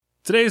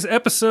Today's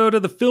episode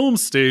of the Film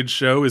Stage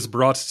Show is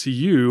brought to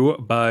you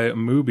by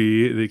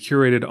Mubi, the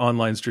curated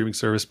online streaming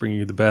service bringing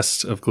you the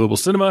best of global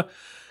cinema.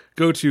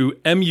 Go to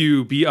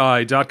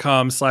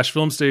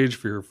mubi.com/filmstage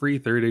for your free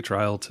 30-day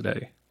trial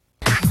today.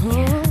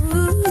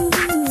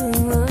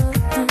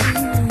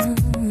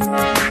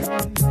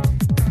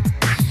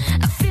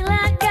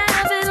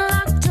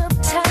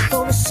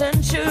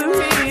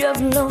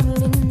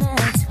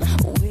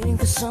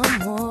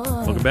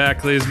 Welcome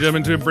back, ladies and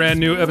gentlemen, to a brand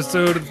new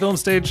episode of the Film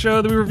Stage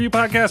Show, the review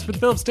podcast for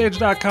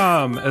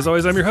thefilmstage.com. As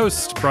always, I'm your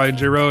host, Brian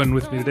J. Rowan.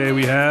 With me today,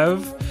 we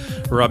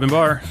have Robin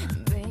Barr.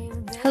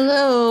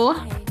 Hello.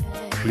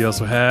 We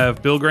also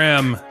have Bill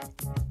Graham.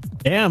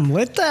 Damn,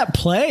 let that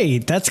play.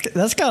 That's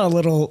got a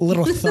little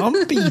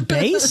thumpy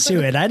bass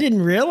to it. I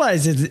didn't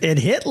realize it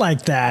hit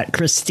like that.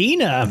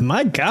 Christina,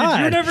 my God.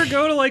 Did you never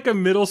go to like a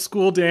middle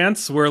school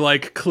dance where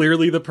like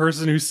clearly the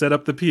person who set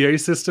up the PA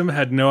system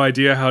had no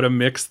idea how to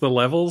mix the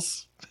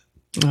levels?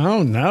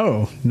 Oh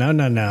no.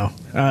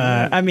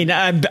 I mean,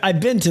 I've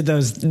been to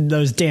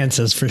those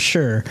dances for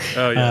sure.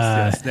 Oh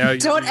yes. Now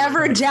don't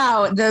ever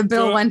doubt that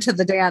Bill went to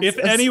the dance. If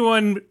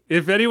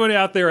anyone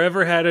out there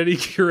ever had any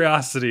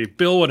curiosity,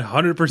 Bill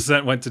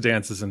 100% went to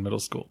dances in middle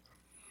school.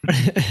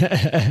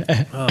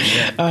 Oh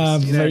man.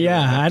 But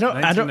yeah, I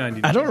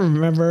don't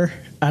remember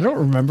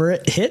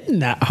it hitting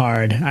that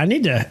hard. I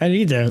need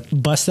to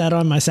bust that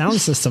on my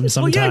sound system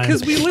sometime. Well, yeah,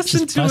 because we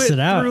listened to it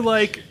out through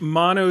like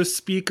mono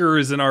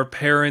speakers in our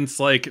parents'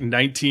 like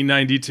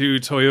 1992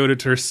 Toyota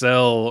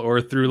Tercel,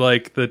 or through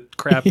like the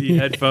crappy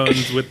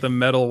headphones with the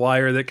metal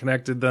wire that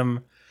connected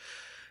them,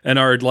 and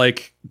our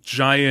like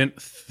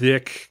giant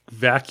thick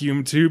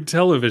vacuum tube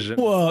television.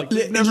 Well,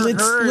 like, never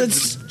heard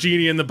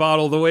Genie in the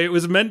Bottle the way it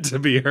was meant to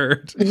be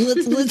heard.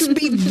 Let's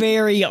be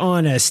very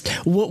honest.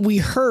 What we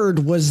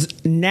heard was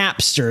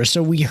Napster,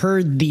 so we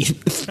heard the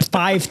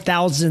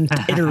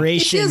 5,000th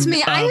iteration. Excuse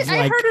me, I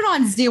heard it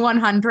on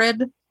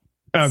Z100.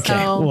 Okay,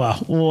 so well,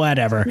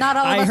 whatever. Not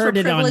all of us heard were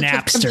it on privileged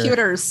with Napster.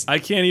 Computers. I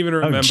can't even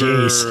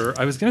remember.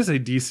 I was going to say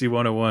DC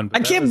 101. I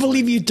can't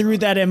believe you threw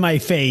that in my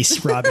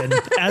face, Robin,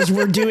 as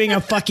we're doing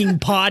a fucking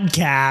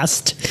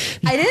podcast.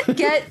 I didn't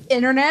get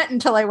internet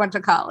until I went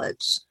to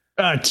college.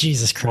 Oh,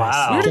 Jesus Christ.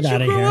 Wow. Where did you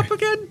grow here. up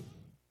again?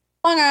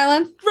 Long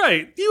Island.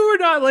 Right. You were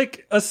not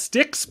like a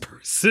Styx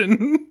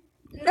person.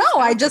 No,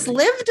 I just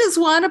lived as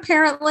one,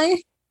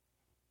 apparently.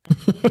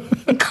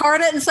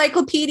 Encarta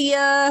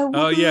Encyclopedia.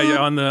 Oh yeah,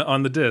 on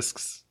the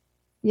discs.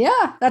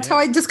 Yeah, that's how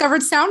I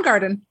discovered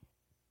Soundgarden.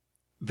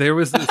 There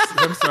was this.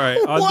 I'm sorry.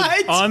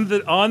 On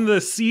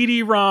the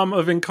CD-ROM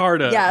of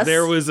Encarta, yes,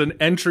 there was an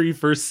entry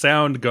for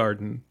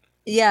Soundgarden.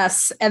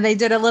 Yes, and they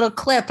did a little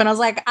clip, and I was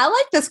like, I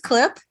like this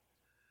clip.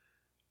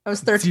 I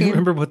was 13. Do you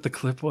remember what the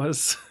clip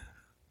was?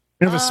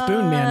 It was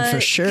Spoon Man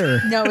for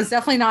sure. No, it was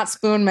definitely not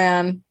Spoon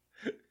Man.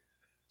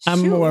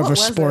 I'm more of a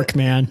Spork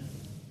Man.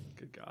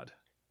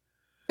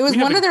 It was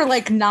one of their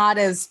like not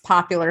as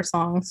popular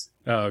songs.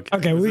 Oh,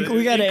 okay.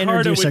 We got to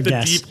introduce our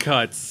guest. The deep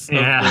cuts of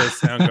the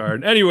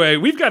Soundgarden. Anyway,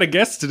 we've got a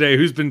guest today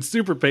who's been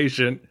super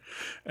patient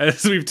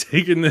as we've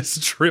taken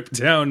this trip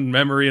down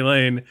memory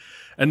lane,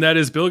 and that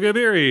is Bilge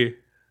Ebiri.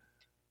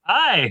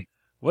 Hi.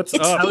 What's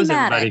it's up? How's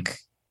everybody?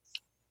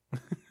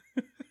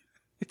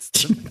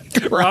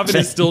 Robin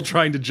is still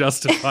trying to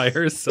justify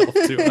herself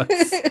to us.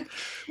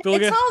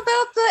 Bilge. It's all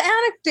about the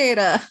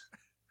anecdata.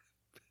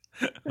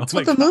 That's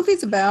what the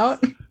movie's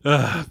about.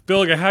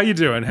 Bilge, how you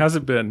doing? How's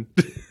it been?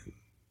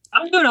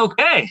 I'm doing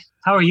okay.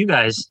 How are you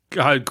guys?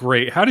 God,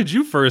 great. How did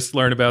you first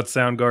learn about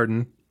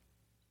Soundgarden?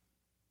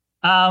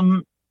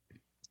 I'm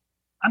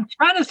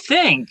trying to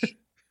think.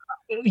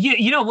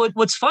 You know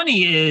what's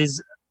funny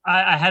is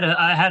I had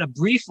a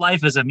brief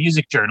life as a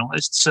music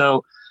journalist.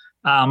 So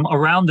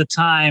around the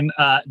time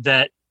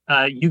that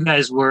you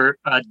guys were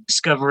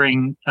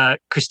discovering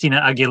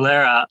Christina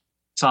Aguilera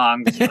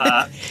songs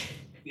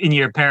in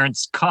your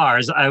parents'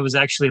 cars, I was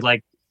actually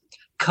like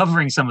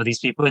covering some of these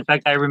people. In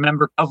fact, I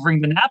remember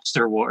covering the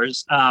Napster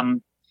wars.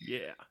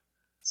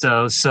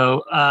 So,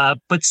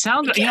 but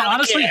Soundgarden, you know,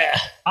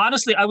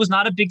 honestly, I was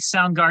not a big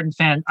Soundgarden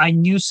fan. I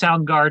knew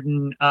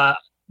Soundgarden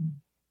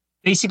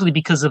basically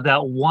because of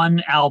that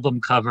one album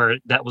cover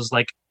that was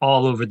like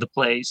all over the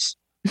place.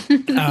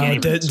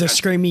 The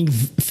screaming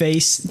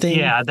face thing.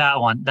 Yeah, that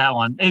one.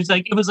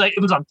 It was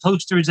on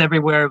posters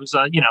everywhere. It was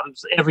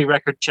every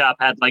record shop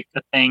had like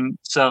a thing.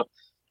 So,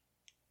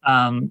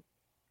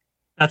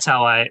 that's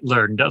how I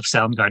learned of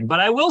Soundgarden. But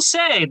I will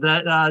say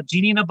that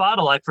Genie in a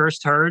Bottle I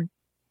first heard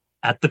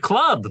at the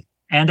club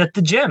and at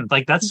the gym.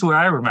 Like that's where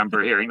I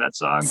remember hearing that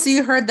song. So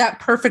you heard that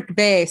perfect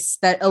bass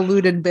that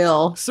eluded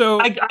Bill. So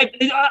I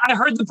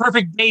heard the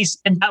perfect bass,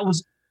 and that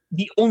was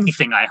the only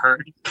thing I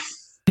heard.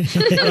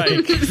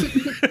 Right.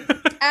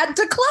 At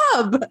the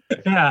club.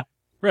 Yeah.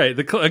 Right.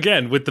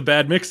 Again, with the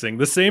bad mixing.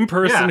 The same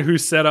person who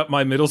set up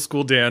my middle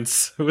school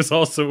dance was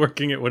also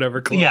working at whatever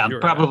club you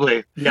were probably.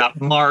 at. Yeah,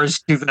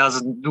 Mars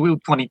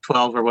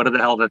 2012 or whatever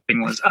the hell that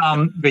thing was.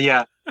 But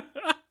yeah.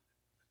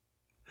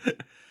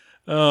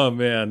 Oh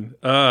man,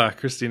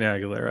 Christina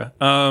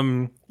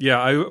Aguilera.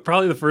 Yeah, I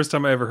probably the first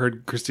time I ever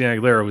heard Christina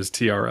Aguilera was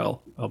TRL.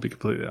 I'll be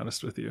completely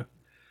honest with you.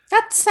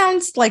 That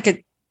sounds like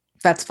it.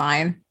 That's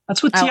fine.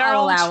 That's what I'll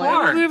TRL is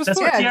allow it. for. That's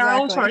what Yeah,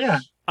 TRL is for. exactly. Yeah.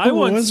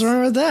 What's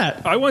wrong with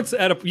that? I once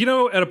at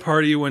a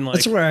party when like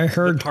That's where I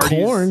heard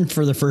corn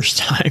for the first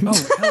time.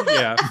 Oh hell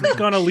yeah,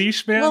 Freak on a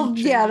Leash, man. Well,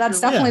 yeah, that's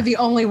definitely the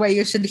only way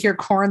you should hear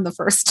corn the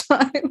first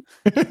time.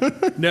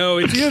 No,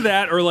 it's either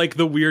that or like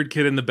the weird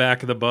kid in the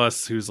back of the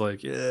bus who's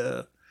like,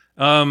 yeah.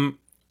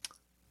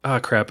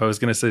 Crap, I was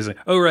gonna say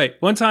something. Oh right,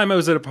 one time I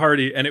was at a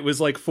party and it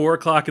was like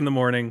 4:00 in the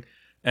morning,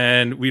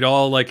 and we'd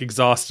all like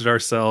exhausted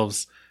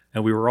ourselves,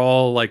 and we were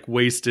all like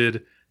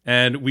wasted.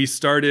 And we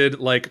started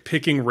like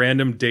picking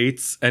random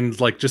dates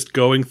and like just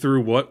going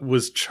through what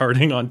was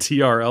charting on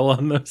TRL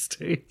on those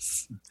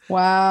days.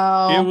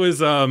 Wow. It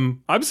was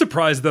I'm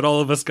surprised that all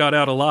of us got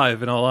out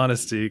alive, in all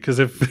honesty, because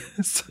if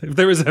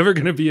there was ever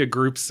going to be a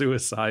group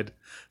suicide,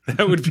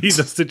 that would be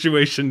the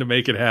situation to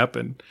make it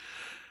happen.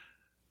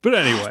 But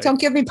anyway. Don't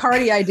give me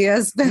party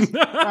ideas,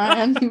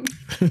 Brian.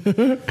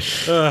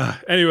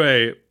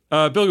 Anyway,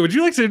 Bilge, would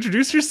you like to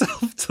introduce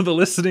yourself to the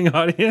listening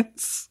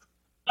audience?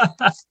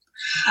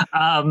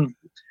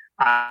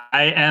 I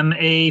am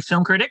a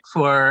film critic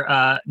for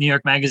New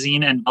York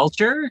Magazine and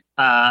Vulture,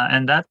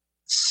 and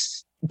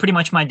that's pretty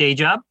much my day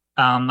job.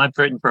 I've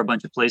written for a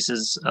bunch of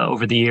places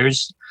over the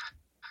years,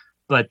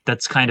 but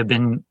that's kind of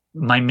been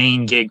my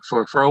main gig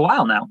for a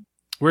while now.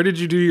 Where did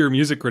you do your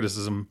music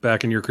criticism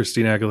back in your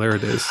Christina Aguilera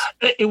days?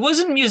 It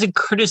wasn't music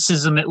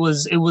criticism. It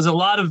was a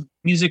lot of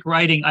music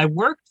writing. I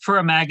worked for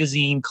a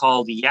magazine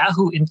called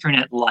Yahoo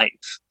Internet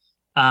Life.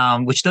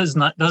 Which does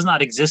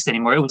not exist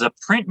anymore. It was a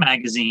print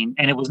magazine,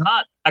 and it was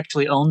not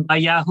actually owned by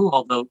Yahoo,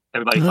 although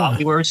everybody thought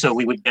we were. So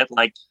we would get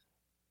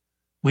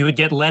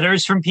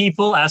letters from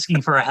people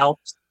asking for help,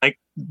 like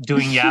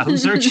doing Yahoo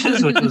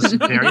searches, which was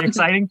very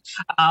exciting.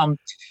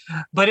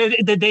 But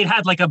they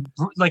had like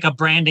a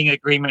branding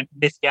agreement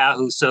with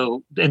Yahoo.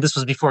 So, and this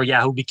was before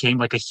Yahoo became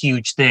like a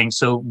huge thing.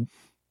 So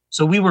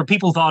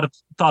people thought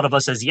of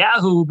us as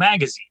Yahoo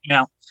Magazine, you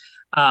know.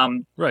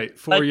 Right,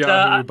 for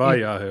Yahoo by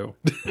Yahoo.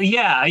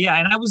 yeah,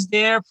 and I was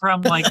there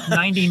from like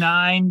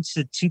 99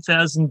 to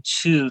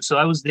 2002. So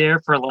I was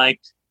there for like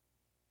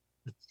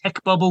the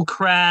tech bubble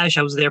crash.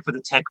 I was there for the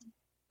tech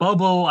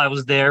bubble. I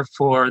was there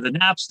for the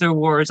Napster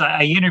wars.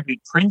 I interviewed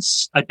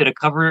Prince. I did a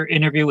cover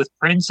interview with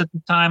Prince at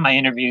the time. I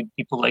interviewed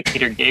people like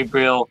Peter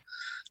Gabriel,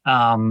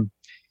 David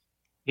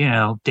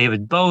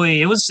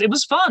Bowie. It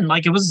was fun.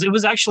 Like it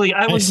was actually,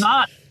 I was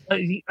not.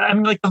 I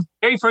mean, like the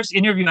very first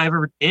interview I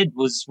ever did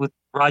was with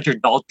Roger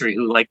Daltrey,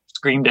 who like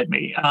screamed at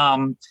me.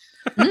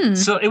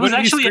 So it was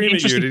actually an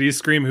interesting. Did he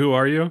scream, "Who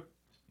are you"?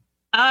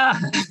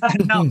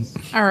 No.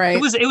 All right.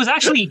 It was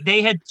actually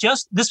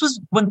this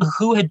was when the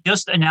Who had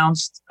just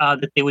announced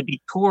that they would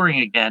be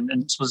touring again,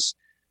 and this was,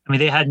 I mean,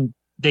 they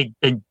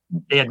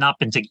had not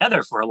been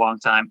together for a long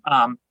time,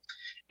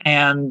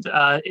 and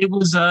it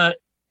was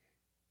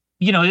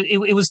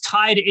it was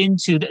tied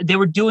into, they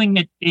were doing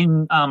it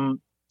in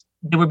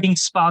they were being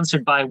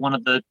sponsored by one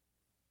of the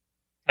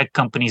tech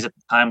companies at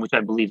the time, which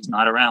I believe is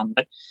not around.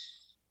 But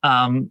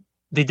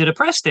they did a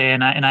press day,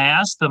 and I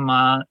asked them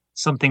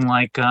something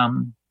like,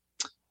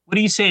 "What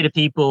do you say to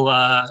people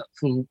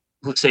who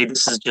say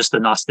this is just a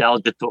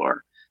nostalgia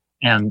tour?"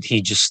 And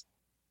he just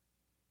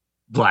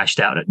blashed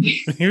out at me.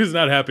 He was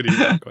not happy to hear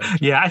that question.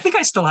 Yeah, I think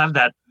I still have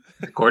that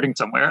recording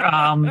somewhere.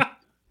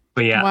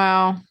 But yeah,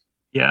 wow.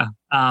 Yeah.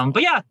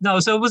 But yeah, no,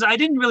 so it was, I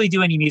didn't really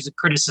do any music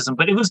criticism,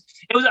 but I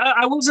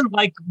wasn't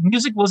like,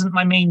 music wasn't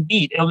my main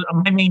beat.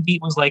 My main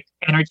beat was like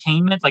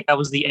entertainment. Like I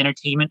was the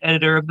entertainment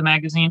editor of the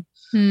magazine.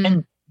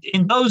 And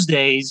in those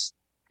days,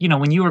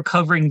 when you were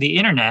covering the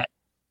internet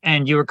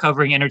and you were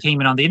covering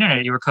entertainment on the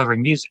internet, you were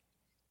covering music.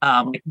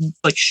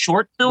 Like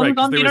short films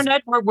on the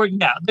internet there were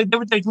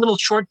like little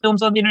short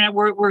films on the internet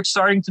were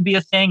starting to be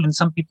a thing. And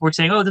some people were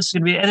saying, oh, this is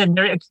going to be, and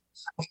then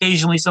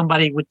occasionally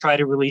somebody would try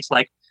to release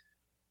like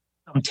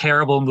some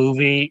terrible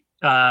movie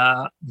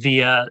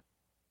via,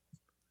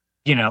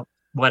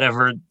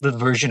 whatever the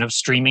version of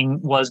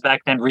streaming was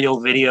back then,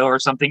 Real Video or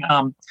something.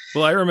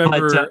 Well, I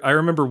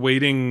remember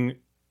waiting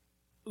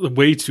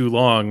way too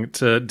long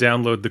to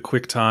download the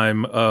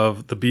QuickTime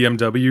of the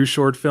BMW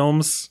short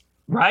films.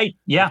 Right.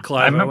 Yeah.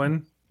 Clive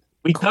Owen.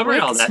 We covered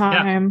all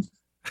that.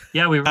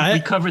 Yeah. We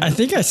covered. I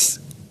think I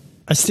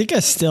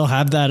still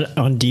have that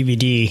on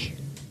DVD.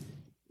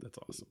 That's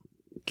awesome.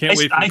 Can't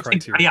wait for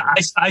Criterion.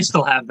 I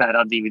still have that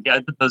on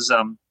DVD. Those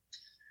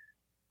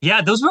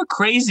those were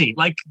crazy.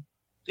 Like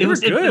it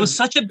was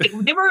such a big,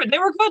 they were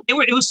good.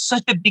 It was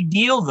such a big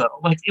deal though.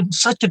 Like it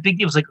was such a big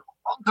deal. It was like,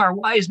 Wongar,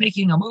 why is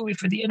making a movie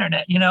for the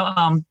internet?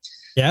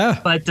 Yeah.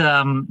 But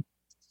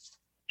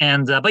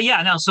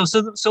yeah, no. So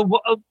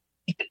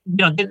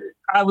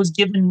I was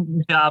given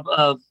the job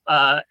of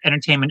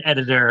entertainment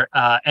editor,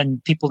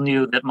 and people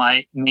knew that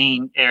my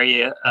main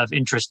area of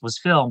interest was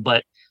film,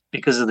 but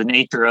because of the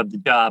nature of the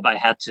job, I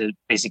had to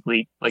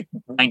basically, like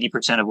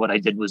 90% of what I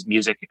did was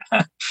music,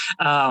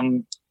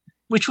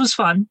 which was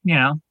fun,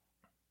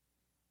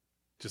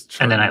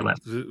 And then I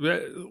left.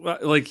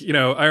 Like,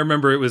 I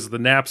remember it was the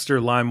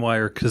Napster,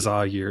 LimeWire,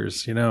 Kazaa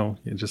years,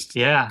 it just...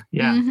 Yeah.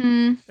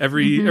 Mm-hmm.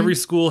 Every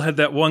school had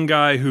that one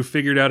guy who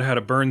figured out how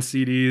to burn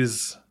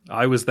CDs.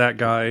 I was that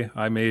guy.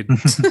 I made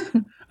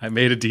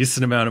a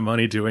decent amount of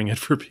money doing it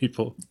for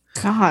people.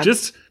 God.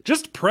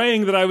 Just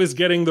praying that I was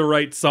getting the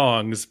right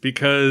songs,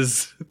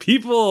 because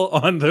people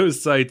on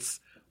those sites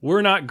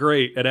were not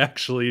great at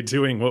actually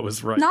doing what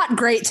was right. Not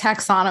great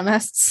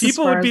taxonomists.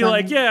 People would be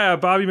like, yeah,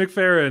 Bobby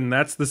McFerrin,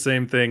 that's the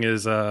same thing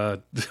as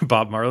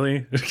Bob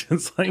Marley.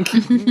 It's like,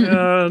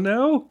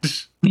 no.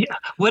 Yeah.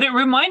 What it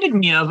reminded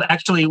me of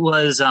actually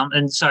was,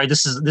 and sorry,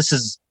 this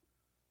is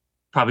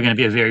probably going to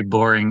be a very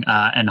boring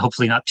and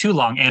hopefully not too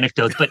long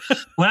anecdote, but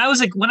when I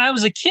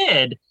was a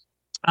kid,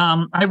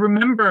 I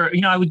remember,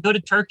 I would go to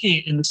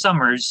Turkey in the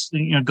summers,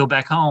 go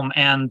back home,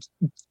 and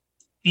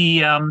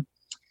the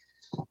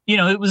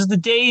it was the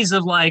days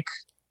of like,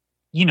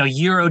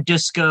 Euro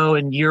disco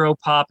and Euro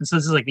pop. And so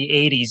this is like the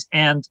 80s.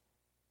 And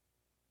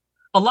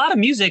a lot of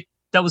music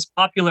that was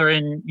popular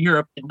in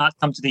Europe did not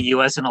come to the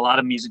US. And a lot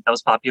of music that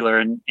was popular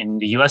in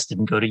the US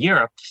didn't go to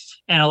Europe.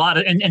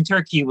 And and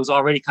Turkey was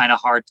already kind of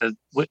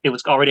it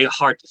was already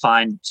hard to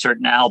find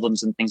certain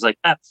albums and things like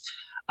that.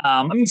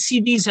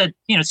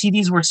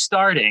 CDs were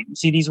starting,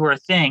 CDs were a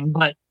thing,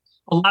 but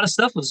a lot of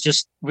stuff was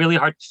just really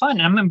hard to find.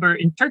 And I remember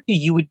in Turkey,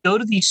 you would go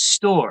to these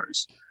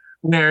stores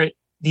where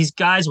these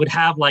guys would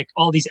have like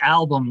all these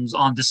albums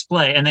on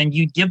display, and then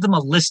you'd give them a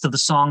list of the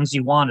songs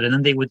you wanted, and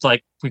then they would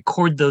like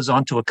record those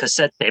onto a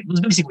cassette tape. It was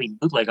basically a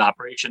bootleg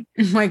operation.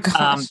 Oh my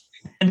gosh.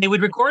 And they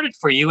would record it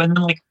for you, and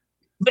then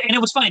and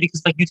it was funny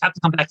because like you'd have to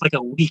come back like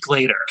a week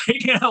later.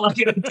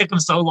 It would take them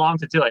so long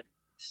to do it.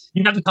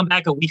 You'd have to come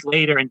back a week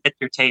later and get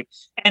your tape,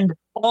 and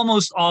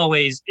almost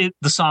always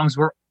the songs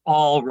were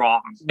all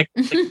wrong. Like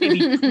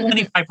maybe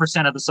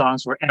 25% of the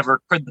songs were ever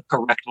the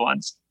correct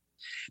ones.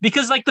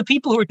 Because like the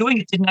people who were doing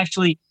it didn't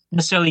actually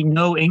necessarily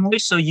know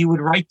English. So you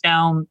would write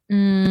down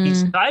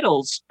these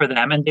titles for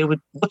them, and they would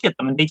look at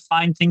them and they'd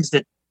find things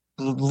that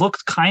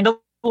looked kind of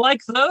like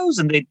those,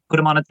 and they'd put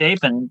them on a tape,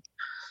 and,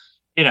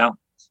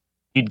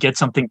 you'd get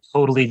something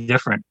totally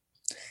different.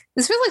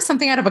 This feels like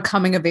something out of a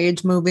coming of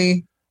age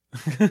movie.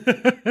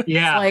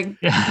 Yeah.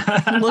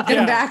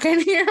 Looking back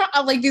in here,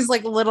 like these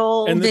like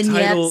little and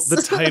vignettes.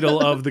 The title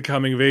of the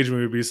coming of age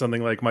movie would be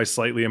something like My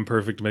Slightly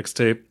Imperfect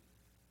Mixtape.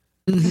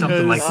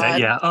 Something like that,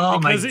 yeah. Oh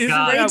my God! Isn't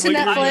that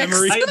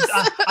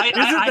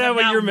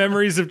what your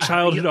memories of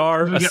childhood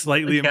are? A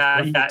slightly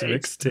imperfect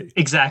mixtape.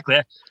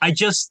 Exactly. I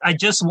just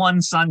won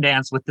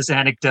Sundance with this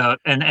anecdote,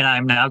 and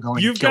I'm now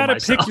going. You've got to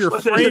pick your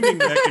framing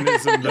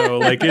mechanism, though.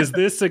 Like, is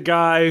this a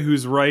guy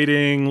who's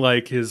writing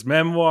like his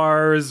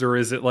memoirs, or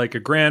is it like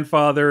a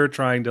grandfather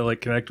trying to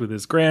like connect with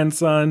his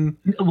grandson?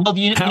 Well,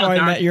 How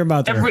I Met Your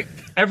Mother.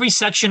 Every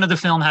section of the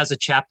film has a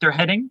chapter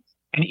heading,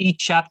 and each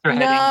chapter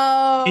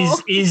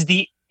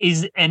heading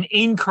is an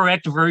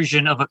incorrect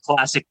version of a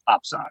classic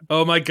pop song.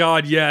 Oh my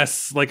God,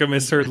 yes. Like a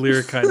misheard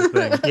lyric kind of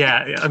thing.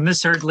 Yeah, a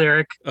misheard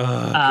lyric. Oh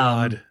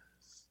God.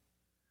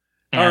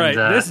 All right,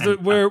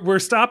 we're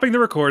stopping the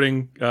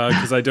recording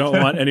because I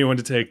don't want anyone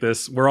to take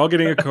this. We're all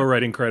getting a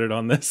co-writing credit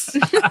on this.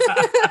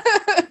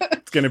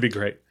 It's going to be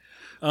great.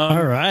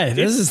 All right,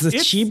 this is the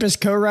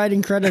cheapest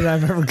co-writing credit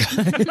I've ever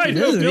gotten. I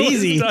know, this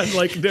is easy. Done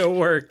like no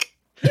work.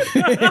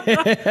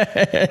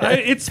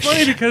 It's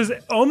funny because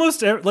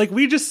almost like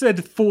we just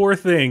said 4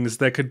 things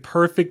that could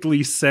perfectly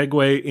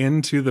segue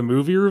into the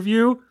movie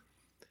review,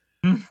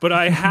 but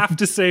I have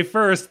to say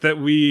first that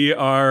we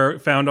are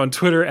found on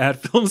Twitter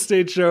at Film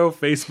Stage Show,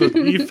 Facebook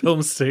The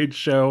Film Stage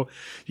Show.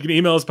 You can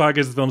email us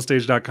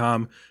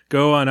podcast@filmstage.com,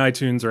 go on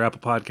iTunes or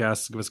Apple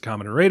Podcasts, give us a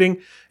comment and rating,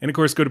 and of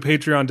course go to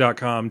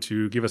patreon.com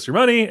to give us your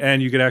money,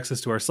 and you get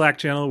access to our Slack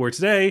channel where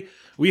today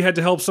we had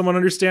to help someone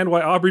understand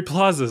why Aubrey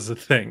Plaza is a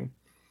thing.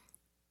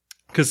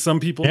 Because some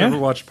people never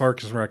watch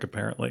Parks and Rec,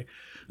 apparently.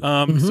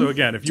 So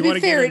again, if you want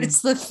to get in,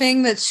 it's the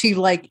thing that she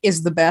like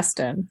is the best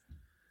in.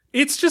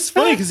 It's just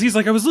funny because he's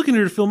like, I was looking at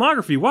her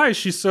filmography. Why is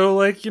she so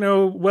like,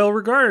 well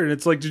regarded?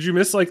 It's like, did you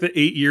miss like the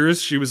 8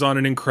 years she was on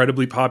an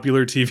incredibly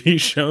popular TV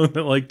show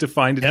that like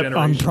defined a generation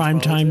on prime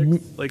time?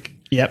 Like,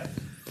 yep.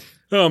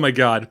 Oh my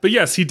God! But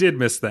yes, he did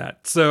miss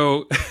that.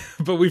 So,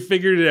 but we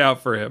figured it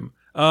out for him.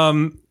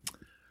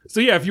 So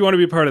yeah, if you want to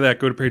be a part of that,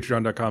 go to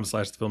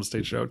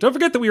patreon.com/thefilmstageshow. Don't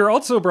forget that we are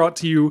also brought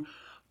to you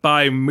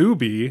by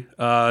Mubi,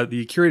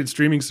 the curated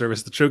streaming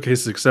service that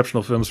showcases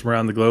exceptional films from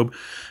around the globe.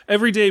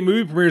 Every day,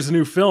 Mubi premieres a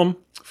new film,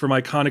 from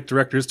iconic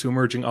directors to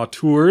emerging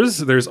auteurs.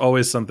 There's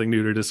always something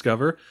new to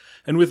discover.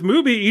 And with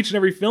Mubi, each and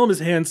every film is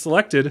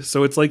hand-selected,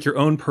 so it's like your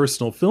own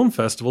personal film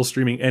festival,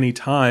 streaming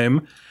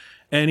anytime,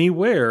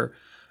 anywhere.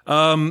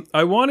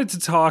 I wanted to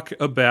talk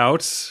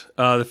about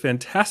the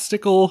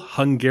fantastical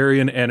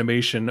Hungarian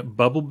animation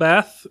Bubble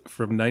Bath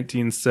from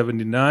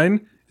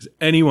 1979. Is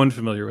anyone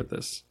familiar with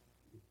this?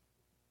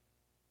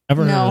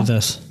 Never heard of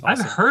this.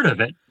 I've heard of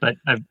it, but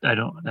I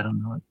don't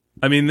know it.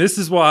 I mean, this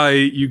is why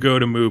you go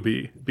to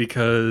Mubi,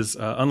 because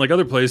unlike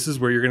other places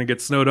where you're going to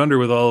get snowed under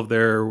with all of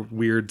their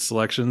weird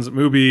selections,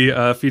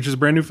 Mubi features a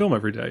brand new film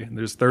every day.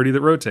 There's 30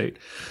 that rotate.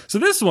 So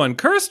this one,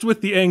 cursed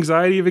with the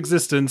anxiety of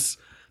existence,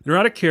 the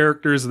neurotic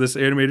characters of this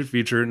animated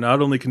feature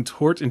not only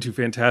contort into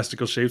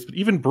fantastical shapes, but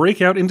even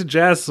break out into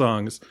jazz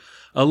songs.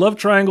 A love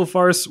triangle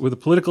farce with a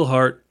political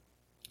heart,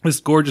 this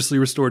gorgeously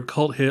restored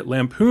cult hit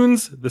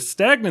lampoons the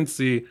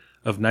stagnancy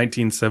of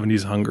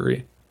 1970s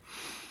Hungary.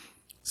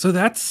 So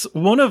that's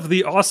one of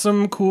the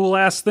awesome,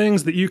 cool-ass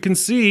things that you can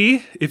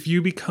see if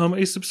you become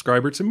a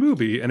subscriber to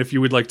Mubi. And if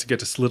you would like to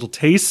get a little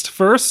taste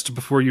first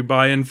before you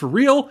buy in for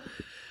real,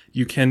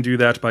 you can do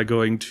that by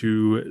going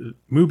to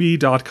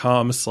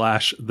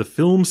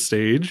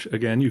Mubi.com/thefilmstage.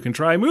 Again, you can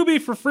try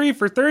Mubi for free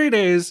for 30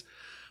 days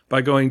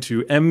by going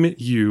to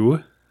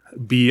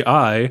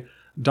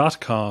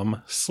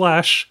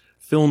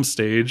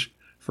mubi.com/filmstage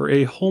for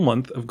a whole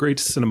month of great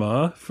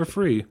cinema for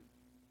free.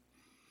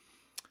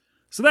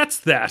 So that's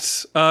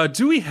that.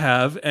 Do we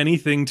have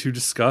anything to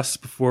discuss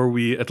before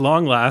we, at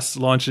long last,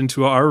 launch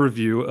into our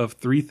review of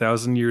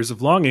 3,000 Years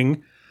of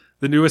Longing,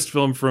 the newest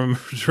film from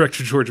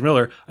director George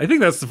Miller? I think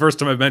that's the first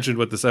time I've mentioned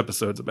what this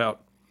episode's about.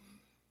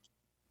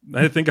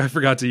 I think I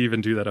forgot to even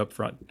do that up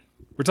front.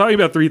 We're talking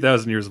about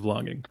 3,000 Years of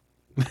Longing.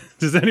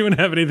 Does anyone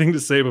have anything to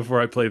say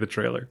before I play the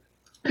trailer?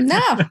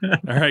 No.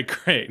 All right,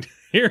 great.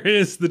 Here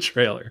is the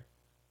trailer.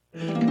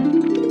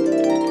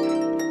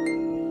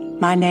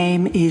 My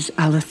name is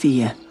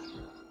Alethea.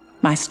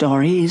 My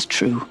story is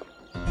true.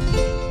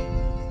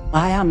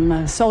 I am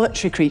a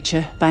solitary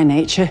creature by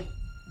nature.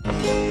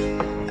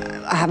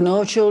 I have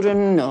no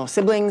children, no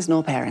siblings,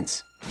 no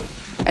parents.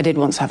 I did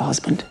once have a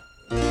husband.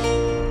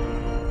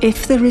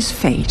 If there is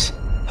fate,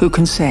 who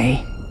can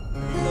say?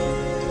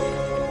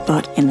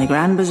 But in the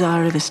Grand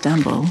Bazaar of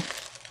Istanbul,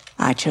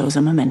 I chose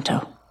a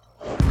memento.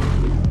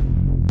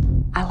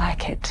 I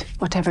like it.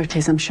 Whatever it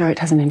is, I'm sure it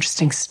has an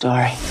interesting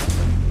story.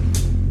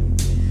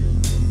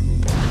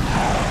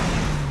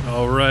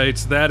 All right,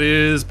 that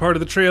is part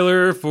of the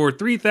trailer for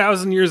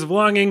 3,000 Years of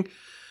Longing,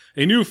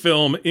 a new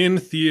film in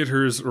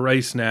theaters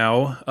right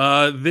now.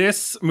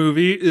 This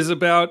movie is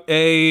about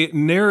a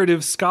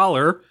narrative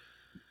scholar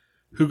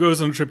who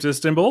goes on a trip to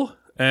Istanbul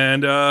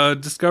and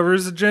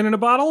discovers a gin in a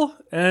bottle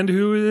and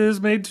who is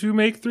made to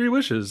make 3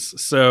 wishes.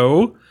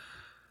 So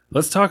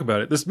let's talk about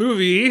it. This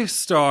movie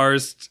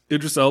stars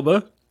Idris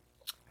Elba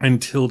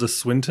and Tilda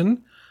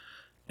Swinton.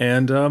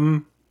 And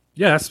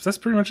yeah, that's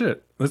pretty much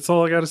it. That's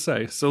all I got to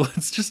say. So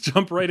let's just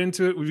jump right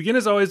into it. We begin,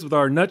 as always, with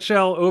our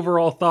nutshell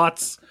overall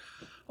thoughts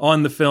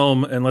on the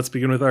film. And let's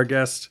begin with our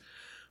guest.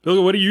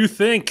 Bilge, what do you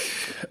think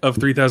of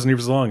 3,000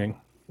 Years of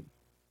Longing?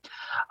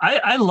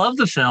 I love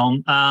the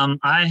film.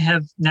 I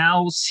have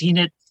now seen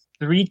it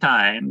 3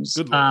 times.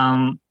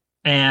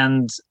 And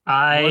one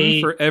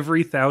for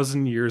every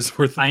 1,000 years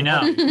worth of I know,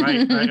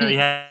 right,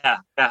 yeah.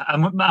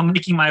 I'm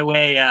making my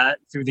way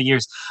through the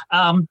years.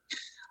 I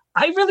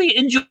really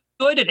enjoyed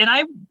it, and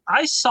I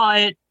saw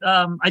it.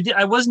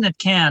 I wasn't at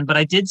Cannes, but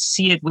I did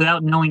see it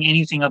without knowing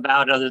anything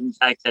about it, other than the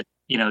fact that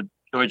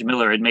George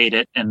Miller had made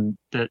it, and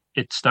that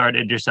it starred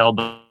Idris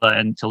Elba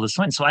and Tilda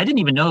Swinton. So I didn't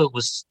even know it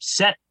was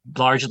set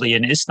largely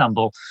in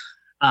Istanbul,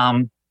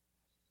 and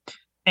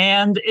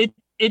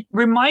it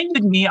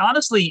reminded me,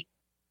 honestly.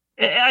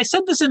 I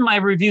said this in my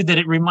review, that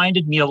it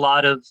reminded me a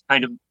lot of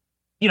kind of,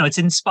 it's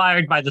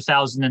inspired by the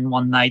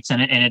 1001 Nights,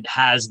 and it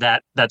has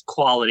that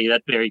quality,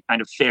 that very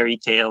kind of fairy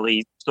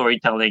tale-y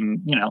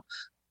storytelling,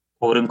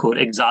 quote unquote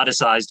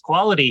exoticized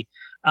quality.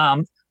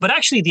 But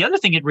actually, the other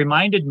thing it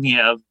reminded me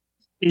of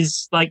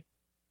is like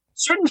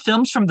certain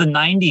films from the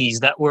 90s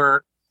that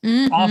were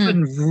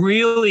often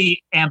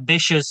really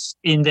ambitious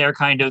in their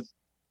kind of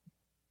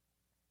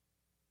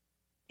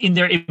in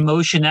their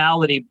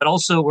emotionality, but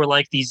also were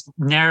like these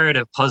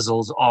narrative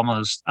puzzles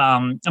almost. I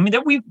mean,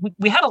 that we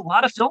had a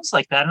lot of films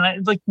like that,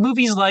 and like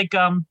movies like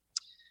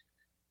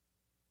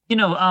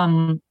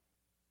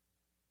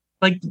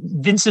like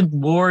Vincent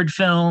Ward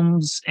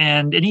films,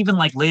 and even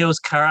like Leos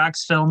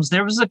Carax films.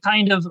 There was a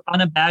kind of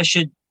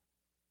unabashed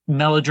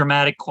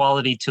melodramatic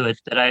quality to it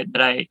that I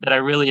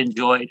really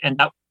enjoyed, and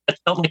that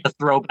felt like a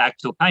throwback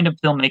to a kind of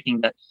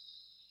filmmaking that.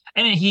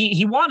 And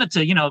he wanted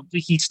to,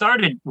 he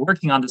started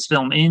working on this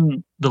film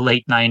in the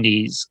late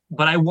 90s,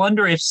 but I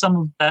wonder if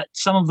some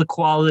of the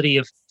quality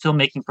of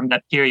filmmaking from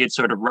that period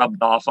sort of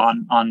rubbed off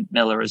on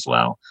Miller as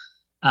well.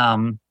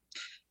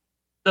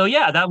 So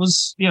yeah, that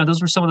was, those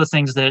were some of the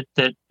things that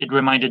it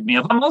reminded me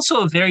of. I'm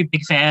also a very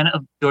big fan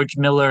of George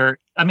Miller.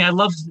 I mean, I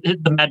love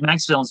the Mad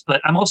Max films,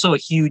 but I'm also a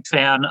huge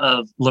fan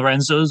of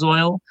Lorenzo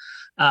Zoil.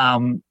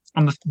 I'm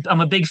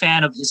a big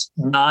fan of his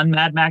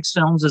non-Mad Max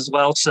films as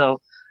well. So,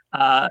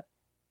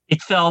 it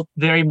felt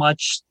very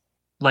much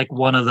like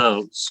one of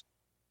those,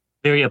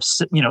 very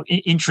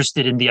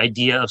interested in the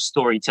idea of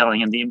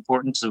storytelling and the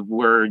importance of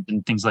words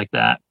and things like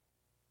that.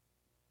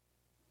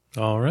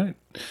 All right,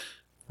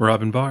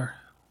 Robin Barr.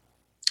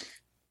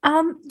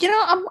 I'm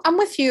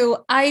with you.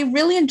 I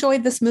really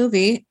enjoyed this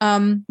movie,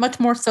 much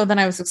more so than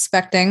I was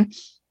expecting.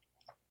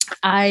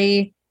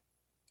 I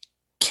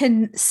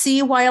can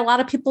see why a lot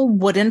of people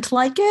wouldn't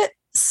like it.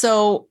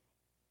 So,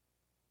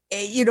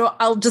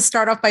 I'll just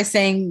start off by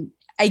saying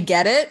I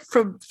get it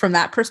from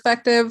that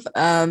perspective.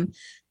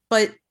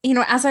 But,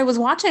 as I was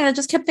watching, I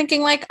just kept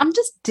thinking, like, I'm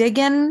just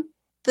digging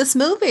this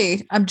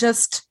movie. I'm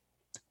just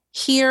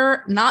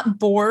here, not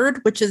bored,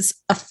 which is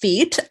a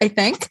feat, I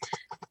think.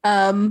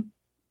 And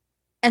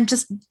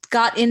just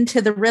got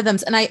into the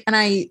rhythms. And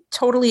I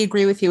totally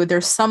agree with you.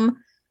 There's some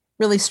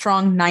really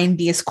strong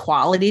 90s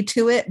quality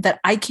to it that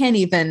I can't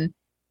even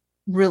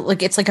really,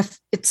 like,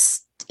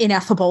 it's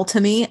ineffable to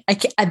me.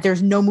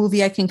 There's no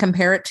movie I can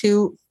compare it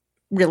to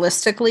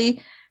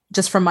realistically,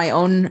 just from my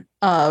own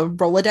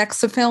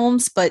Rolodex of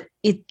films, but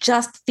it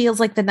just feels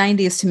like the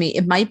 90s to me.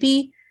 It might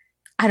be,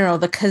 I don't know,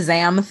 the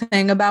Kazam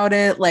thing about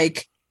it.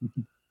 Like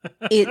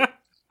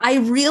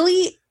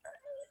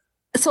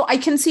so I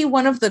can see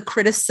one of the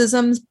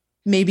criticisms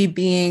maybe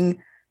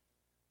being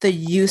the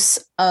use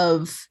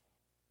of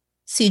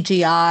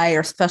CGI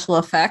or special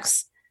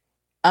effects.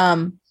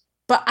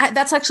 But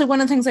that's actually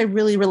one of the things I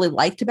really, really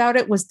liked about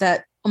it, was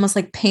that almost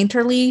like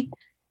painterly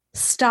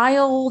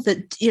style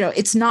that,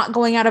 it's not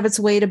going out of its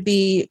way to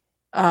be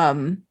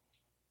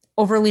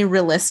overly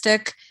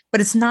realistic, but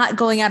it's not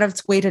going out of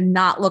its way to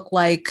not look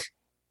like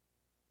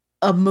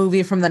a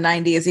movie from the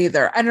 90s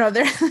either. I don't know.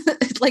 There,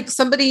 like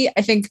somebody,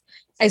 I think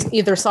I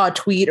either saw a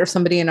tweet or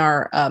somebody in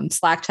our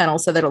Slack channel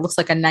said that it looks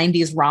like a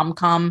 90s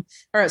rom-com,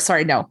 or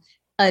sorry, no,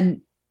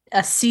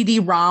 a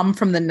CD-ROM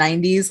from the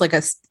 90s,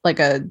 like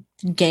a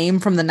game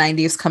from the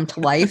 90s come to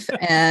life.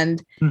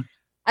 And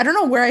I don't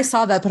know where I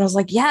saw that, but I was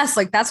like, yes,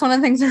 like that's one of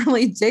the things I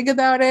really dig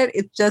about it.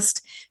 It's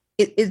just,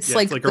 it's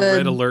like a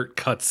red alert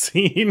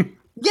cutscene.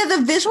 Yeah,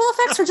 the visual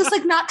effects are just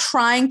like not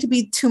trying to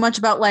be too much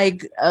about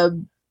like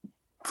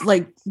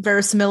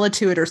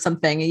verisimilitude or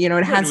something.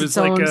 It has its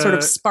own sort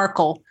of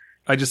sparkle.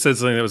 I just said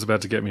something that was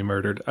about to get me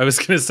murdered. I was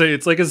going to say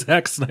it's like a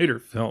Zack Snyder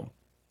film.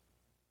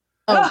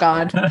 Oh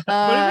God! But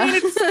I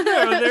mean,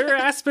 there are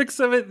aspects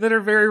of it that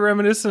are very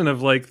reminiscent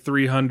of like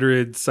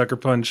 300 Sucker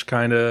Punch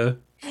kind of.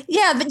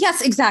 Yeah, but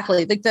yes,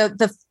 exactly. Like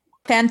the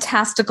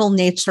fantastical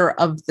nature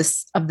of the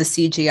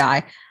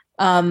CGI.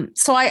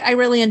 So I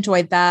really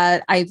enjoyed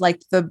that. I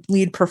liked the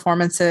lead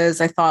performances.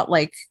 I thought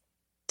like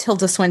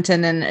Tilda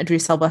Swinton and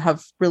Idris Elba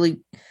have really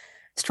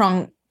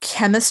strong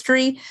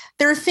chemistry.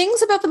 There are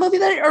things about the movie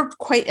that are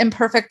quite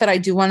imperfect that I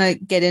do want to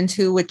get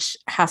into, which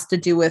has to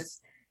do with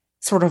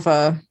sort of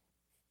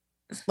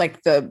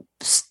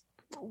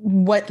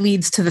what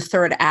leads to the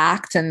third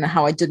act and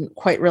how I didn't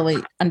quite really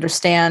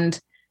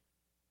understand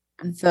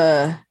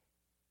the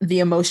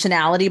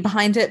emotionality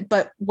behind it.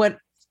 But what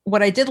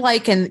I did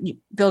like, and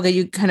Bilge,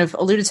 you kind of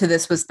alluded to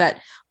this, was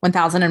that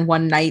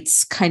 1001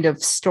 Nights kind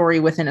of story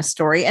within a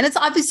story. And it's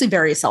obviously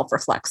very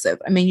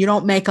self-reflexive. I mean, you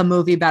don't make a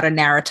movie about a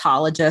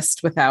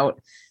narratologist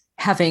without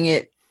having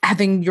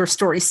your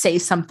story say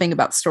something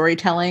about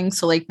storytelling.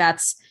 So like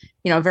that's,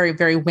 very,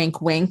 very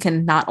wink, wink,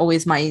 and not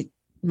always my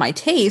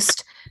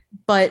taste.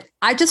 But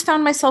I just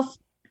found myself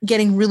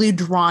getting really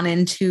drawn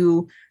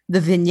into the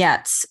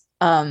vignettes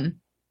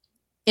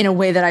in a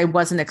way that I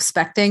wasn't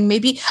expecting.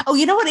 Maybe,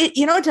 you know what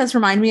it does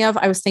remind me of?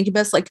 I was thinking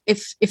this, like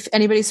if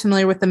anybody's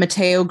familiar with the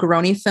Matteo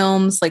Garrone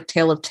films, like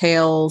Tale of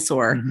Tales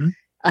or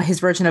his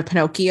version of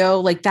Pinocchio,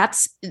 like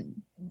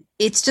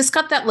it's just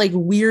got that like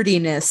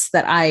weirdiness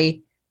that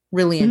I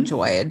really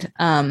enjoyed.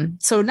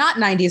 So not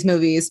 90s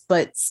movies,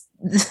 but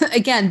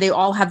again, they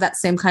all have that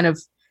same kind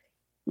of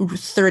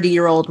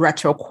 30-year-old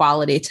retro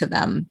quality to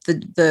them.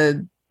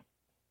 The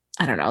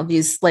I don't know,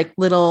 these like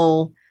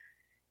little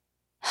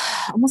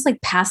almost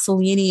like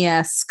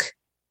Pasolini-esque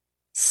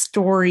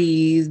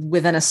story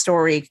within a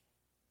story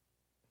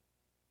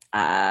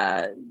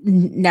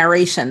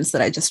narrations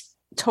that I just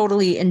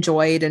totally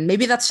enjoyed. And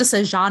maybe that's just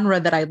a genre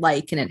that I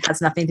like and it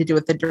has nothing to do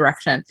with the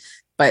direction,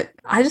 but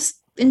I just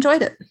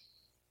enjoyed it.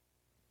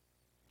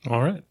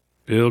 All right.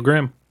 Bill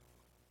Graham.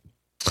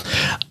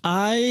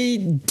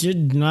 I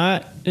did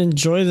not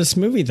enjoy this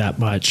movie that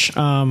much.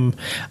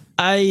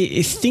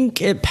 I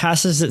think it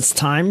passes its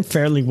time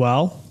fairly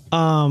well.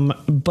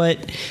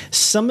 But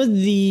some of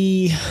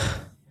the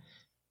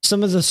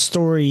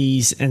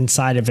stories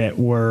inside of it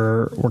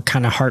were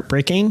kind of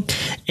heartbreaking,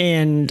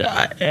 and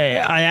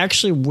I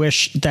actually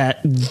wish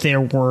that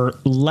there were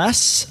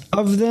less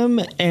of them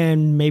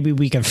and maybe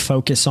we could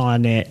focus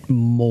on it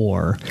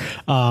more.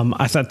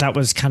 I thought that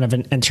was kind of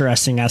an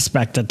interesting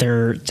aspect, that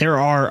there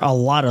are a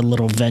lot of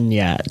little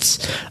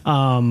vignettes.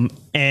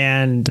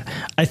 And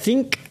I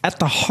think at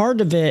the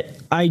heart of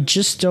it, I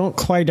just don't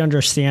quite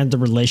understand the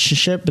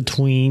relationship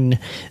between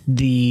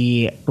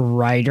the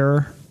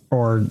writer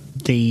or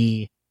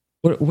the,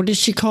 what is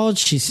she called?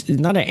 She's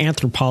not an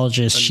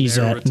anthropologist. She's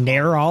a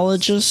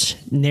narratologist.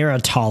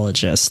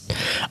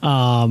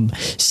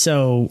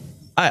 So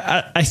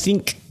I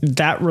think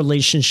that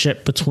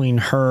relationship between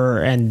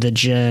her and the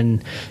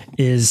djinn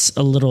is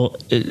a little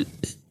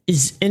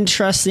is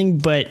interesting,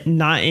 but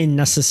not in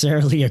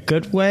necessarily a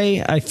good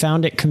way. I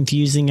found it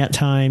confusing at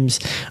times.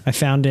 I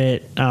found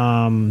it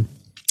a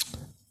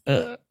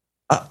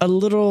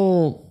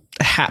little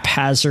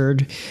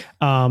haphazard,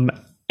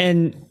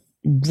 and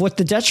what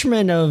the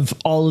detriment of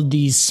all of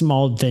these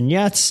small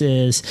vignettes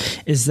is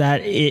that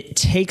it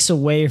takes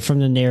away from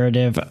the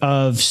narrative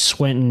of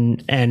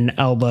Swinton and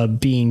Elba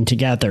being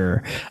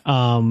together.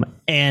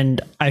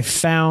 And I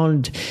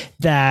found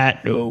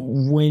that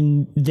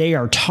when they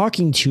are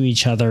talking to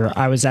each other,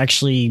 I was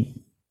actually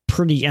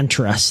pretty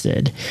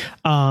interested.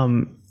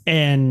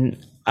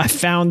 And I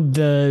found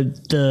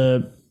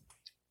the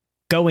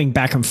going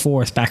back and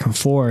forth,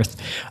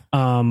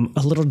 a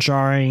little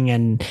jarring,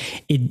 and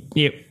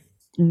it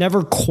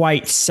never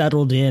quite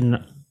settled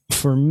in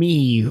for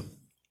me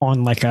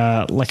on like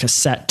a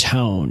set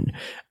tone.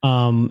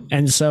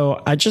 And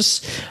so I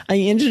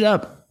ended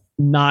up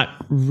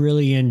not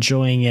really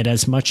enjoying it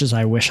as much as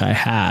I wish I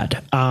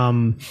had.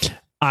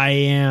 I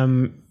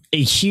am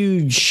a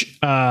huge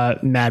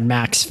Mad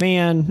Max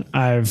fan.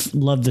 I've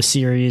loved the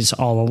series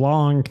all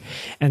along.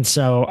 And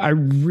so I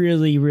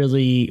really,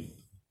 really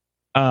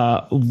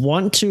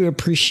want to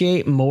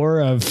appreciate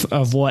more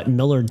of what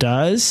Miller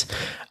does.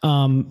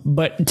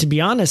 But to be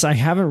honest, I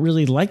haven't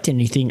really liked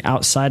anything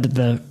outside of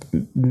the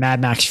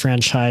Mad Max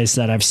franchise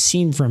that I've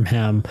seen from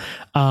him.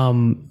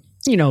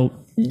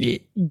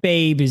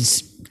 Babe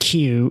is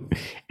cute,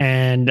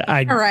 and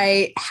all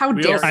right, how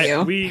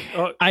dare you?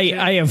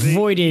 I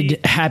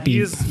avoided Happy. He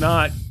is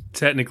not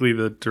technically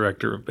the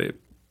director of Babe.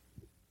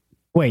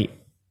 Wait,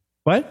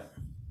 what?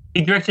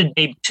 He directed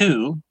Babe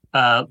 2,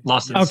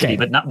 Lost in the City,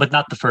 but not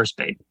the first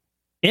Babe.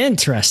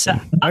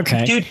 Interesting. Not okay.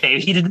 The cute Babe.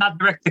 He did not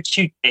direct the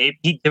cute Babe.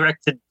 He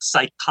directed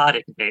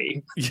Psychotic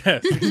Babe.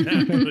 Yes,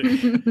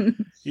 exactly.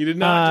 He did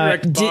not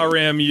direct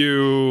Bahram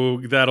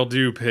You, That'll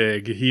Do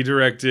Pig. He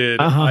directed,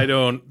 I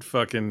don't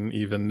fucking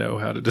even know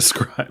how to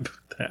describe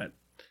that.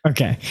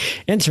 Okay.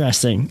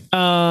 Interesting.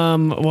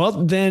 Well,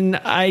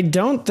 then I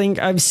don't think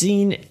I've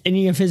seen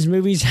any of his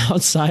movies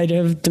outside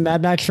of the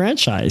Mad Max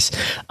franchise.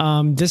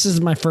 This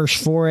is my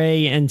first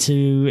foray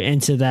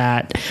into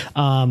that.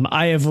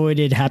 I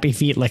avoided Happy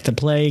Feet like the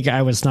plague.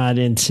 I was not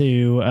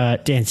into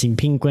Dancing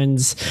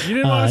Penguins. You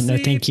didn't want to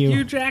see thank you.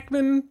 Hugh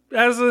Jackman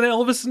as an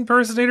Elvis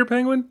impersonator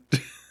penguin?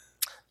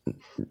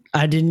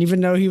 I didn't even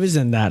know he was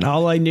in that.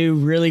 All I knew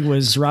really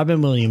was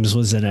Robin Williams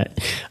was in it.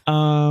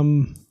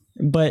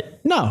 But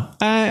no,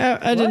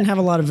 I didn't have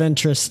a lot of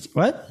interest.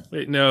 What?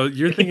 Wait, no,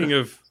 you're thinking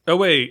of. Oh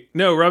wait,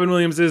 no, Robin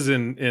Williams is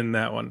in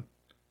that one.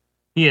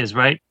 He is,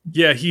 right?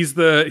 Yeah, he's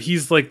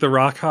like the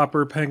rock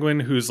hopper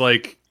penguin who's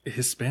like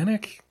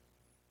Hispanic.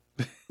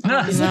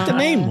 Is that the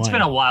main one? It's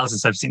been a while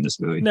since I've seen this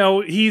movie.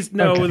 No,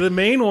 the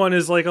main one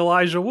is like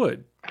Elijah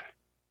Wood.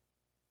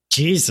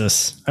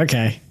 Jesus.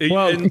 Okay.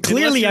 Well,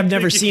 clearly I've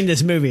never seen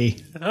this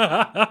movie.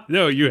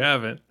 No, you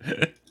haven't.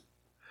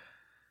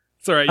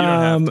 It's all right. You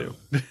don't have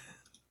to.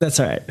 That's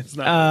all right.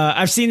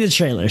 I've seen the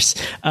trailers.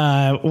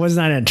 Was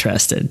not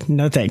interested.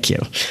 No, thank you.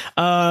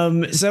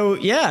 So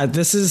yeah,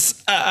 this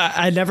is.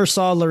 I never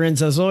saw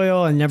Lorenzo's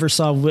Oil. I never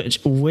saw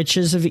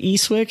Witches of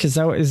Eastwick. Is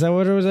that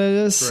what it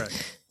is?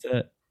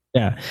 Correct.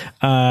 Yeah.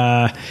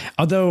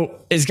 Although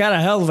it's got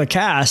a hell of a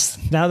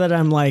cast. Now that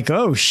I'm like,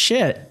 oh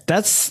shit,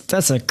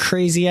 that's a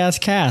crazy ass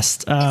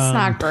cast. It's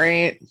not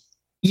great.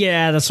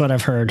 Yeah, that's what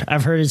I've heard.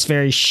 I've heard it's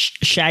very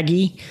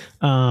shaggy.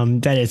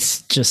 That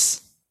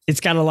it's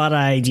got a lot of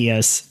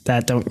ideas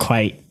that don't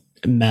quite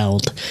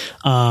meld.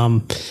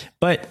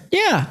 But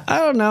yeah, I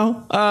don't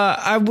know.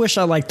 I wish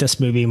I liked this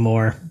movie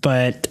more,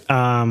 but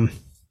yeah,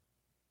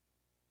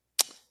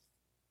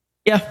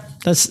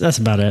 that's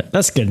about it.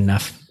 That's good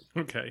enough.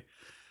 Okay.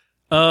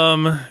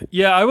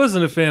 Yeah, I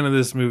wasn't a fan of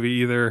this movie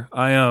either.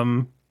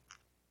 I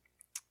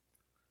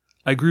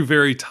grew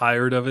very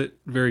tired of it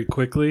very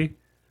quickly.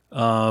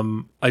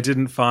 I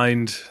didn't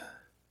find.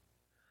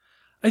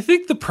 I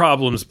think the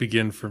problems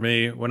begin for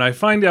me when I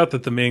find out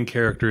that the main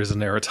character is a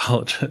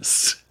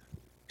narratologist.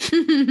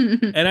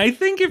 And I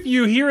think if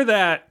you hear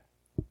that,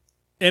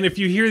 and if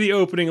you hear the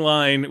opening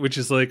line, which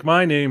is like,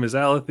 my name is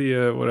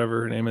Alethea,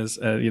 whatever her name is,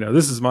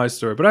 this is my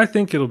story, but I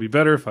think it'll be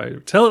better if I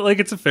tell it like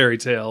it's a fairy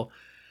tale.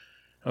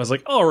 I was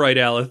like, all right,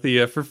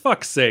 Alethea, for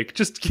fuck's sake,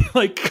 just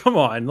like, come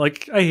on,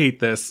 like, I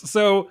hate this.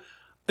 So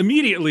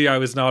immediately I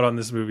was not on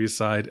this movie's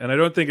side, and I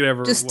don't think it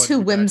ever just too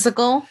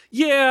whimsical.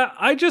 Yeah,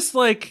 I just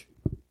like.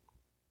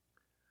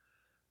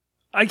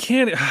 I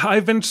can't.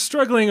 I've been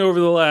struggling over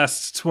the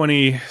last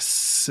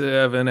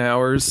 27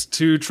 hours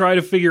to try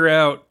to figure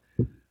out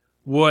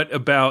what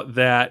about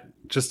that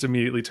just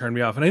immediately turned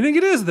me off. And I think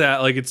it is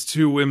that. Like, it's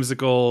too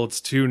whimsical.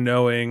 It's too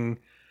knowing.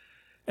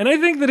 And I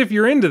think that if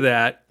you're into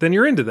that, then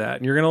you're into that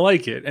and you're going to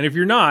like it. And if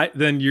you're not,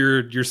 then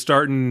you're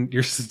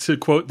to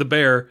quote the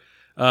bear,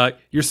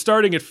 you're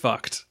starting at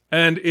fucked.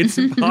 And it's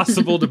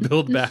impossible to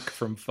build back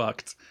from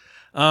fucked.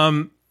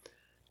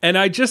 And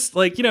I just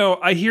like,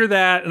 I hear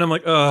that and I'm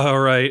like, oh, all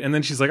right. And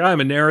then she's like, I'm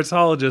a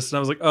narratologist. And I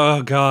was like,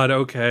 oh God,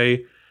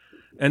 okay.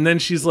 And then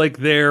she's like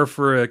there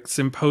for a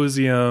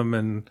symposium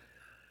and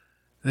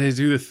they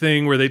do the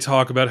thing where they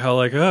talk about how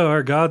like, oh,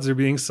 our gods are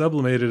being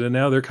sublimated and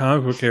now they're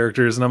comic book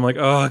characters. And I'm like,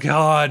 oh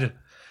God.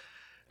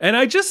 And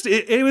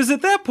it was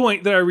at that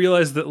point that I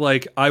realized that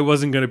like I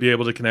wasn't going to be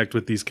able to connect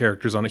with these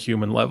characters on a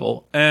human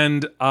level.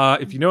 And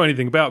if you know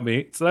anything about me,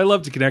 it's that I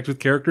love to connect with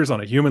characters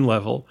on a human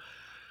level.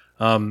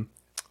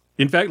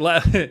 In fact,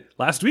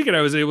 last weekend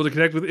I was able to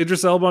connect with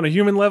Idris Elba on a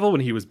human level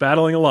when he was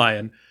battling a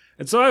lion.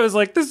 And so I was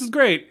like, this is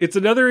great. It's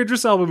another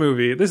Idris Elba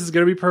movie. This is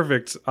going to be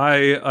perfect.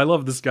 I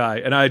love this guy.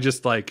 And I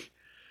just like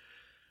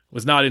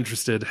was not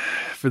interested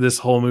for this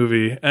whole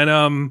movie.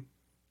 And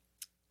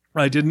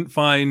I didn't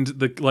find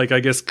the, like, I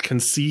guess,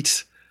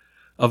 conceit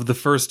of the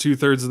first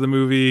 2/3 of the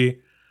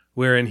movie,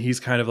 wherein he's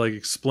kind of like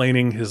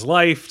explaining his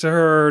life to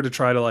her to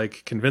try to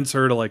like convince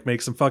her to like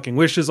make some fucking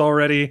wishes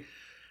already.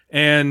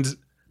 And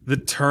the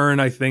turn,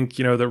 I think,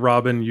 you know, that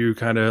Robin, you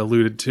kind of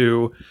alluded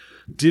to,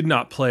 did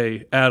not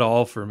play at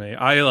all for me.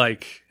 I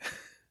like,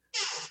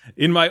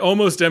 in my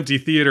almost empty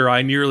theater,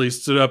 I nearly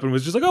stood up and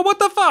was just like, oh, what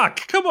the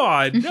fuck? Come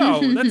on.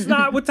 No, that's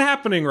not what's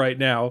happening right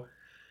now.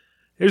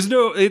 There's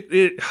no,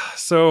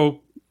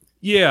 so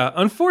yeah,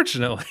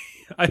 unfortunately,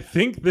 I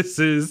think this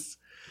is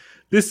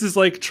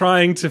like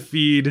trying to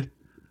feed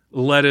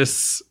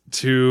lettuce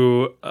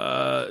to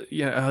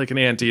like an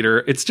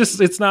anteater.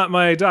 It's not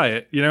my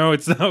diet, you know.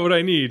 It's not what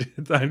I need.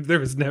 There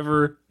was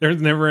never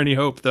any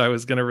hope that I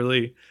was gonna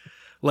really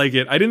like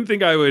it. I didn't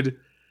think I would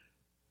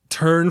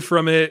turn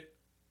from it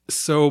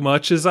so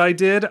much as I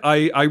did.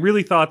 I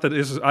really thought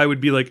that I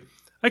would be like,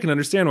 I can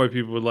understand why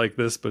people would like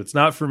this, but it's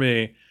not for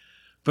me.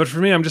 But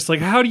for me, I'm just like,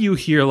 how do you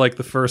hear like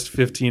the first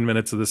 15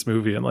 minutes of this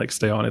movie and like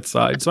stay on its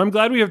side? So I'm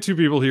glad we have two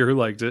people here who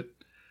liked it.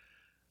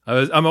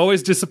 I'm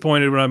always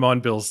disappointed when I'm on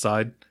Bill's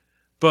side,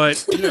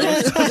 but you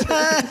know,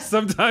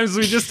 sometimes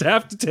we just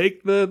have to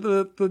take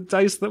the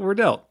dice that we're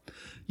dealt.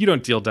 You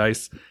don't deal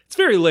dice. It's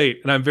very late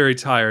and I'm very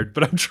tired,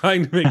 but I'm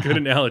trying to make good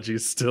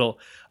analogies still.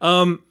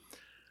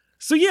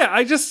 So yeah,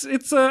 I'm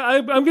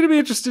going to be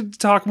interested to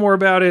talk more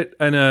about it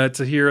and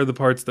to hear the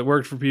parts that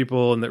worked for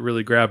people and that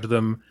really grabbed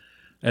them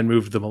and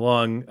moved them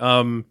along.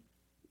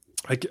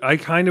 I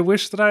kind of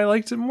wish that I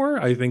liked it more.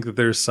 I think that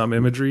there's some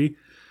imagery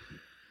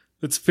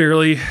that's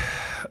fairly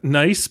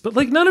nice, but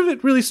like none of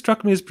it really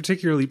struck me as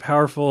particularly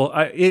powerful.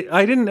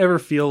 I didn't ever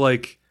feel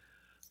like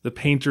the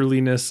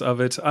painterliness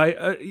of it.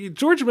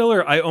 George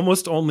Miller, I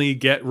almost only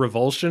get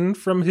revulsion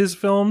from his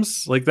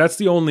films. Like that's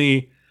the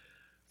only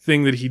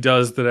thing that he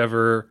does that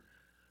ever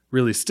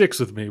really sticks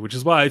with me, which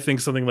is why I think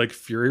something like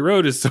Fury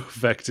Road is so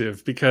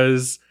effective,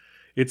 because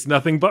it's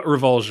nothing but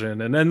revulsion.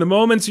 And then the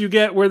moments you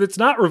get where it's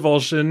not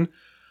revulsion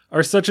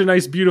are such a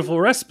nice, beautiful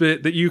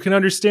respite that you can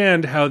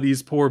understand how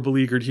these poor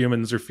beleaguered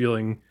humans are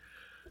feeling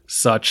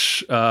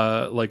such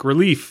like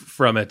relief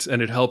from it.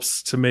 And it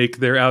helps to make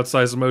their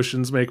outsized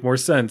emotions make more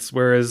sense.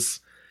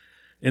 Whereas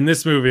in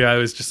this movie, I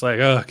was just like,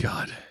 oh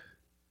God.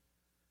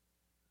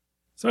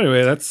 So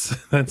anyway,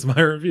 that's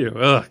my review.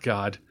 Oh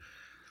God.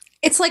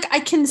 It's like, I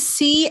can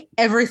see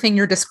everything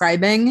you're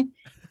describing.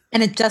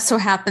 And it just so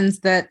happens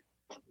that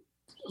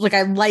like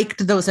I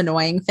liked those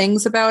annoying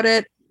things about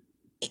it,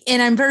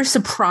 and I'm very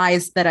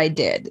surprised that I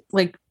did.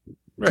 Like,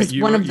 right,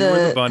 you were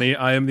the bunny,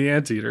 I am the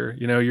anteater.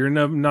 You know, you're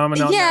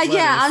nominated.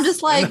 Yeah. I'm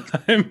just like,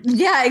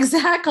 yeah,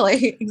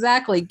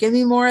 exactly. Give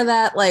me more of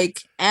that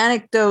like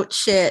anecdote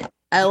shit.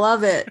 I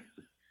love it.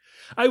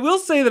 I will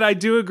say that I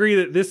do agree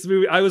that this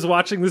movie. I was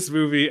watching this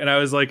movie and I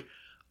was like,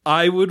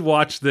 I would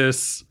watch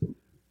this.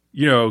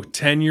 You know,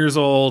 10 years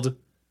old,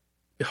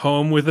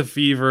 home with a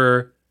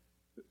fever.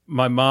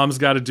 My mom's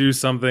got to do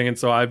something, and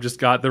so I've just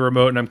got the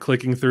remote and I'm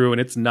clicking through,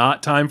 and it's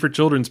not time for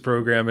children's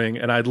programming,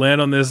 and I'd land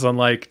on this on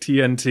like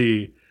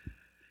TNT,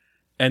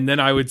 and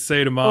then I would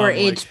say to mom, or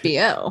like,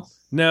 HBO.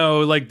 No,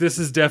 like this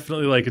is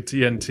definitely like a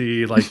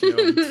TNT like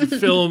you know,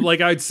 film.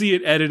 Like I'd see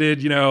it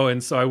edited, you know,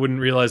 and so I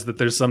wouldn't realize that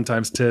there's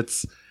sometimes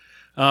tits.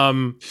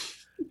 And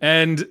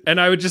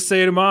I would just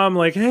say to mom,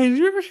 like, hey, did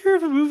you ever hear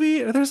of a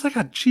movie? There's like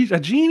a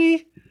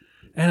genie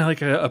and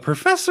like a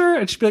professor.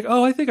 And she'd be like,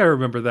 oh, I think I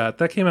remember that.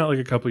 That came out like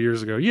a couple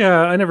years ago.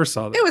 Yeah, I never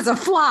saw that. It was a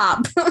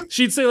flop.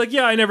 She'd say like,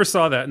 yeah, I never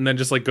saw that. And then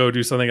just like go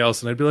do something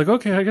else. And I'd be like,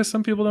 okay, I guess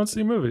some people don't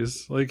see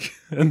movies. Like,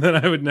 and then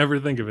I would never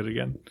think of it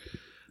again.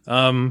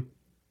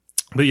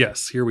 But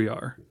yes, here we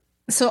are.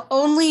 So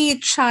only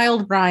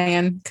child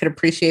Ryan could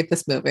appreciate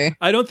this movie.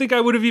 I don't think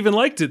I would have even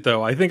liked it,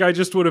 though. I think I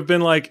just would have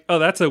been like, oh,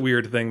 that's a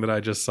weird thing that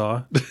I just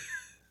saw.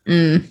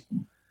 Mm.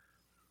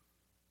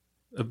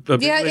 a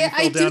big lady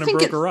fell down and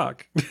broke a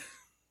rock.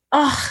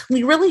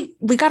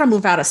 We got to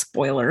move out of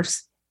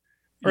spoilers.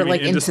 Or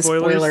like into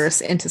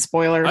spoilers? Into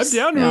spoilers. I'm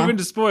down to move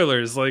into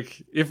spoilers.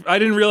 Like, if I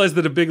didn't realize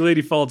that a big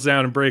lady falls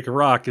down and break a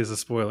rock is a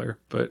spoiler,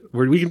 but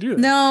we can do that.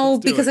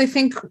 No, because I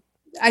think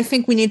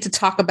we need to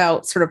talk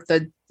about sort of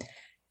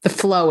the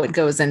flow it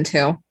goes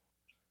into.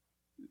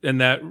 And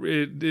that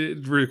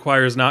it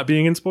requires not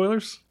being in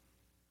spoilers?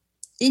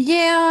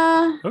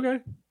 Yeah. Okay.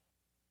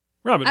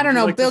 Robin, I don't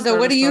know. Bilge,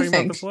 what do you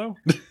think?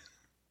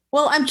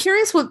 Well, I'm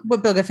curious what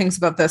Bilge thinks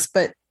about this,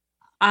 but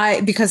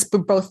because we're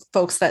both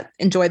folks that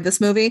enjoyed this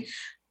movie,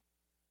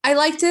 I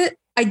liked it.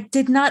 I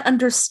did not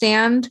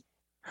understand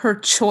her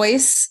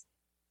choice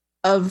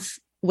of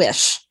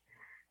wish.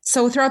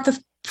 So throughout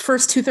the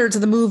first 2/3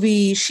 of the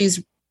movie,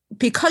 she's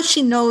because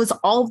she knows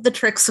all of the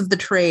tricks of the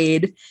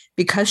trade,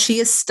 because she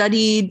has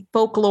studied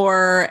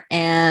folklore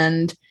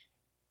and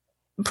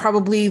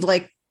probably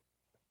like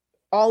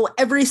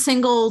every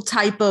single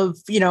type of,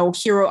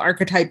 hero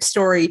archetype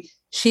story,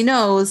 she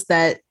knows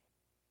that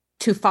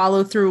to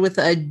follow through with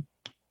a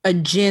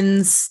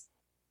Jin's,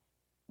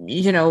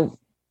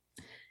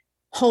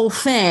 whole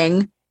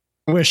thing.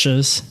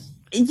 Wishes.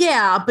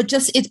 Yeah, but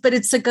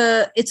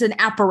it's an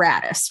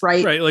apparatus,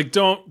 right? Right. Like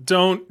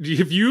don't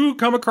if you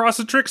come across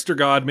a trickster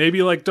god,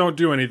 maybe like don't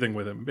do anything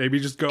with him. Maybe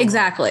just go.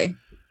 Exactly.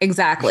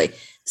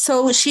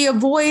 So she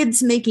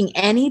avoids making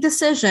any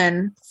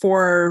decision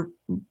for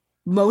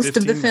most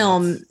of the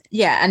film. Minutes.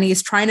 Yeah. And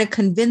he's trying to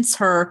convince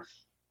her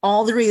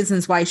all the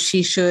reasons why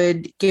she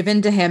should give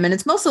in to him. And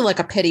it's mostly like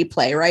a pity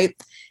play, right?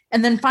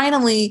 And then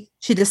finally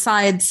she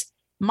decides,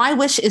 my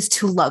wish is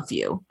to love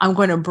you. I'm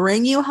going to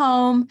bring you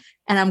home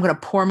and I'm going to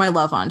pour my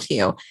love onto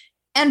you.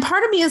 And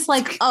part of me is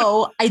like,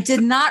 oh, I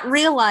did not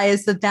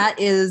realize that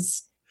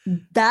is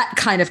that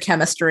kind of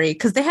chemistry,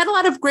 because they had a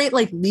lot of great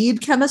like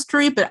lead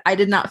chemistry, but I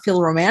did not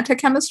feel romantic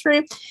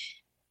chemistry.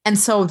 And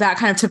so that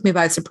kind of took me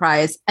by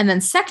surprise. And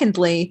then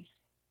secondly,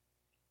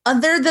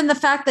 other than the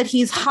fact that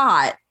he's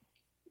hot,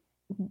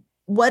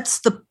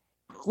 what's the,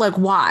 like,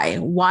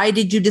 why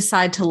did you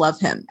decide to love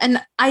him?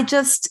 And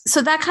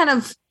so that kind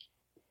of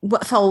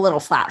what fell a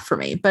little flat for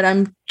me, but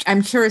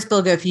I'm curious,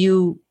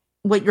 Bilge,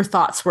 what your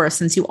thoughts were,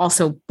 since you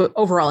also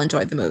overall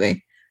enjoyed the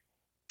movie.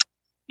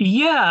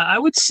 Yeah, I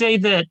would say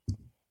that.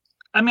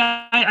 I mean,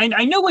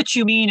 I know what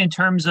you mean in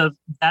terms of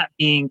that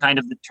being kind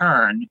of the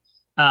turn,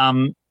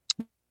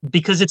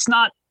 because it's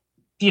not,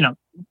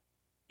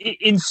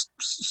 in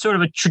sort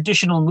of a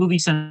traditional movie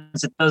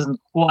sense, it doesn't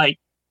quite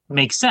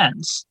make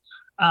sense.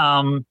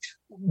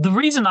 The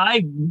reason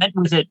I went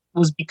with it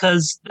was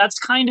because that's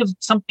kind of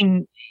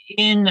something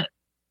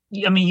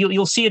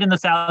you'll see it in the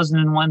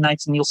 1001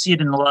 Nights, and you'll see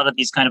it in a lot of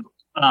these kind of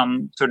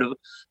sort of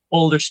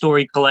older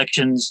story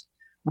collections,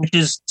 which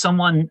is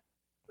someone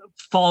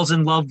falls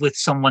in love with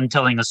someone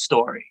telling a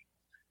story.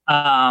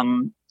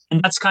 And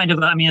that's kind of,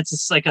 it's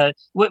just like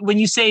when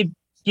you say,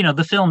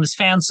 the film is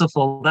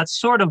fanciful,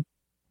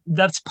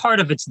 that's part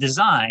of its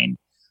design.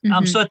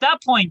 Mm-hmm. So at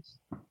that point,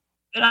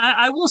 and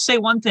I will say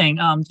one thing,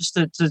 just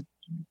to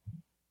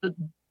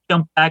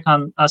jump back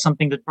on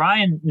something that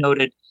Brian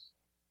noted.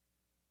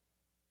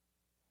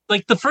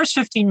 Like the first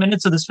 15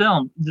 minutes of this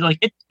film, like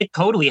it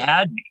totally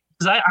had me,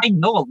 because I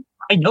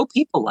know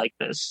people like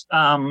this.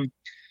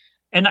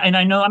 And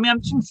I know,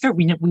 I'm sure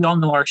we all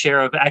know our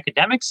share of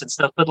academics and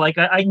stuff, but like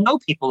I know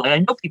people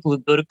who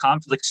go to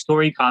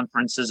story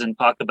conferences and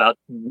talk about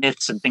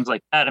myths and things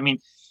like that. And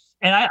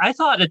I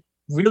thought it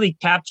really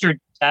captured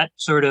that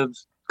sort of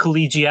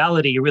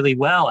collegiality really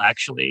well,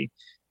 actually.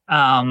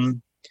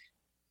 And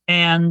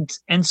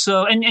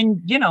so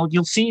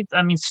you'll see,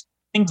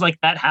 things like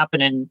that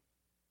happen in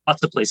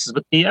lots of places,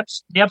 but they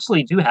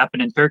absolutely do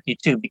happen in Turkey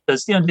too,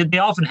 because they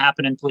often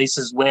happen in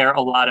places where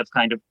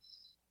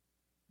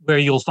where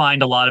you'll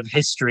find a lot of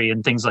history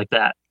and things like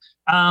that.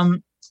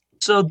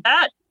 So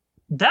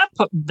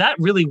that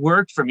really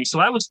worked for me. So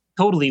I was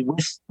totally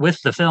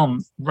with the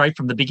film right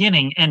from the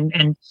beginning,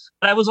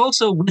 but I was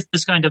also with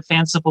this kind of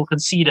fanciful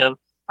conceit of,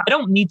 I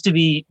don't need to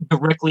be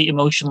directly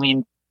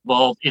emotionally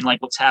involved in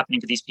like what's happening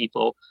to these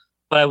people,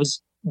 but I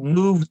was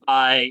moved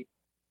by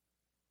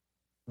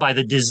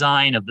the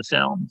design of the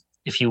film,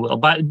 if you will,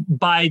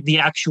 by the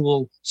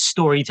actual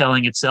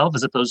storytelling itself,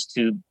 as opposed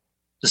to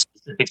the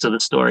specifics of the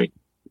story.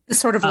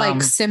 Sort of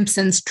like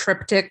Simpsons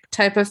triptych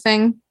type of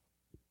thing.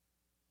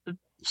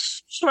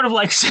 Sort of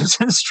like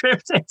Simpsons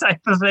triptych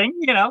type of thing,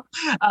 But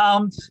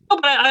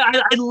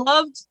I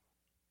loved,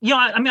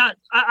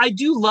 I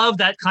do love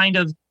that kind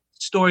of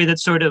story, that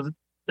sort of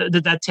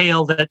that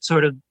tale that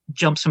sort of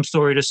jumps from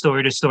story to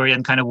story to story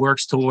and kind of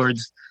works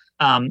towards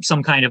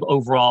some kind of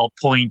overall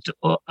point.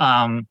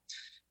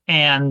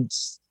 And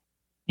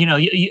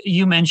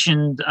you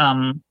mentioned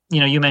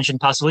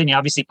Pasolini.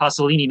 Obviously,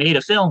 Pasolini made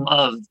a film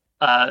of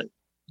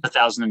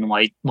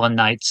 1001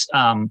 Nights,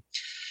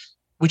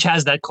 which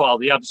has that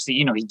quality. Obviously,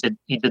 he did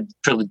the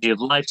Trilogy of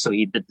Life, so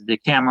he did the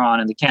Decameron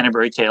and the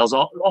Canterbury Tales.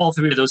 All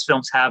three of those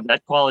films have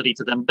that quality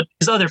to them, but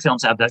his other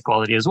films have that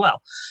quality as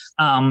well.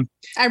 I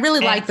really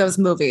like those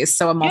movies,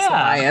 so I'm also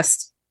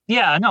biased.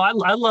 Yeah, no,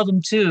 I love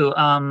him too.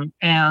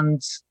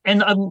 And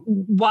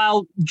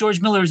while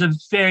George Miller is a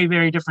very,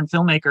 very different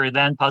filmmaker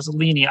than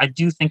Pasolini, I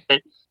do think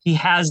that he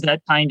has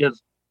that kind of,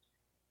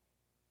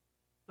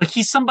 like,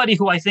 he's somebody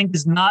who I think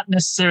is not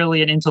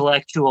necessarily an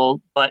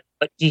intellectual, but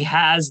he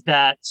has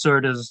that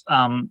sort of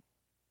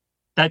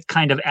that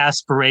kind of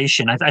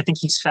aspiration. I think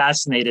he's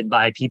fascinated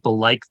by people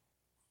like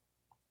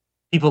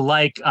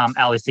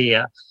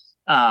Alethea,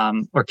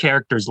 or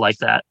characters like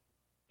that.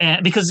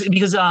 And because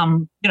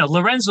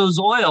Lorenzo's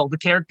Oil, the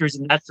characters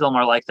in that film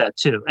are like that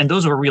too, and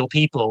those were real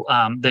people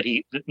that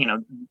he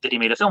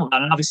made a film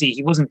about. And obviously,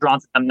 he wasn't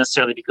drawn to them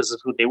necessarily because of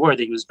who they were;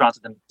 that he was drawn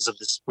to them because of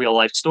this real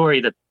life story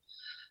that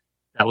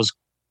was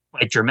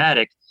quite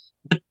dramatic.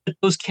 but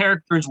those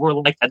characters were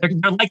like that.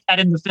 They're like that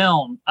in the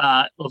film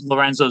of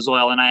Lorenzo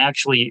Zoil. And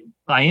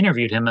I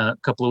interviewed him a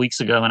couple of weeks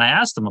ago, and I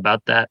asked him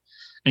about that.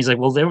 And he's like,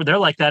 well, they're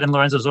like that in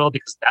Lorenzo Zoil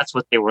because that's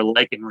what they were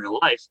like in real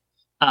life.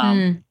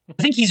 I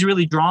think he's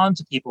really drawn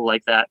to people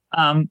like that.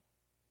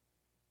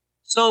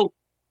 So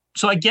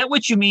I get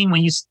what you mean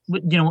when you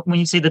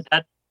say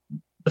that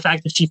the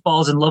fact that she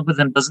falls in love with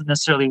him doesn't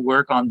necessarily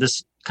work on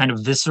this kind of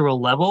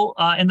visceral level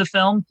in the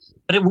film,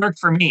 but it worked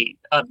for me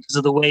because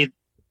of the way,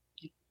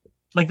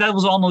 like that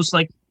was almost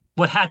like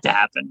what had to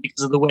happen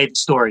because of the way the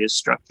story is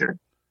structured.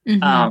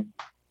 Mm-hmm.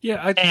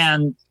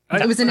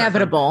 It was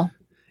inevitable.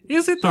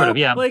 Is it sort of?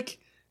 Yeah. Like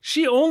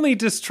she only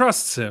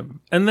distrusts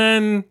him, and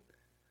then.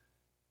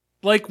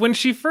 Like, when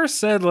she first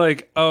said,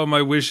 like, oh,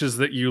 my wish is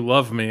that you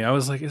love me, I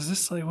was like, is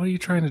this, like, what are you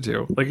trying to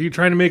do? Like, are you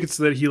trying to make it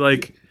so that he,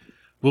 like,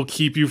 will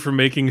keep you from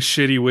making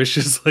shitty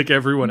wishes like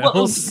everyone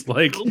else?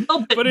 Like,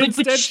 but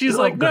instead she's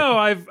like, no,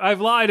 I've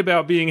lied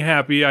about being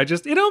happy.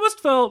 It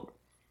almost felt,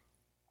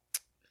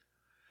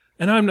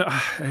 and I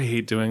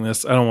hate doing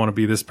this. I don't want to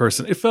be this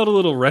person. It felt a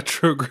little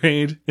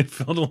retrograde. It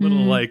felt a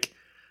little, like,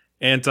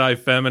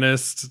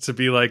 anti-feminist to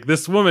be like,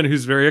 this woman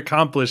who's very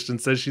accomplished and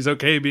says she's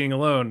okay being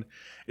alone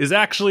is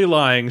actually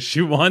lying.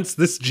 She wants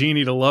this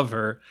genie to love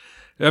her.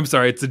 I'm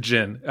sorry, it's a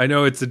djinn. I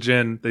know it's a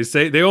djinn.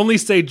 They only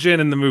say djinn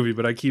in the movie,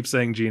 but I keep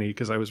saying genie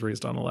because I was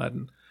raised on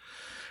Aladdin.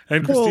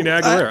 And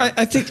Christina Aguilera.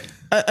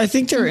 I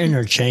think they're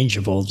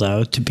interchangeable,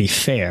 though. To be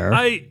fair,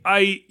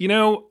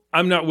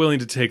 I'm not willing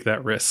to take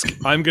that risk.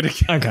 I'm gonna.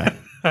 Okay.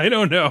 I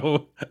don't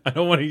know. I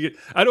don't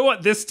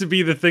want this to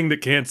be the thing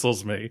that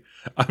cancels me.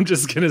 I'm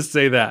just gonna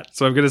say that.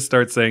 So I'm gonna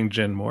start saying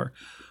djinn more.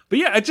 But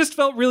yeah, it just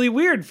felt really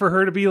weird for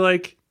her to be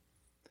like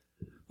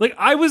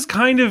I was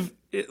kind of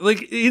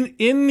like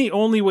in the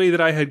only way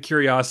that I had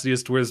curiosity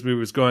as to where this movie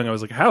was going. I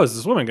was like, how is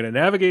this woman going to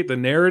navigate the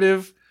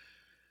narrative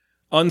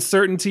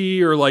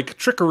uncertainty or like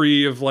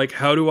trickery of like,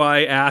 how do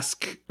I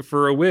ask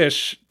for a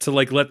wish to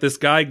like let this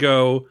guy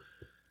go,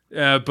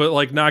 but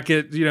like not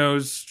get,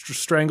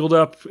 strangled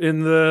up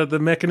in the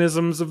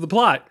mechanisms of the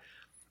plot.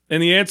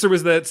 And the answer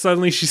was that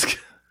suddenly she's,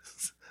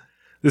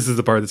 this is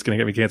the part that's going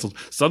to get me canceled.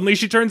 Suddenly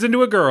she turns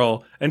into a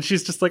girl and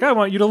she's just like, I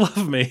want you to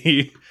love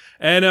me.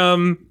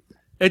 And,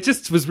 it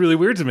just was really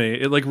weird to me.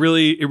 It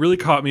really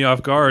caught me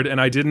off guard, and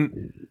I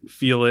didn't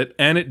feel it,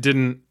 and it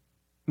didn't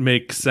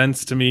make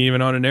sense to me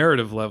even on a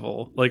narrative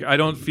level. Like, I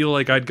don't feel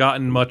like I'd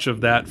gotten much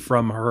of that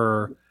from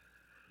her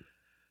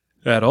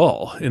at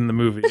all in the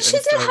movie. But she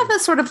did have a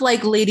sort of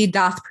like lady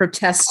doth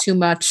protest too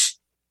much.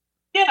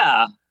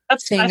 Yeah,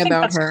 that's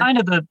her. Kind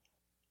of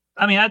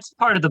that's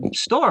part of the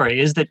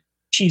story is that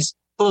she's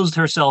closed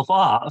herself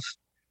off.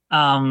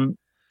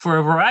 For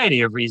a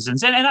variety of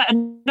reasons.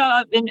 And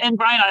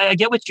Brian, I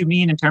get what you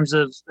mean in terms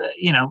of,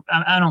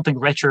 I don't think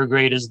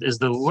retrograde is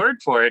the word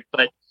for it,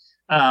 but,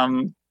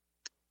 in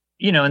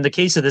the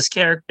case of this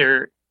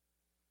character,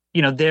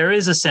 there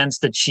is a sense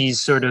that she's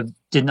sort of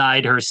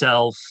denied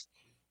herself,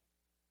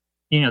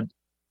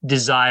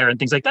 desire and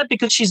things like that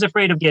because she's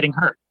afraid of getting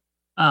hurt,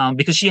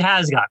 because she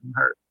has gotten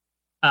hurt.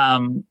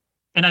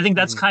 And I think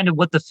that's kind of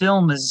what the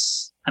film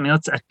is. I mean,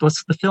 that's what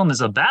the film is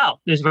about.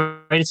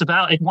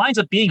 It winds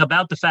up being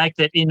about the fact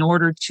that in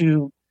order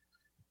to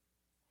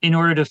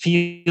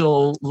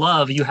feel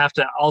love, you have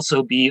to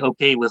also be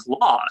okay with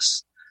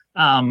loss.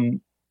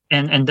 And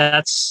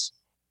that's,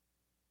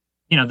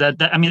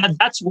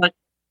 that's what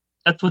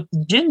the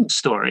djinn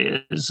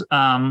story is.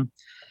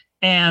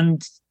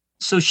 And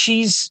so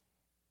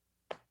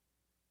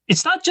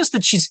it's not just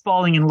that she's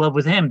falling in love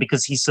with him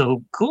because he's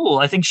so cool.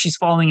 I think she's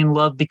falling in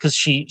love because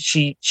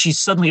she's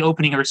suddenly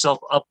opening herself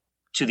up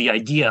to the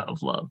idea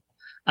of love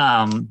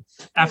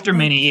after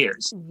many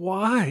years.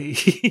 Why?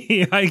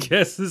 I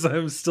guess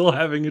I'm still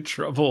having a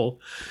trouble.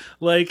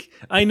 Like,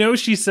 I know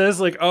she says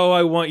like, oh,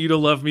 I want you to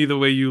love me the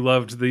way you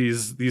loved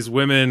these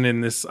women in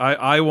this.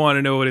 I want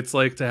to know what it's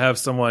like to have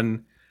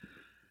someone.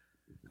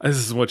 This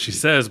is what she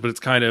says, but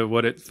it's kind of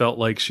what it felt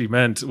like she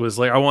meant was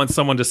like, I want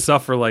someone to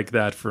suffer like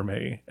that for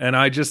me. And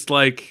I just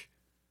like,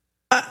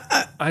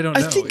 I don't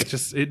know.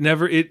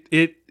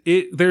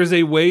 There's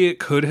a way it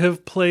could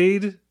have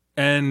played.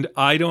 And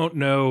I don't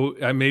know,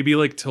 maybe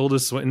like Tilda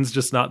Swinton's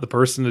just not the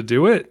person to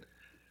do it.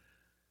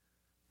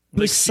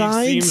 Like, she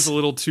seems a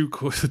little too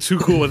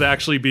cool with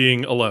actually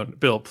being alone.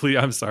 Bill, please,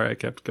 I'm sorry I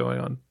kept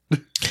going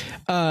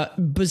on.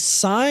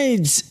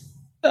 Besides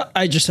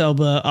Idris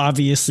Elba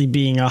obviously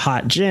being a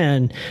hot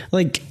djinn,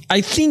 like I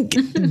think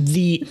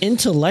the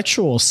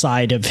intellectual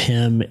side of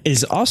him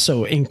is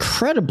also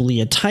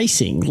incredibly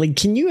enticing. Like,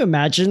 can you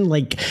imagine,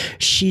 like,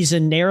 she's a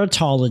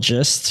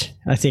narratologist.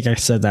 I think I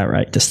said that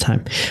right this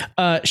time.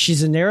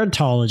 She's a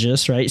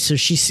narratologist, right? So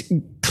she's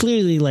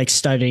clearly like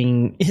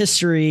studying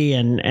history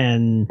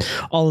and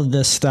all of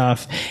this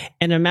stuff.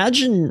 And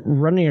imagine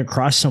running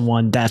across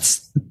someone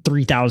that's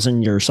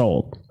 3,000 years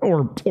old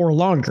or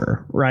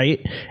longer,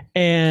 right?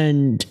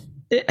 And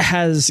it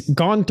has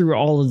gone through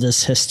all of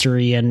this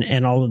history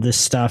and all of this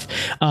stuff.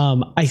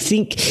 I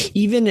think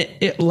even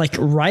like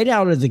right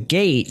out of the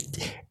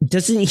gate,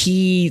 doesn't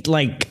he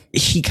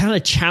kind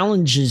of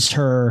challenges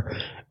her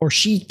or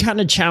she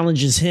kind of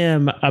challenges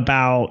him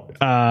about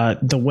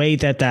the way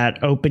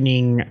that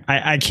opening.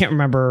 I can't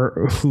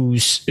remember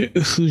who's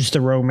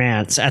the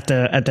romance at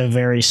the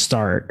very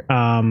start.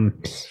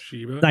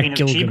 Sheba? Like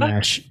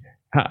Gilgamesh.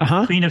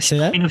 Queen of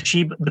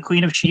Sheba, the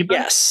Queen of Sheba.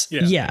 Yes,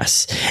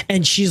 yes.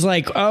 And she's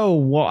like, "Oh,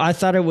 well, I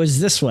thought it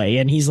was this way,"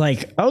 and he's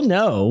like, "Oh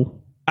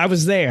no, I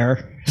was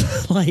there."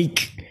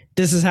 Like,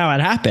 this is how it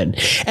happened.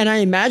 And I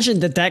imagine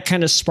that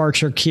kind of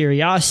sparks her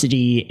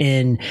curiosity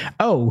in,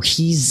 oh,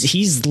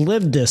 he's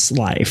lived this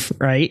life,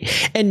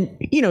 right? And,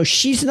 you know,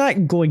 she's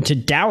not going to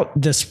doubt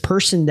this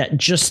person that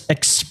just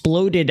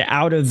exploded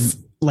out of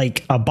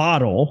like a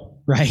bottle,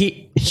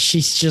 right?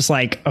 She's just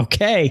like,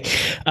 okay,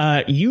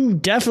 you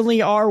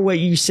definitely are what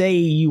you say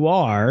you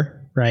are.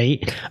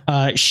 Right.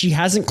 She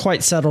hasn't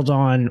quite settled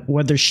on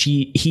whether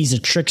he's a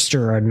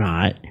trickster or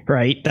not.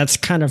 Right. That's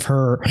kind of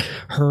her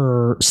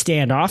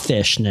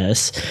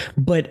standoffishness.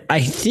 But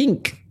I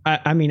think,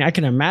 I mean, I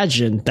can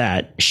imagine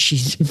that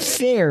she's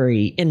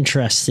very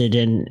interested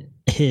in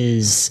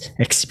his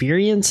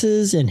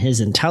experiences and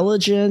his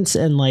intelligence,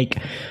 and like,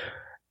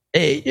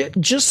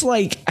 just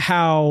like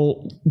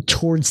how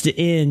towards the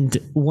end,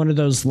 one of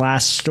those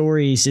last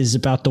stories is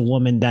about the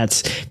woman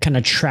that's kind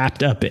of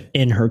trapped up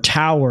in her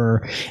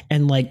tower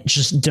and like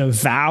just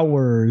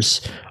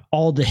devours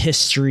all the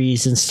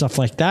histories and stuff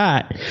like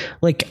that.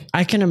 Like,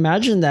 I can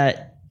imagine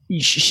that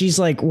she's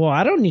like, well,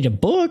 I don't need a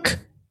book.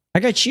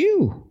 I got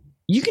you.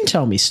 You can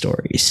tell me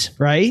stories,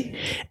 right?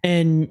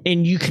 And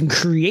you can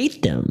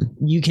create them.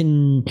 You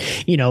can,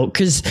 you know,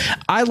 because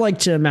I like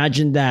to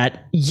imagine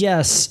that,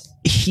 yes,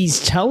 he's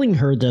telling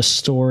her the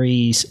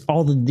stories,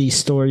 all of these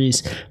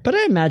stories, but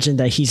I imagine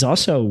that he's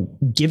also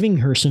giving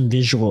her some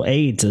visual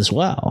aids as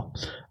well.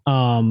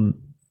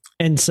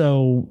 And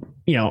so,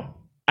 you know,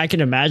 I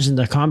can imagine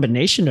the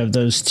combination of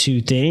those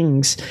two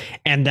things,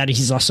 and that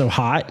he's also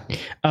hot,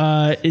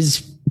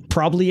 is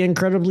probably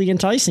incredibly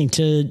enticing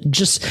to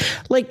just,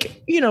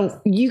 like, you know,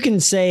 you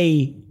can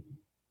say,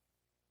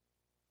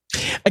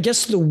 I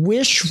guess the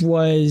wish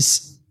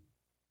was,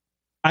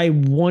 I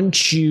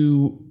want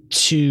you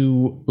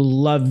to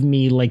love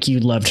me like you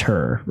loved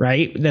her,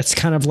 right? That's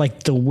kind of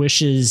like the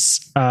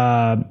wishes,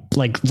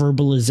 like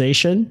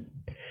verbalization.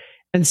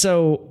 And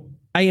so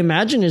I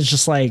imagine it's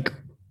just like,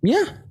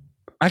 yeah,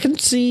 I can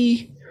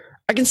see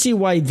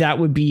why that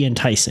would be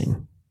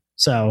enticing.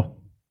 So.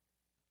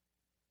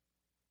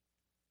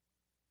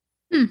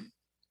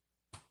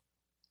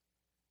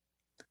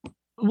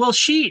 Well,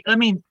 so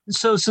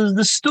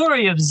the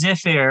story of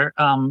Zephyr,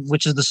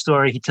 which is the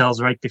story he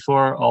tells right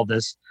before all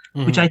this,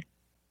 which I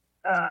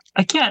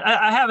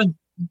haven't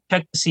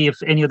checked to see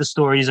if any of the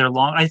stories are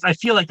long. I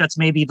feel like that's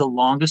maybe the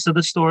longest of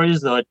the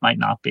stories, though it might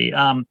not be.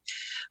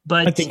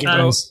 But I think it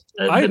is.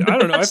 I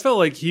don't know. I felt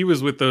like he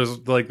was with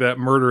that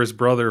murderous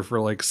brother for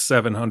like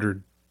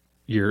 700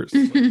 years.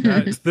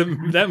 Like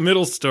that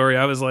middle story,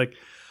 I was like,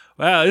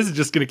 wow, this is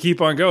just going to keep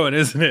on going,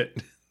 isn't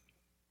it?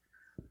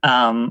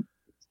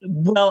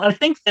 Well, I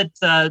think that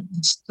the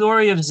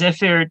story of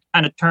Zephyr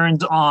kind of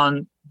turns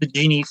on the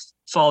genie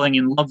falling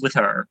in love with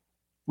her,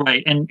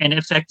 right? And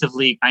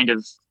effectively kind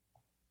of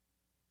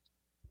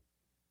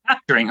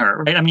capturing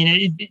her, right? I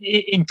mean,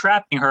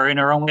 entrapping her in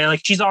her own way.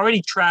 Like, she's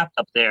already trapped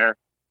up there,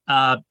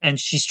 and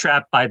she's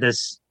trapped by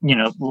this, you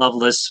know,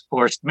 loveless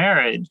forced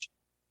marriage.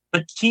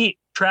 But he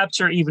traps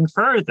her even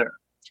further,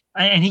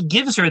 and he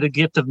gives her the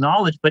gift of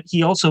knowledge, but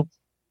he also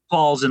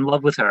falls in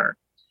love with her.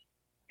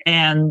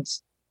 And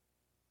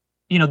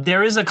you know,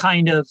 there is a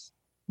kind of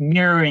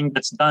mirroring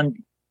that's done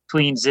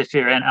between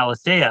Zephyr and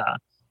Alethea,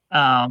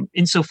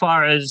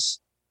 insofar as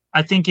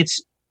I think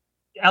it's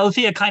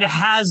Alethea kind of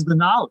has the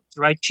knowledge,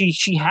 right?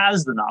 She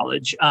has the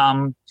knowledge.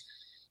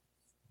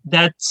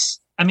 There's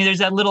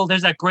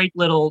that great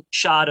little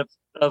shot of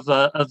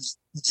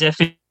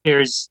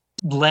Zephyr's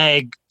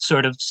leg,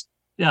 sort of,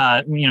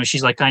 you know,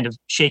 she's like kind of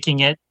shaking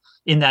it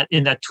in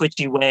that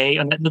twitchy way,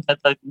 and I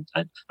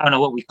don't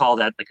know what we call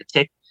that, like a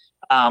tick.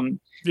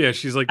 Yeah,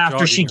 she's like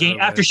after she gains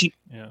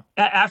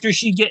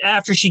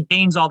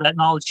all that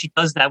knowledge, she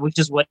does that, which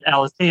is what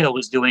Alethea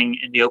was doing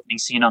in the opening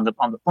scene on the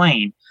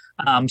plane.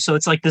 So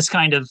it's like this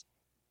kind of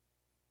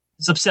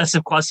this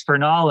obsessive quest for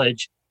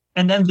knowledge,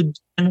 and then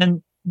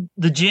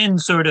the djinn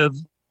sort of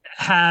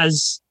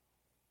has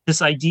this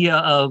idea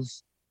of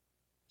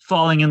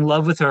falling in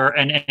love with her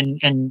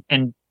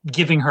and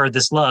giving her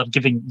this love,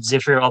 giving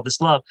Zephyr all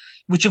this love,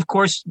 which of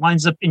course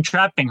winds up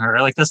entrapping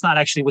her. Like, that's not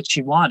actually what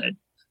she wanted.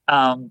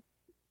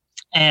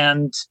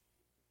 And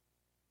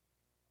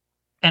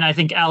I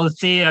think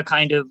Alethea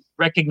kind of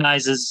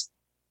recognizes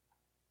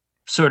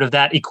sort of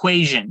that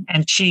equation,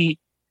 and she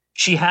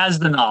has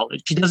the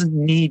knowledge. She doesn't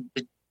need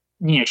the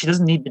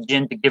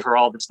djinn to give her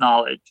all this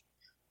knowledge,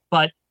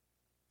 but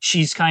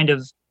she's kind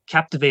of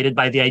captivated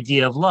by the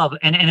idea of love.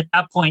 And at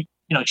that point,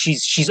 you know,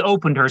 she's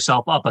opened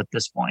herself up at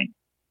this point.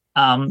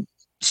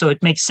 So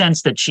it makes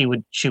sense that she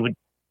would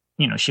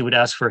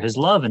ask for his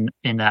love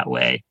in that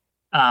way.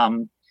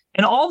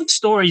 And all the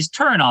stories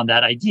turn on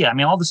that idea. I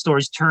mean, all the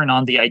stories turn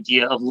on the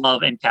idea of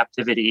love and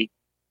captivity.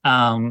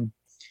 And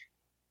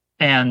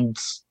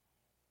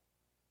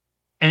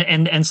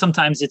and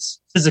sometimes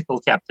it's physical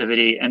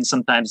captivity, and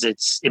sometimes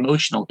it's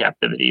emotional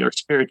captivity or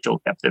spiritual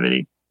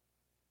captivity.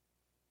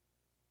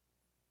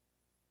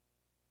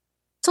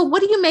 So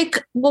what do you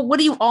make? Well, what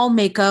do you all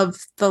make of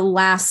the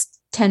last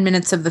 10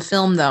 minutes of the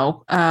film,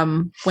 though?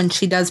 When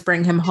she does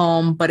bring him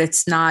home, but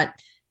it's not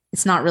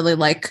really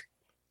like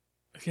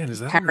again, is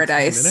that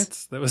paradise. 10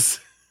 minutes? That was.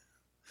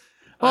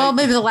 Well,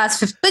 maybe the last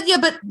 50,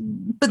 but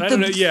I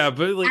don't know. Yeah,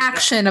 but like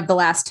action of the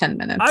last 10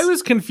 minutes. I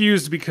was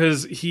confused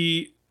because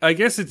I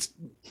guess it's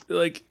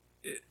like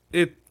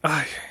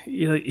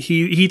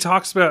he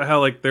talks about how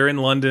like they're in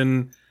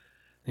London.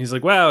 He's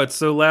like, wow, it's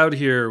so loud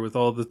here with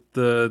all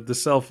the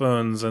cell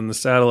phones and the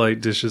satellite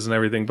dishes and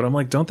everything. But I'm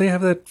like, don't they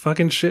have that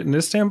fucking shit in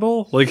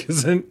Istanbul? Like,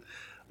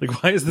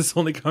 why is this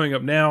only coming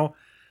up now?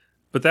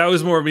 But that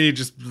was more me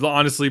just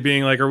honestly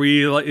being like,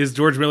 is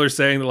George Miller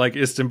saying that like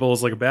Istanbul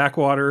is like a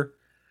backwater?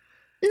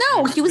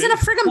 No, he was in a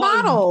friggin'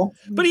 bottle.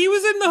 But he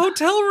was in the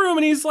hotel room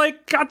and he's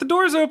like got the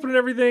doors open and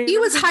everything. He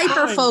was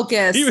hyper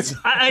focused. He was.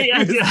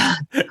 ADHD,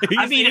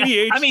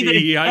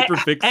 hyper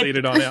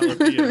fixated on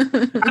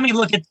Alethea. I mean,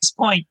 look, at this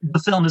point, the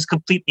film has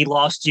completely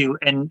lost you,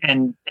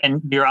 and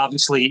you're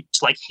obviously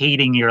just like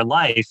hating your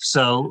life.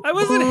 So I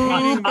wasn't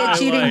hating my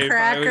eating life.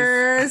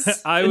 crackers.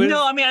 I was.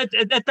 No, I mean,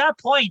 at that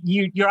point,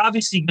 you're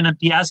obviously going to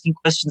be asking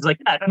questions like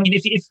that. I mean,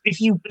 if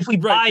we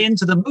buy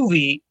into the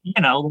movie, you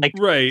know, like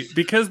right,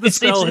 because the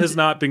spell has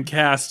not been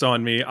cast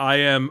on me. I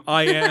am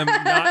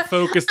not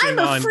focusing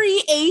on. I'm a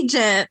free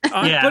agent.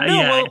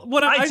 Well,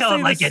 what I tell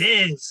him like it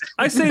is.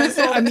 I say this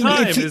all the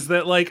time is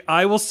that like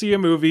I will see a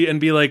movie and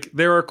be like,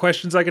 there are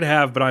questions I could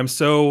have, but I'm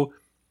so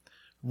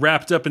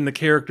wrapped up in the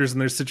characters and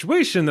their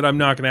situation that I'm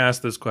not going to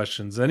ask those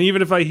questions. And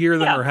even if I hear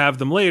them or have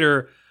them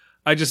later,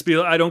 I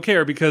don't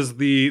care because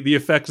the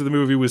effect of the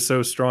movie was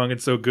so strong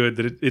and so good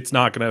that it's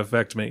not going to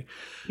affect me.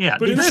 Yeah,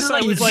 but this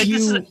I was like,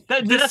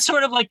 that's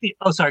sort of like the.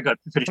 Oh, sorry, go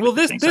ahead. Well,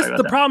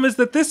 the problem is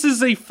that this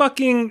is a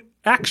fucking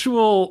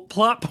actual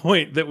plot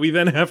point that we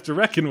then have to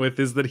reckon with.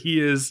 Is that he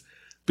is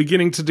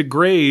beginning to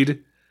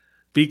degrade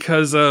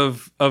because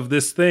of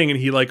this thing, and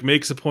he like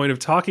makes a point of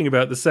talking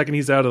about it the second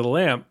he's out of the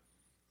lamp.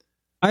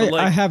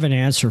 I have an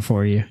answer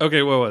for you.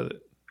 Okay, what was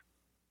it?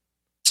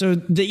 So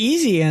the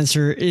easy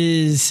answer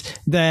is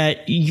that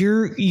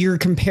you're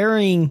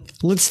comparing.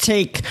 Let's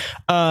take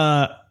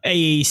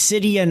a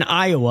city in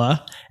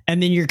Iowa,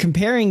 and then you're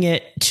comparing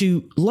it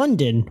to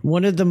London,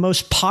 one of the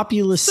most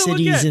populous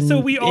cities in the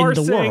world. So we are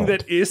saying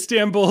that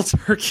Istanbul,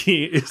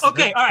 Turkey is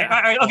okay. All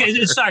right.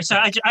 Okay, sorry.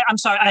 I'm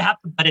sorry. I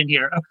have to butt in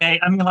here. Okay,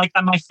 I mean, like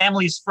my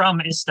family's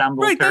from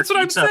Istanbul, right? Turkey, that's what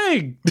I'm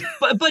saying.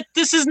 But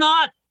this is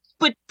not.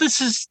 But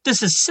this is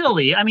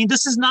silly. I mean,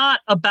 this is not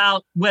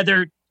about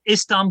whether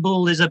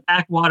Istanbul is a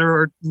backwater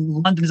or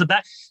London is a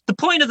back. The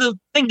point of the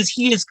thing is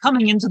he is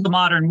coming into the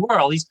modern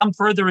world. He's come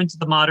further into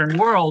the modern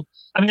world.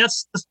 I mean,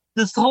 that's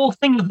the whole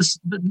thing of the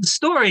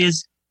story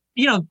is,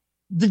 you know,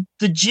 the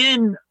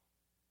jinn,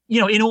 you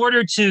know, in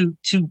order to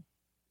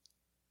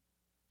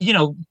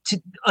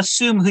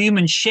assume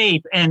human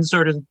shape and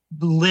sort of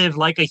live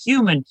like a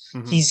human,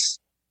 he's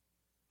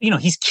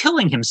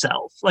killing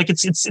himself. Like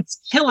it's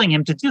killing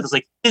him to do this.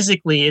 Like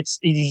physically,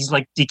 he's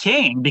like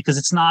decaying because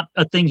it's not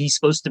a thing he's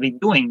supposed to be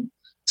doing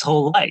his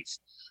whole life.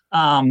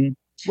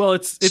 Well,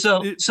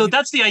 so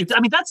that's the idea. I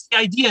mean, that's the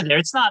idea there.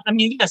 It's not. I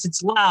mean, yes,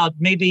 it's loud.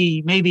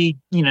 Maybe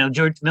you know,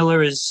 George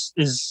Miller is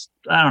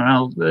I don't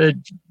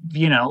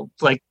know.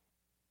 Like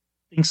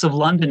thinks of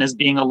London as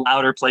being a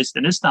louder place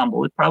than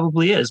Istanbul. It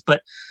probably is,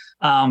 but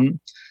I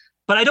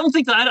don't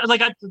think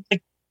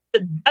that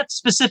that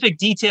specific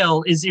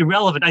detail is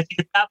irrelevant. I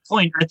think at that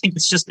point, I think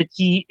it's just that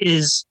he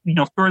is, you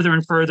know, further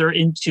and further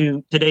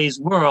into today's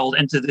world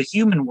and to the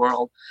human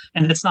world,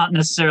 and it's not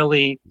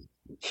necessarily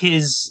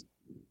his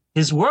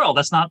world.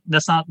 That's not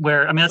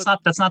where. I mean,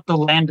 that's not the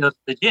land of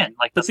the jinn.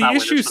 Like, but the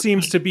issue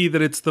seems to be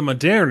that it's the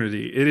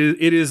modernity.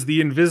 It is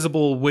the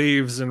invisible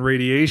waves and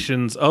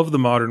radiations of the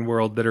modern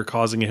world that are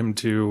causing him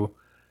to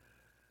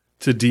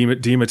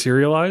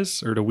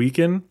dematerialize or to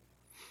weaken.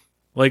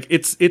 Like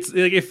it's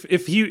like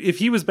if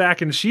he was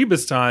back in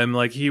Sheba's time,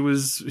 like he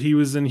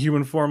was in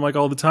human form like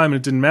all the time,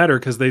 and it didn't matter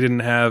because they didn't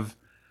have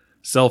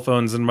cell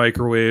phones and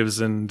microwaves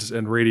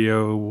and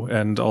radio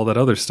and all that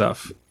other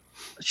stuff.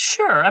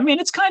 Sure, I mean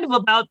it's kind of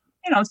about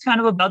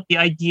the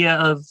idea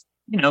of,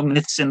 you know,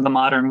 myths in the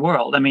modern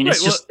world. I mean, right,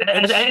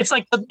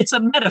 it's a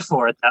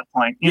metaphor at that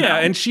point. You know?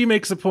 And she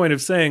makes a point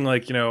of saying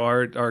like, you know,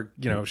 our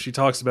you know, she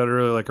talks about it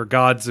earlier, like our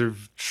gods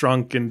have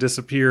shrunk and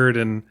disappeared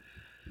and.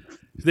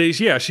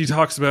 She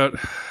talks about,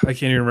 I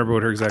can't even remember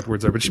what her exact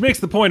words are, but she makes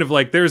the point of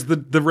like, there's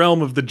the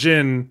realm of the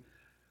jinn,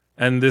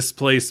 and this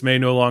place may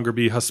no longer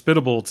be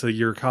hospitable to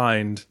your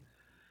kind.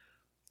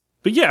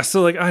 But yeah,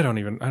 so like, I don't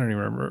even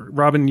remember.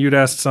 Robin, you'd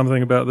asked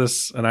something about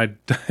this, and I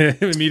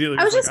immediately.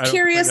 I was just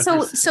curious.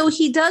 So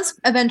he does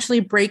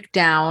eventually break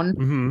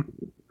down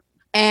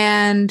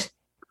and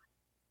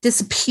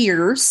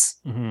disappears,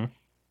 and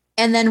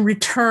then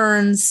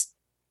returns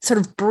sort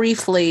of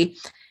briefly,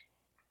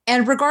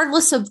 and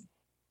regardless of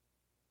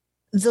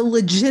the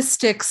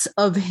logistics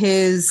of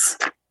his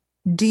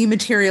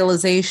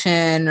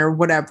dematerialization or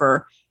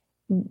whatever,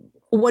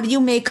 what do you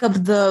make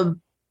of the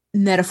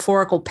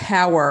metaphorical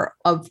power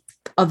of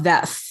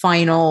that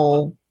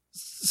final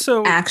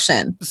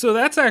action? So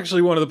that's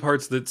actually one of the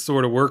parts that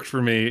sort of worked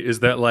for me, is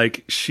that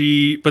like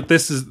but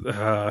this is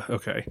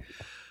okay.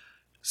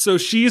 So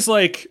she's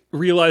like,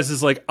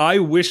 realizes like, I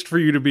wished for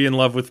you to be in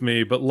love with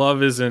me, but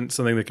love isn't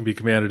something that can be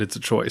commanded. It's a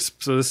choice.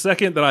 So the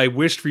second that I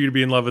wished for you to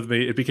be in love with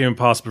me, it became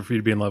impossible for you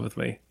to be in love with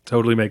me.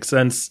 Totally makes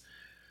sense.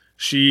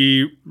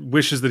 She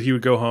wishes that he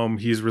would go home.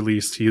 He's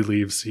released. He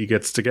leaves. He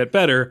gets to get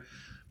better,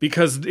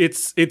 because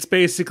it's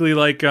basically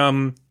like, I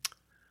don't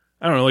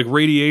know, like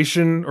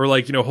radiation, or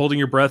like, holding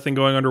your breath and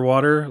going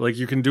underwater. Like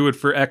you can do it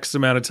for X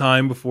amount of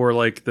time before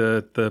like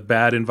the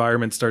bad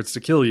environment starts to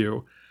kill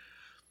you.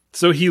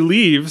 So he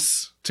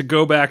leaves to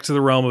go back to the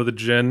realm of the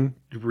jinn,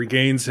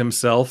 regains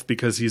himself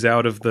because he's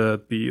out of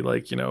the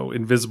like,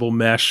 invisible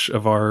mesh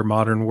of our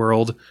modern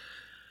world.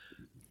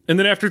 And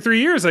then after 3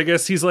 years, I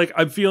guess he's like,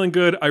 I'm feeling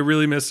good. I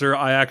really miss her.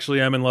 I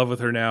actually am in love with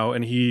her now.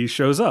 And he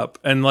shows up.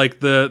 And like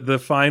the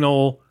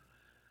final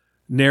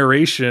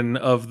narration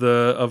of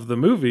the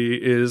movie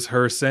is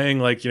her saying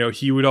like,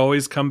 he would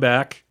always come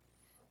back.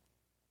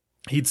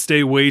 He'd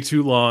stay way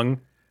too long.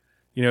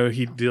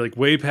 He'd be like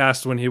way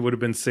past when he would have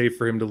been safe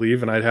for him to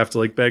leave, and I'd have to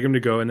like beg him to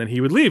go, and then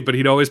he would leave, but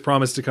he'd always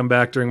promised to come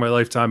back during my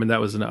lifetime, and that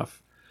was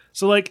enough.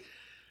 So like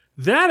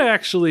that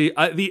actually,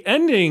 the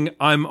ending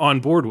I'm on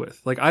board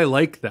with. Like I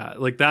like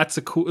that. Like that's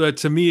a cool,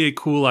 to me, a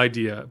cool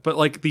idea. But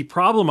like the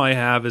problem I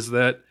have is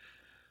that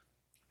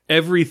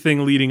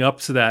everything leading up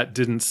to that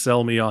didn't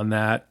sell me on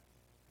that,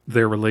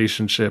 their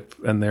relationship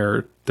and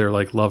their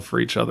like love for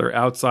each other,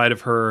 outside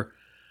of her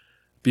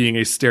being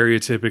a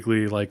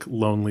stereotypically like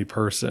lonely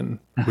person,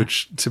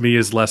 which to me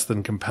is less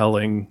than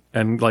compelling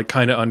and like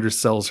kind of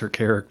undersells her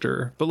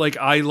character. But like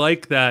I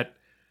like that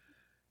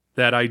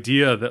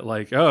idea that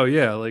like, oh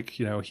yeah, like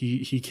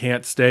he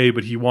can't stay,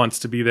 but he wants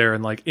to be there,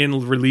 and like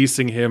in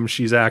releasing him,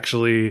 she's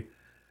actually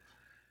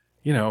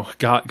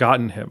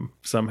gotten him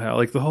somehow.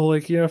 Like the whole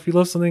like, if you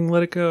love something,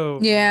 let it go.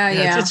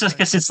 Yeah. It's just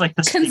because it's like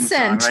the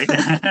consent, song,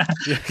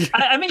 right?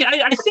 I mean,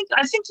 I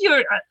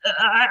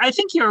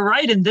think you're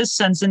right in this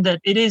sense, in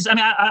that it is. I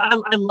mean,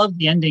 I love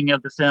the ending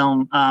of the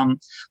film,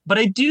 but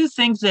I do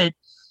think that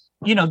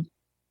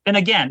and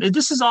again,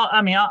 this is all.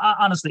 I mean,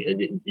 honestly,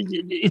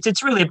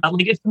 it's really about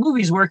like, if the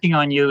movie's working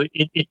on you,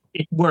 it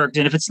worked,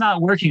 and if it's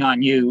not working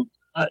on you,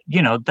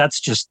 that's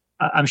just,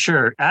 I'm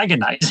sure,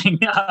 agonizing.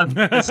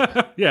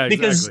 Yeah,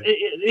 because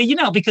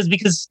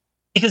because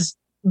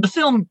the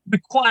film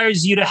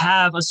requires you to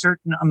have a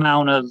certain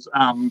amount of.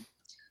 I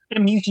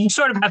mean, you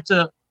sort of have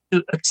to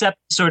accept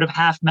sort of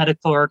half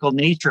metaphorical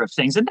nature of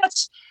things, and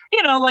that's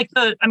like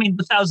the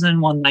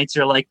 1001 Nights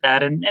are like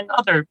that, and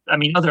other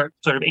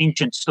sort of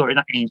ancient stories.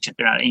 Not ancient,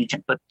 they're not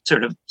ancient, but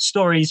sort of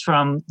stories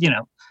from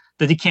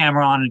the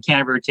Decameron and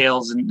Canterbury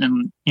Tales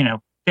and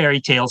fairy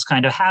tales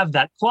kind of have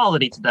that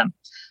quality to them.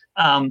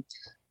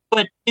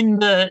 But in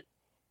the,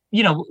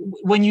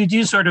 when you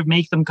do sort of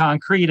make them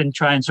concrete and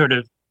try and sort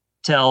of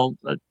tell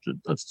a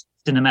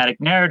cinematic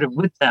narrative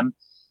with them,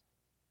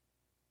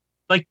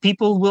 like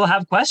people will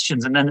have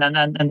questions, and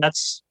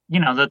that's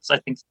I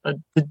think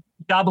the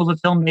job of a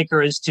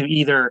filmmaker is to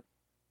either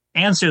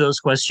answer those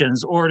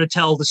questions or to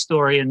tell the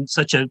story in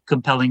such a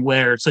compelling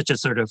way, or such a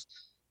sort of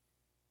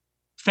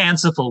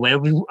fanciful way.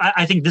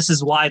 I think this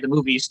is why the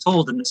movie is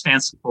told in this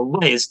fanciful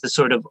way, is to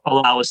sort of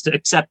allow us to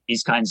accept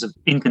these kinds of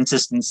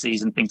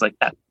inconsistencies and things like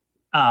that.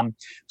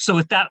 So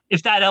if that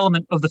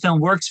element of the film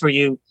works for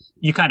you,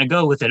 you kind of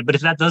go with it. But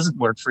if that doesn't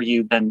work for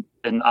you, then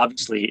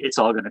obviously it's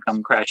all going to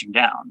come crashing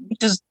down,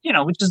 which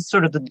is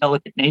sort of the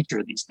delicate nature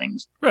of these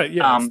things. Right.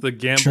 Yeah. It's the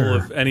gamble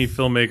of any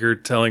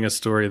filmmaker telling a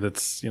story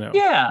that's,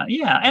 Yeah.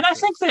 Yeah. And I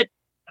think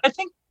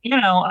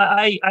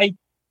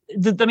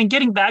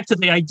getting back to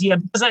the idea,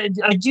 because I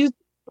do,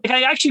 like,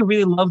 I actually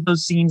really love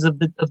those scenes of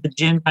the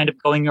jinn kind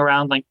of going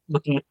around, like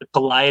looking at the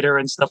collider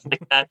and stuff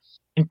like that,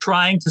 and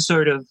trying to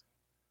sort of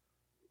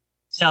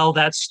tell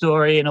that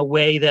story in a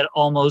way that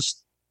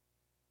almost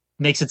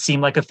makes it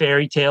seem like a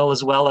fairy tale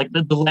as well. Like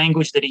the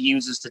language that he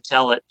uses to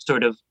tell it,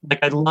 sort of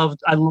like, I love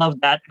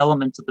that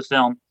element of the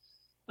film.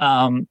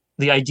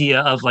 The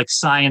idea of like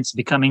science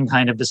becoming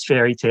kind of this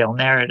fairy tale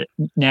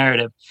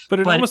narrative.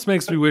 But it almost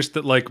makes me wish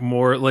that like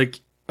more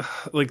like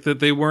that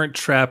they weren't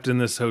trapped in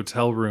this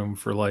hotel room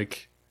for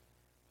like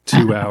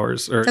 2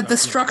 hours, or that the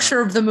structure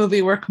of the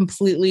movie were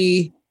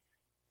completely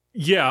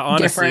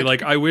honestly different.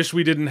 Like I wish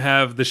we didn't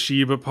have the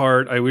Sheba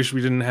part. I wish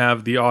we didn't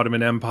have the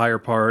Ottoman Empire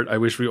part. I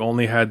wish we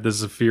only had the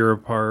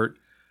Zafira part.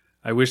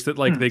 I wish that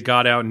like they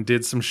got out and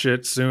did some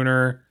shit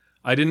sooner.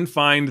 I didn't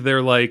find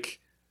their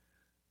like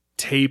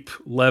tape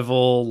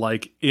level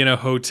like in a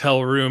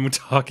hotel room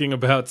talking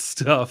about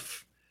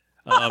stuff.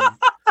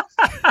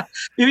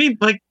 You mean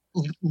like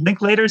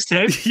Linklater's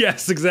tape?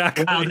 Yes,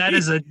 exactly. Wow, that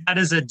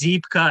is a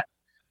deep cut.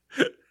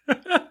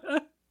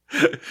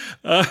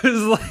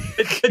 It's like,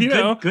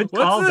 good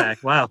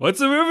callback. Wow. What's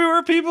a movie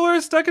where people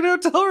are stuck in a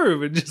hotel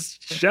room and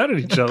just shout at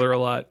each other a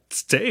lot?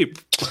 It's tape.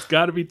 It's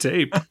got to be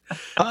tape.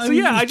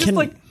 I just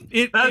like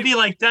it.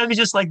 That'd be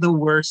just like the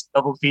worst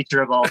double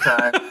feature of all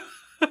time.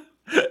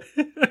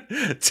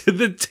 to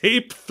the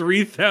tape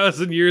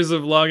 3,000 Years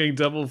of Longing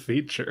double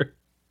feature,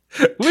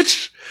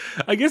 which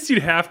I guess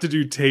you'd have to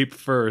do tape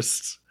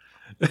first.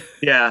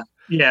 Yeah.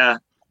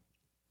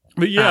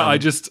 But yeah, I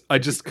just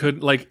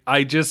couldn't, like,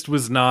 I just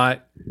was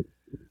not.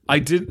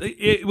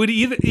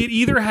 It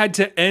either had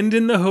to end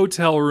in the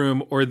hotel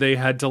room or they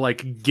had to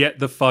like get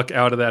the fuck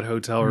out of that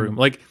hotel room.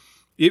 Like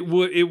it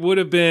would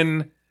have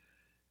been,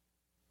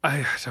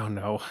 I don't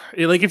know.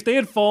 Like if they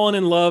had fallen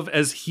in love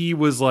as he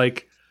was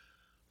like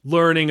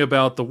learning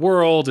about the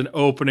world and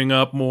opening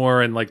up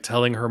more and like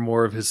telling her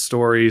more of his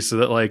story so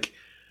that like,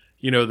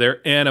 you know,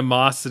 their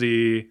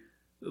animosity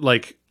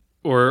like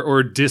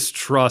or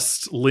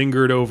distrust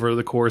lingered over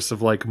the course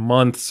of like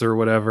months or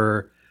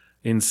whatever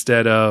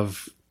instead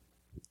of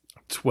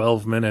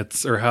 12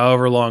 minutes or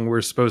however long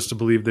we're supposed to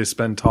believe they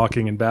spend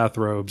talking in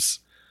bathrobes.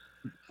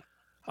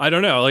 I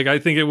don't know. Like, I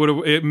think it would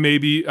have,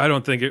 maybe it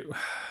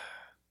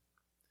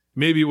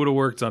would have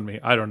worked on me.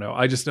 I don't know.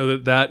 I just know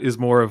that is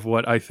more of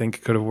what I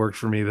think could have worked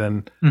for me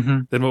than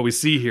what we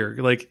see here.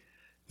 Like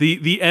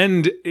the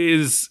end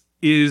is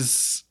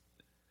there's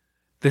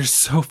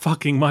so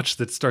fucking much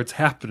that starts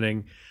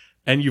happening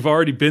and you've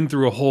already been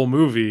through a whole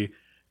movie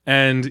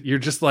and you're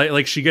just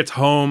like she gets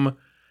home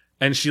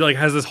and she like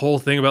has this whole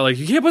thing about like,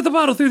 you can't put the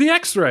bottle through the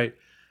X-ray,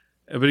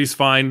 but he's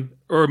fine.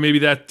 Or maybe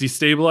that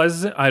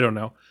destabilizes it. I don't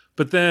know.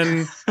 But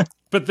then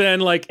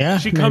like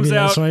she comes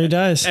out why he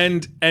dies.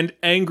 and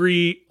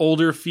angry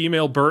older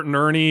female Bert and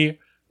Ernie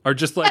are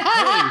just like,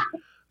 hey,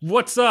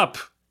 what's up?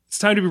 It's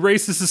time to be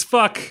racist as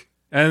fuck.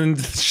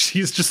 And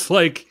she's just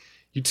like,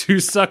 you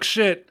two suck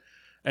shit.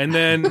 And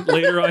then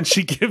later on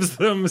she gives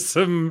them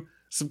some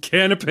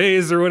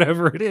canapes or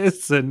whatever it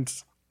is. And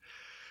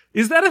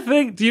is that a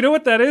thing? Do you know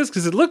what that is?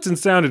 Because it looked and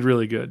sounded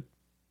really good.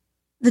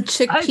 The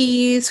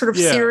chickpea sort of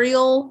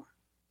cereal.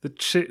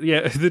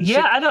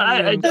 I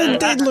don't.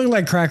 They look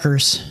like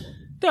crackers.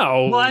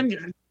 No. Well, I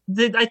don't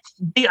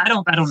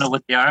know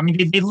what they are. I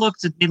mean, they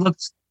looked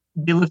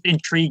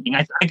intriguing.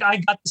 I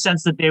got the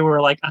sense that they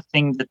were like a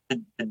thing that the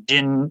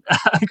Jinn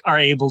are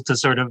able to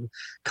sort of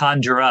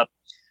conjure up.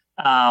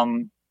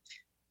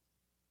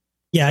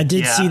 Yeah, I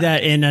did see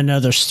that in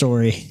another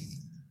story.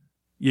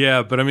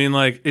 Yeah, but I mean,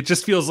 like, it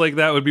just feels like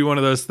that would be one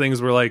of those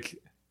things where, like,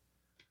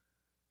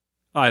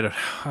 I don't know.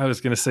 I was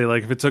going to say,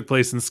 like, if it took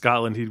place in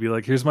Scotland, he'd be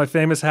like, here's my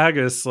famous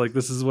haggis. Like,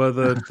 this is what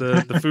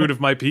the food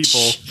of my people,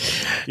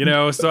 you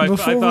know? So I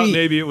thought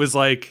maybe it was,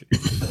 like,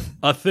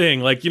 a thing.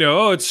 Like, you know,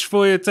 oh, it's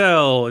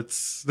Schvoyatel.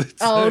 It's I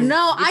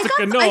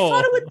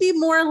thought it would be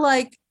more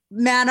like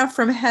manna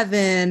from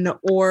heaven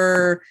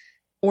or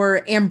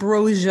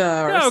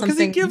ambrosia or something. No, because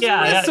he gives a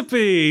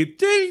recipe.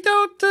 They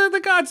don't.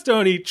 The gods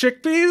don't eat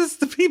chickpeas.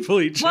 The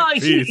people eat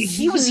chickpeas.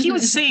 Well, he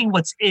was saying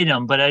what's in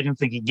them, but I didn't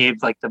think he gave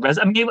like the rest.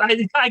 I mean,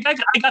 I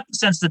got the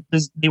sense that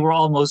they were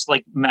almost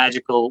like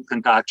magical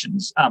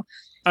concoctions. I'm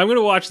going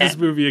to watch this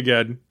movie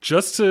again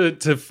just to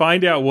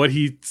find out what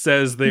he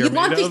says they are. You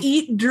want the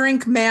eat,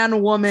 drink,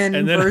 man, woman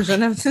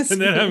version of this,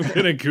 and then I'm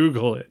going to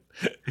Google it.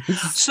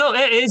 So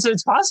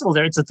it's possible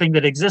there. It's a thing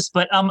that exists.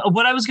 But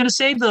what I was going to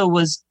say though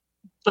was.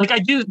 Like I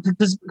do,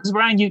 because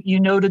Brian, you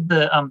noted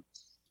the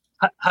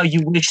how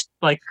you wished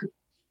like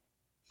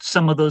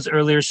some of those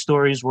earlier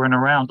stories weren't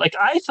around. Like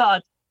I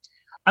thought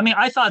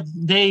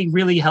they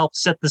really helped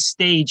set the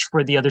stage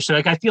for the other story.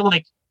 Like I feel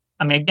like,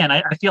 I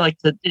feel like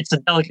that it's a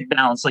delicate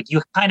balance. Like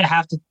you kind of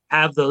have to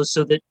have those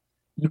so that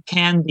you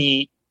can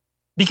be,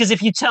 because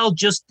if you tell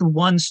just the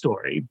one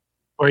story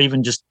or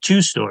even just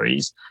two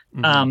stories,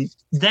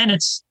 then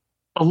it's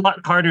a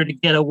lot harder to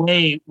get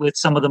away with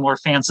some of the more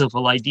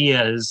fanciful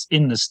ideas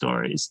in the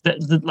stories.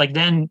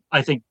 Then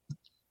I think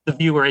the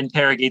viewer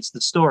interrogates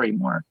the story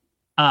more.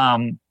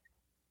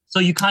 So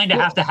you kind of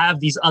have to have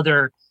these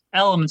other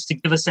elements to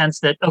give a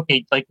sense that,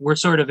 okay, like we're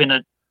sort of in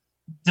a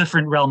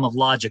different realm of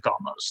logic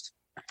almost.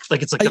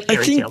 Like it's like a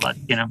fairy tale,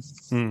 you know?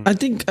 I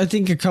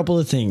think a couple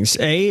of things.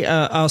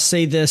 I'll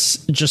say this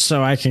just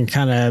so I can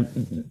kind of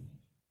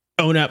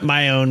own up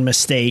my own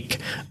mistake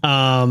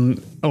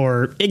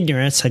or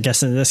ignorance, I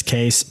guess in this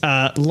case.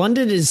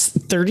 London is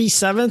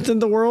 37th in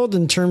the world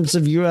in terms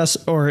of US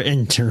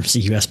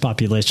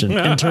population,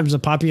 in terms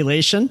of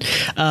population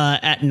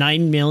at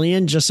 9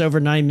 million, just over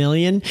 9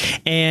 million.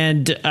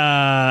 And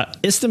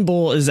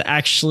Istanbul is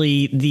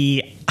actually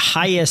the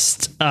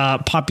highest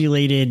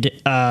populated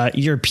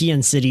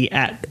European city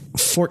at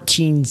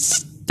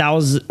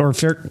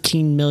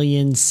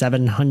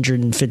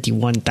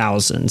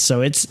 14,751,000.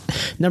 So it's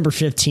number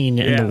 15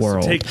 in the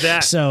world. So take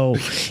that. So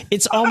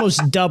it's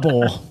almost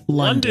double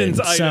London. London's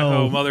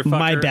Idaho, motherfucker.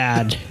 My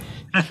bad.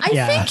 I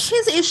think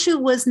his issue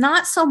was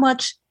not so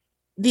much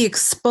the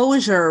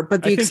exposure,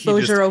 but the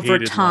exposure over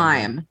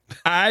time.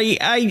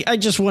 I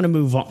just want to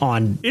move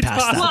on. It's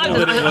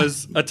possible that it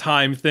was a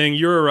time thing.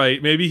 You're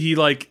right. Maybe he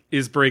like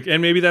is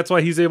and maybe that's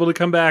why he's able to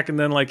come back and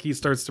then like he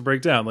starts to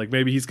break down. Like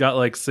maybe he's got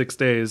like 6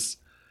 days.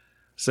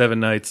 7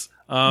 nights.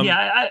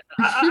 I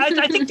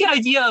think the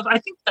idea of, I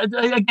think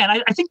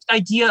the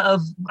idea of,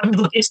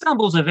 look,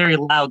 Istanbul is a very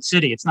loud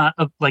city. It's not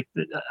like,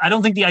 I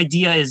don't think the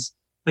idea is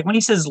like when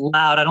he says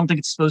loud, I don't think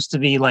it's supposed to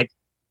be like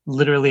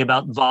literally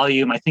about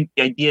volume. I think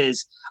the idea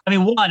is, I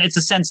mean, one, it's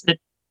a sense that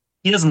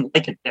he doesn't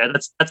like it there.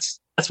 That's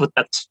what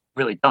that's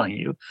really telling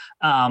you.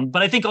 But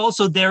I think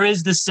also there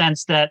is this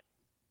sense that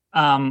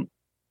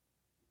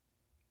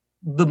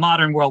the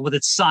modern world with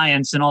its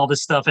science and all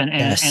this stuff and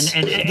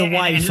the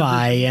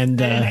Wi-Fi and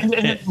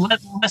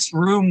less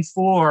room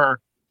for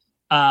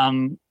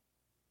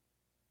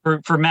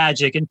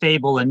magic and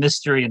fable and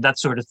mystery and that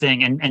sort of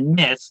thing and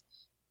myth,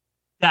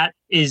 that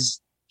is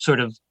sort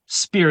of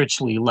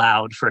spiritually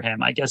loud for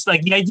him, I guess.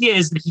 Like the idea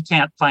is that he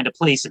can't find a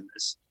place in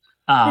this.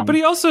 But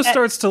he also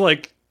starts to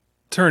like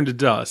turn to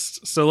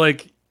dust. So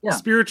like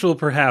spiritual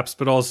perhaps,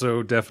 but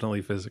also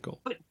definitely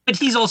physical. But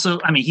he's also,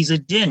 I mean, he's a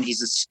djinn.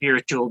 He's a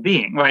spiritual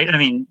being, right? I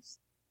mean,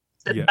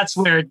 that's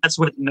where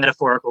the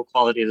metaphorical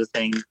quality of the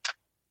thing.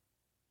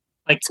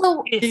 Like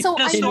in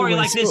a story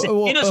like this,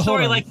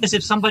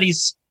 if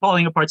somebody's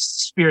falling apart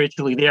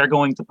spiritually, they are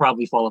going to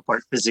probably fall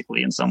apart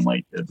physically in some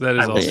way. That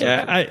is also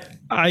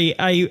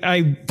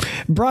I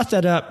brought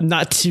that up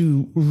not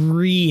to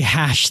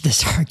rehash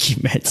this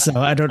argument, so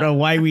I don't know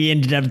why we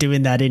ended up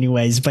doing that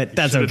anyways, but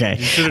that's okay.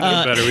 You should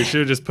have done better. We should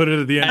have just put it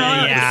at the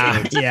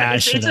end.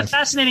 It's a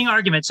fascinating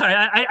argument. Sorry,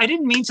 I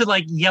didn't mean to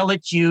like yell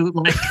at you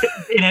like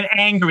in an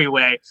angry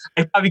way.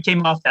 I probably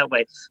came off that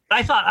way, but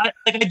I thought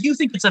I do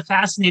think it's a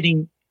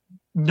fascinating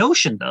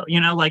notion, though,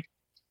 like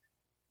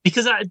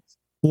because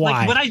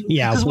why? Like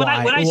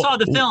when I saw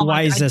the film,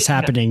 why is this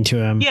happening to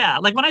him? Yeah,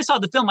 like when I saw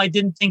the film, I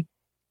didn't think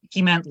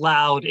he meant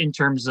loud in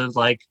terms of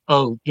like,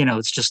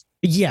 it's just.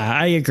 Yeah,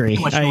 I agree.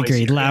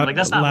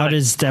 Loud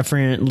is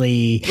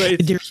definitely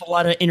there's a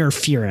lot of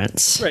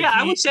interference. Right. Yeah,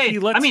 I would say he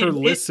lets her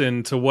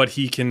listen to what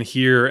he can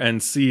hear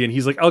and see, and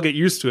he's like, I'll get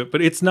used to it.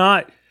 But it's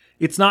not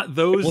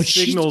those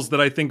signals that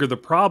I think are the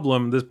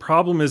problem. The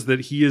problem is that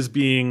he is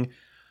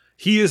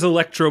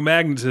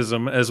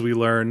electromagnetism, as we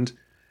learned,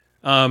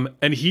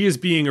 and he is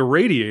being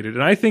irradiated.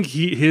 And I think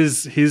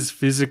his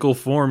physical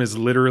form is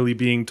literally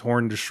being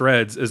torn to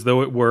shreds, as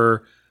though it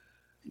were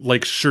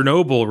like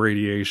Chernobyl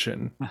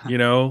radiation,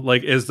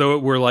 like as though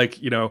it were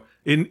like, in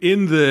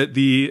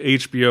the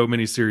HBO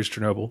miniseries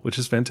Chernobyl, which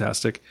is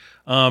fantastic.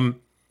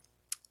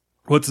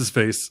 What's his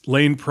face?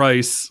 Lane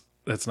Price.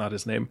 That's not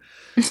his name.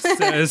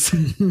 Says,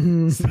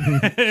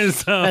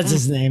 that's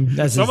his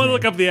name. Someone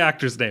look up the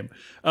actor's name.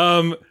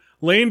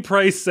 Lane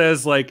Price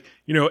says, like,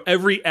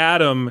 every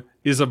atom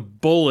is a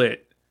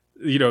bullet,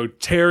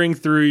 tearing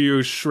through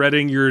you,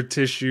 shredding your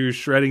tissue,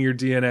 shredding your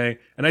DNA.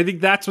 And I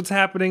think that's what's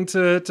happening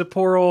to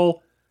poor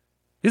old.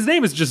 His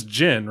name is just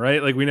Jin,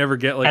 right? Like we never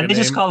get like. And they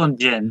just call him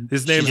Jin.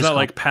 His name's not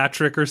like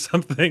Patrick or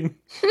something.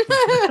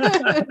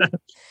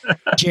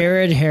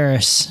 Jared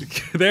Harris.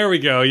 There we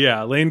go.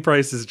 Yeah, Lane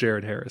Price is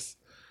Jared Harris.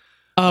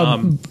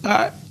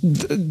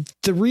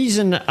 The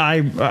reason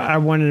I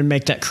wanted to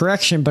make that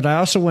correction, but I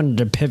also wanted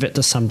to pivot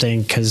to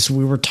something because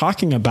we were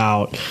talking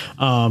about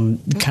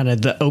kind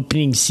of the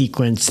opening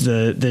sequence,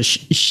 the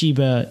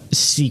Sheba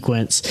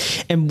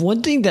sequence, and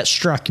one thing that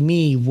struck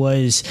me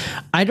was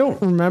I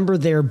don't remember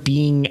there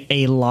being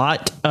a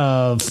lot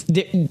of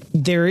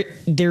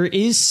there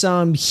is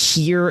some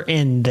here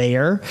and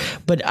there,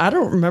 but I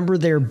don't remember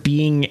there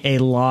being a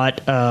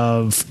lot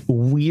of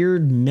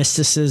weird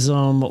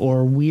mysticism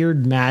or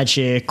weird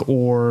magic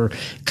or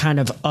kind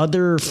of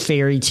other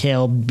fairy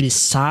tale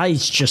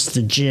besides just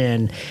the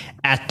djinn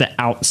at the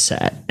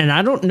outset. And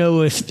I don't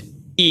know if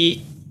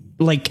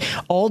like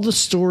all the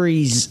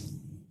stories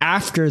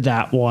after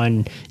that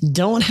one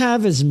don't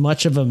have as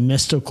much of a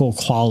mystical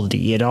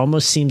quality. It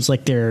almost seems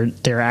like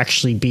they're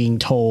actually being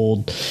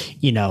told,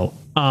 did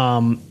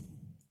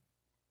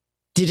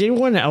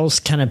anyone else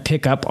kind of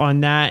pick up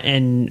on that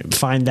and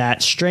find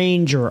that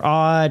strange or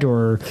odd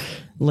or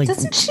like?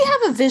 Doesn't she have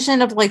a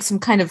vision of like some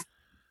kind of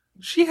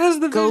She has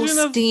the ghost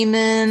vision of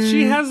demon?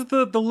 She has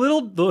the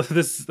little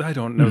this. I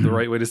don't know the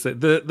right way to say it.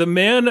 The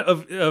man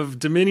of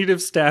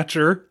diminutive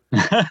stature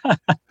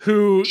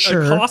who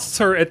accosts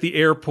her at the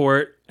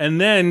airport,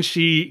 and then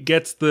she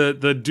gets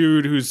the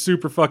dude who's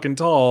super fucking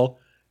tall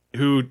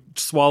who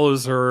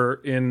swallows her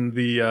in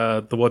the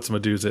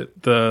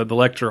what's-a-doozit, the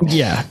lecture hall.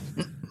 Yeah.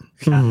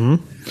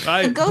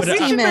 The ghost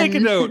I should make a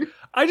note.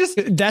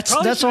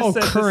 That's all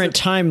current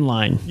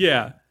timeline.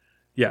 Yeah.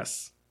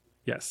 Yes.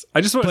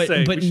 I just want to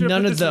say, but we should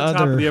none put of this the at the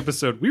top other of the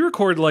episode. We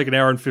recorded like an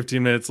hour and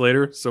 15 minutes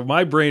later, so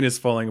my brain is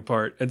falling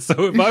apart. And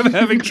so if I'm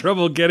having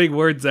trouble getting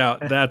words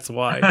out, that's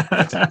why.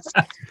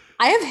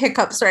 I have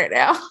hiccups right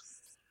now.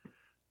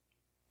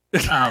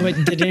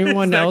 But did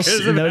anyone else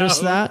notice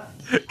that?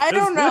 I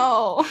don't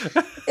know.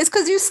 It's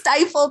because you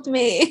stifled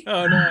me.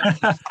 Oh no!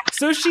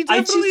 So she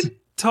definitely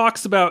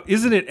talks about,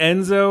 isn't it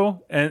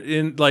Enzo? And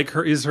in like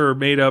her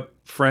made up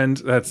friend.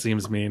 That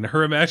seems mean.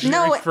 Her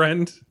imaginary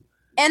friend.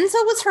 Enzo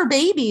was her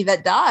baby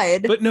that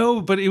died.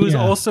 But it was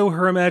also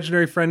her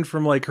imaginary friend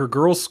from like her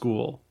girls'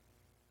 school.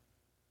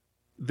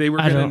 They were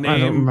going to name. I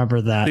don't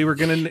remember that. They were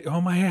going to.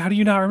 Oh my! How do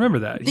you not remember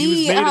that?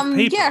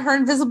 Her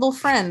invisible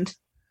friend.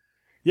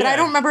 But I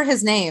don't remember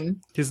his name.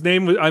 His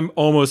name was, I'm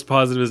almost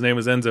positive his name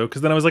was Enzo,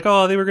 because then I was like,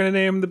 oh, they were going to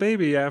name the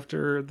baby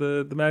after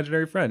the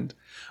imaginary friend,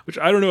 which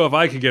I don't know if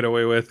I could get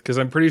away with, because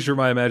I'm pretty sure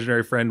my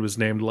imaginary friend was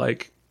named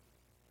like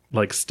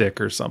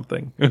Stick or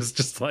something. It was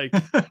just like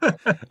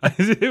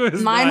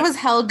Mine was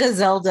Helga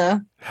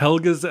Zelda.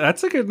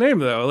 That's a good name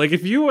though. Like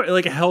if you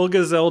like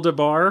Helga Zelda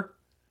Bar,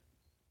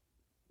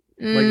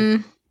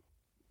 like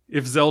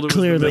if Zelda was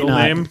Clearly the middle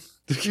not. name.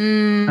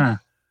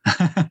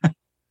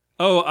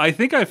 Oh, I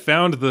think I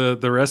found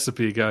the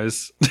recipe,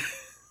 guys.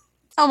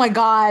 Oh my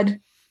god.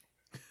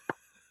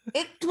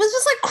 It was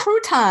just like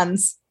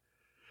croutons.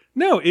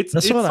 No, That's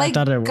it's what I Like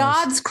thought it was.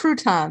 God's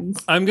croutons.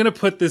 I'm going to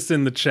put this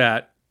in the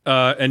chat,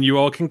 and you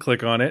all can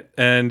click on it,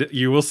 and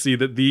you will see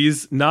that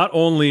these not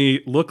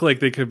only look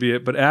like they could be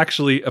it, but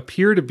actually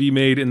appear to be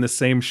made in the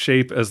same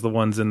shape as the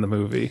ones in the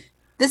movie.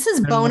 This is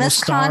And bonus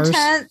little stars.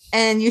 content,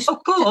 and you should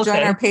cool, join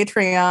okay. our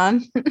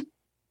Patreon.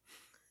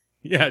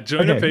 Yeah,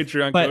 join our Okay,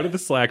 Patreon, but- go to the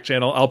Slack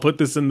channel. I'll put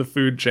this in the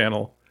food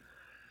channel.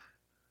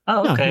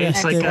 Oh, okay. yeah,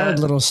 It's like they are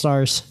little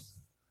stars.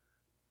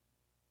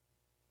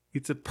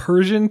 It's a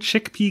Persian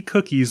chickpea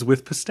cookies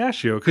with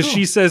pistachio, because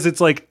she says it's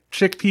like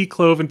chickpea,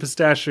 clove, and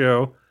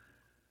pistachio.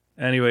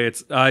 Anyway,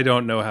 I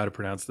don't know how to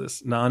pronounce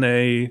this.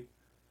 Nane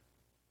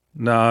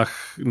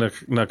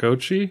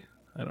Nakochi?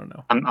 I don't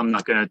know. I'm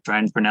not going to try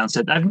and pronounce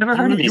it. I've never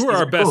heard of these. You are These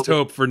our best cool.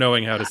 hope for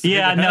knowing how to say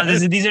Yeah, that.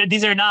 no,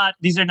 these are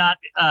not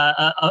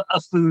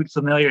a food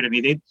familiar to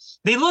me.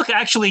 They look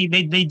actually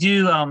they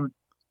do.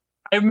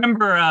 I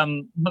remember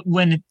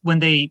when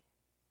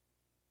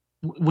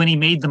he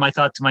made them, I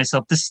thought to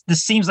myself, this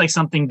seems like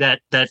something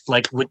that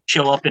like would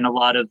show up in a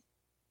lot of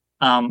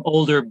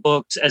older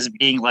books as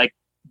being like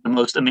the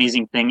most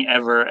amazing thing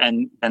ever,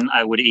 and then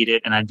I would eat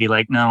it and I'd be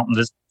like, no,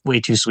 this is way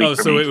too sweet. Oh,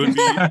 for so me.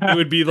 it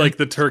would be like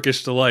the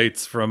Turkish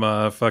delights from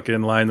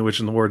fucking Lion, the Witch,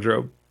 and the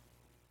Wardrobe.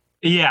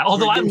 Yeah,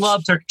 although I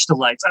love Turkish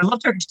delights. I love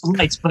Turkish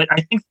delights, but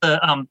I think the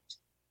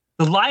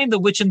Lion, the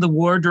Witch, and the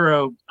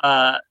Wardrobe.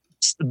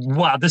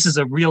 Wow, this is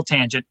a real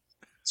tangent.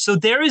 So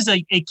there is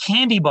a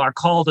candy bar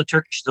called a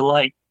Turkish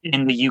delight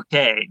in the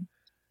UK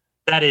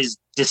that is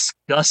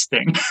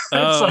disgusting.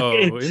 Oh,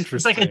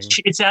 It's like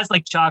interesting. it has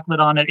like chocolate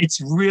on it. It's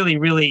really,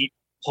 really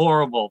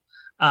horrible.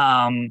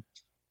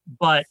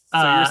 But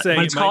So you're saying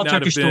but it it's might called not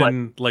have Turkish delight.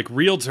 been like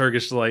real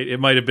Turkish delight. It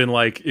might have been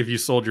like if you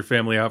sold your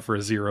family out for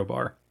a zero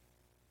bar.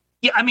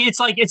 Yeah, I mean, it's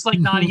like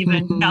not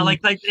even. Yeah,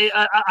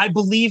 I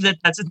believe that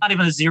it's not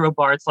even a zero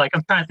bar. It's like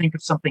I'm trying to think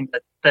of something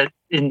that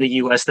in the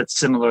U.S. that's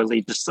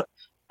similarly just.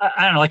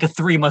 I don't know, like a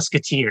Three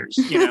Musketeers.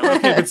 You know,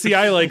 Okay, but see,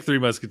 I like Three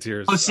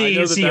Musketeers. Oh, see,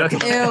 I know see, that's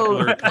okay. a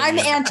popular Ew. I'm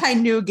opinion.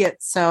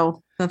 anti-nougat,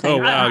 so no thank Oh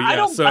you. wow, I yeah.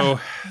 don't- So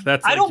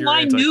that's. I like don't your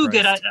mind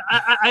nougat.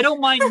 Antichrist. I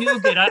don't mind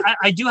nougat.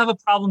 I do have a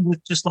problem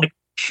with just like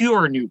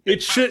pure nougat.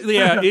 It should.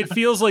 Yeah, it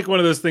feels like one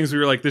of those things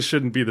where you're like, this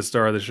shouldn't be the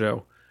star of the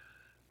show.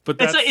 But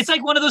that's It's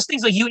like one of those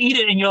things like you eat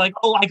it and you're like,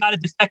 oh, I got a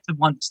defective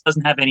one. This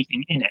doesn't have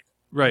anything in it.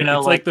 right. You know,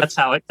 It's like the that's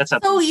how.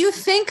 So you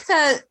think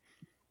that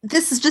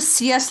this is just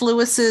C.S.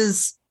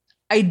 Lewis's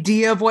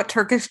idea of what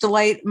Turkish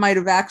delight might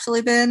have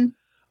actually been?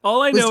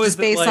 all I Was know just is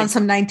that based like, on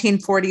some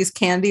 1940s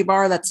candy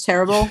bar that's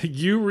terrible.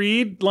 you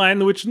read Lion,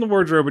 the Witch, and the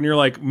Wardrobe, and you're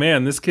like,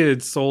 man, this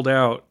kid sold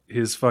out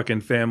his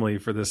fucking family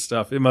for this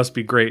stuff. It must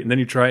be great. And then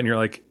you try it, and you're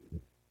like,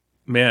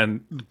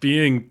 man,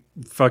 being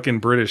fucking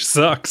British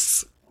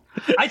sucks.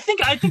 I think.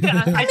 I mean,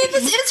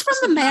 this is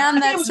from the man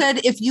that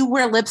said, if you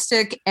wear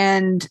lipstick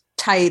and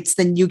tights,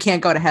 then you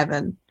can't go to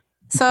heaven.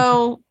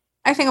 So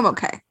I think I'm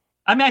okay.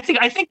 I mean,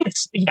 I think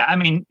it's. Yeah. I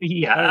mean,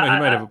 yeah. I don't know. He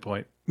might have a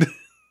point.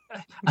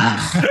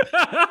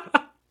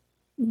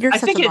 You're I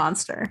such think a it-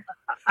 monster.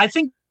 I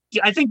think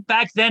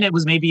back then it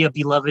was maybe a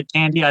beloved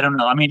candy. I don't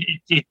know. I mean,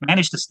 it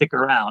managed to stick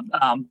around.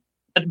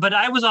 But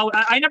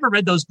I never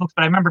read those books,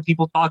 but I remember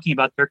people talking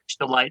about Turkish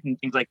delight and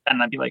things like that,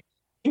 and I'd be like,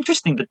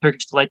 interesting that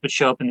Turkish delight would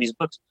show up in these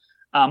books.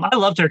 I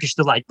love Turkish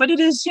delight, but it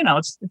is,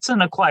 it's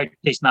an acquired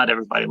taste. Not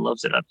everybody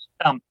loves it.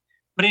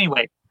 But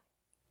anyway,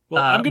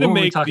 Well, I'm gonna what were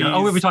we make talking these.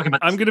 about? Oh, we were talking about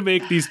I'm gonna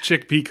make these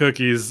chickpea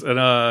cookies, and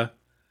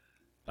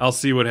I'll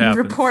see what happens.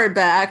 Report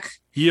back.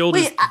 Yield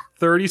is Wait,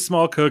 30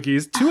 small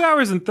cookies, 2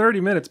 hours and 30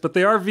 minutes, but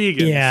they are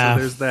vegan. Yeah. So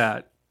there's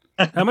that.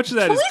 How much of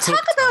that Can is we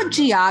talk cooked about time?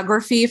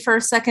 geography for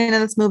a second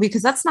in this movie?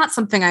 Because that's not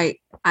something I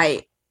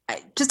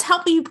just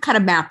help me kind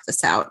of map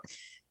this out.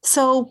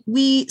 So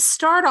we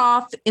start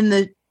off in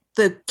the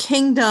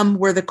kingdom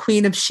where the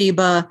Queen of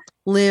Sheba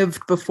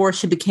lived before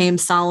she became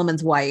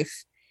Solomon's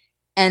wife.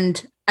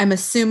 And I'm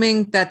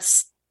assuming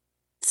that's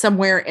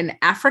somewhere in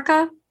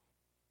Africa,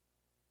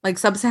 like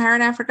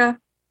sub-Saharan Africa.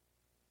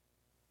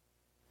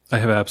 I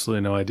have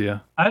absolutely no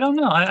idea. I don't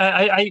know.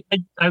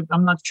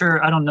 I'm not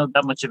sure. I don't know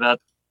that much about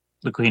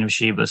the Queen of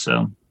Sheba.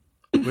 So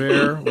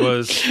Where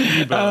was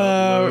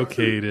Sheba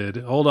located?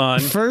 Hold on.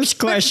 First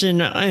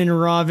question in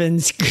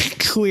Robin's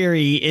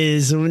query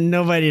is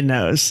nobody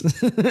knows.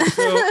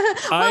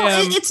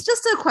 It's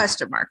just a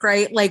question mark,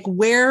 right? Like,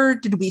 where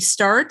did we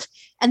start?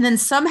 And then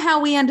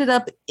somehow we ended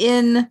up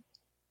in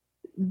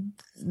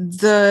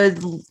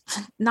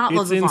not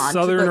It's in Levant,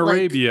 southern but, like,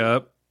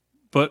 Arabia,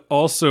 but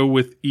also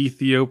with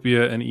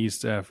Ethiopia and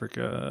East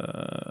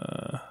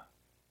Africa.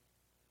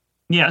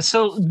 Yeah.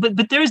 So,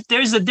 but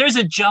there's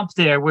a jump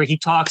there where he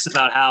talks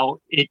about how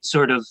it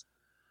sort of,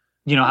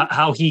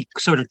 how he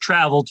sort of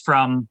traveled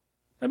from.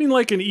 I mean,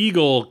 like an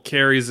eagle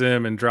carries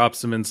him and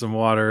drops him in some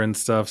water and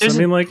stuff. So, I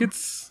mean, like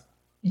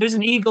there's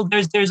an eagle.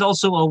 There's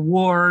also a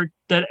war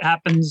that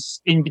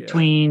happens in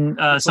between.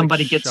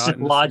 Somebody gets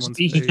lodged.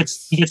 He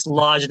gets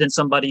lodged in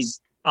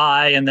somebody's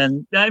eye, and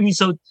then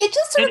so it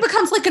just sort of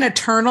becomes like an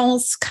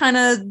Eternals kind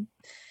of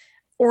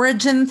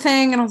origin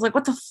thing. And I was like,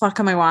 what the fuck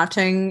am I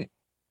watching?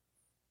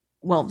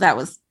 Well, that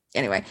was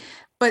anyway.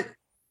 But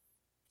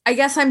I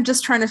guess I'm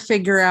just trying to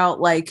figure out,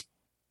 like,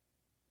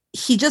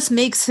 he just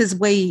makes his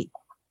way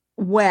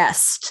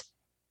west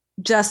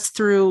just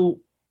through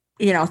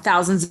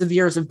thousands of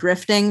years of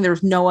drifting.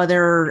 There's no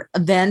other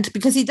event,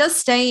 because he does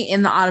stay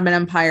in the Ottoman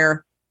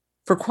Empire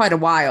for quite a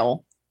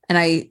while, and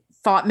I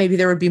thought maybe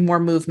there would be more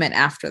movement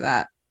after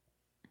that.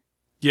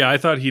 Yeah, I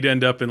thought he'd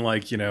end up in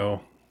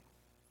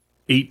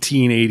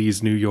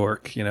 1880s New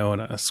York,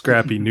 and a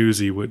scrappy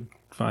newsie would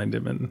find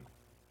him, and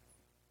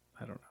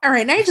I don't know. All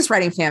right, now you're just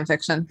writing fan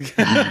fiction.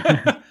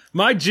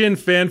 My Jin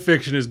fan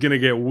fiction is going to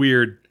get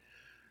weird.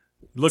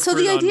 So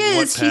the idea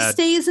is he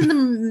stays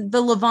in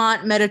the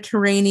Levant,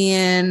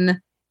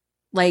 Mediterranean,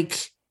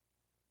 like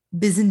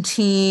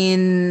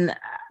Byzantine.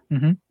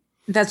 Mm-hmm.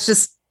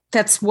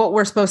 That's what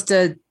we're supposed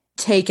to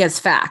take as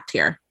fact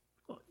here.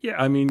 Yeah,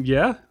 I mean,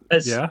 yeah,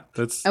 that's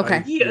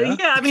okay.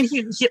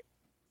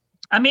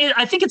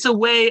 I think it's a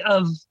way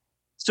of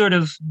sort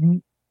of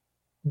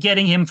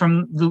getting him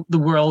from the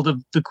world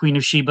of the Queen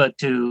of Sheba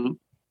to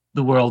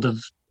the world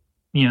of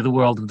the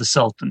world of the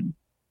Sultan,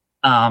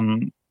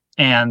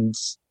 and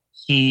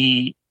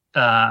he,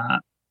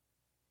 the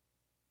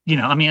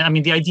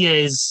idea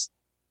is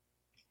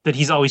that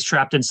he's always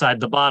trapped inside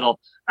the bottle.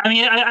 I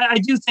mean, I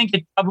do think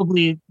it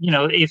probably,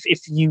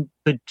 if you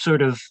could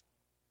sort of,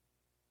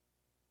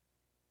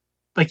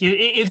 like,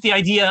 if the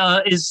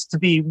idea is to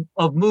be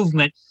of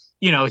movement,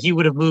 he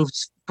would have moved,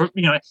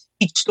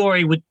 each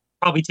story would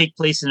probably take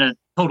place in a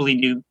totally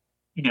new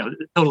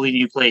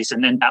place.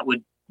 And then that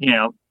would,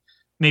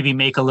 maybe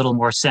make a little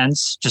more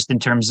sense just in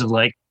terms of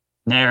like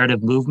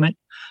narrative movement.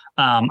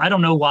 I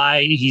don't know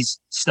why he's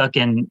stuck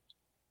in.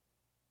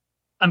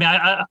 I mean,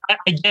 I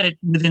get it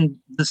within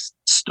the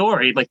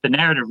story, like the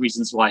narrative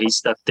reasons why he's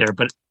stuck there,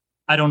 but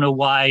I don't know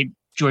why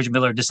George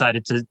Miller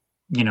decided to,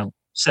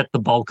 set the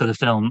bulk of the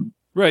film.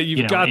 Right,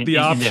 you've got the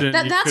option.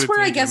 That's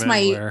where I guess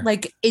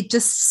it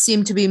just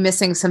seemed to be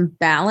missing some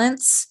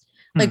balance.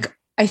 Like,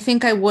 I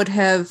think I would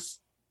have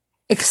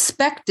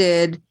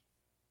expected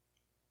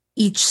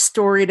each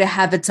story to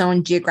have its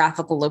own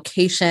geographical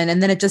location,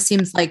 and then it just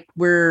seems like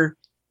we're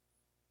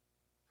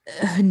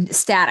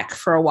static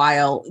for a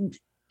while.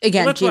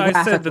 Again, well, that's why I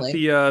said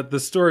geographically. that the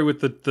story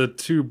with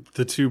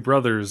the two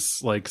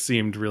brothers like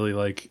seemed really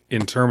like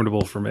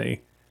interminable for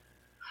me,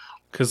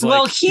 because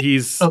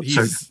he's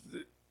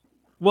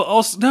well,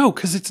 also no,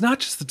 because it's not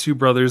just the two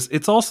brothers;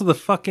 it's also the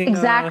fucking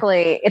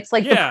exactly. It's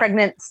like the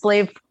pregnant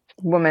slave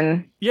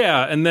woman.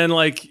 Yeah, and then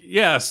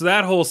so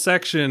that whole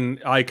section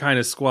I kind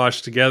of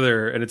squashed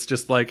together, and it's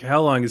just like,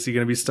 how long is he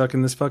going to be stuck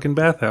in this fucking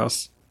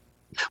bathhouse?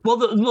 Well,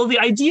 the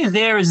idea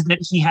there is that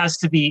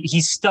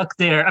he's stuck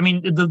there. I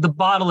mean, the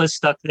bottle is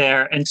stuck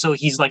there, and so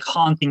he's like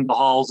haunting the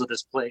halls of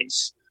this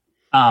place.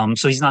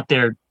 So he's not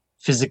there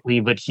physically,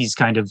 but he's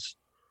kind of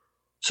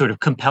sort of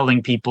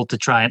compelling people to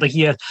try it. Like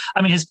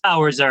his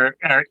powers are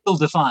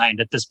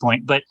ill-defined at this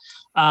point, but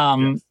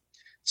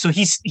so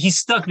he's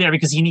stuck there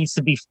because he needs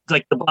to be,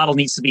 like, the bottle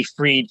needs to be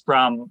freed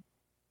from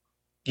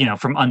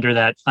under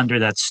that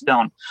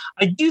stone.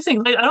 I do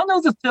think, I don't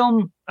know the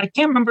film. I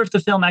can't remember if the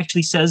film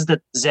actually says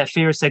that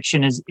Zephyr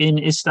section is in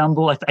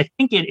Istanbul. I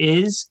think it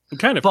is. It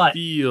kind of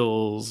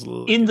feels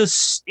in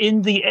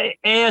the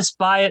A.S.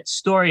 Byatt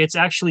story. It's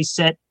actually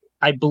set,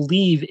 I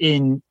believe,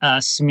 in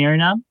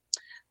Smyrna,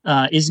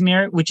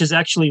 Izmir, which is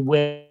actually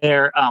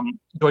where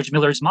George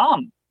Miller's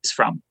mom is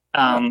from.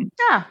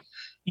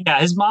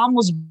 His mom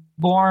was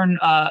born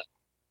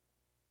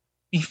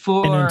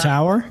before in a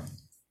tower.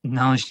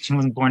 No, she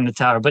wasn't born in the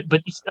tower, but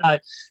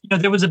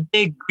there was a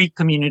big Greek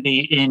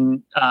community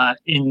in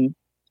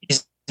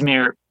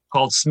Izmir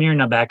called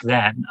Smyrna back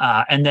then,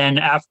 and then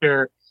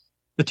after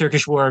the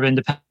Turkish War of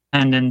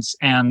Independence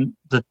and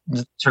the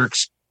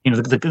Turks,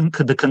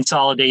 the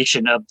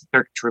consolidation of the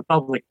Turkish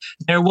Republic,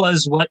 there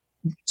was what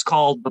is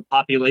called the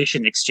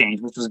population exchange,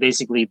 which was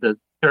basically the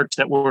Turks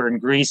that were in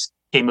Greece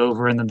came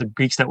over, and then the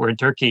Greeks that were in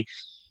Turkey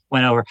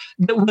went over.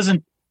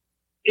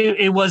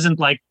 It wasn't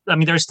like, I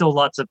mean, there's still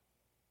lots of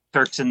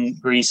Turks in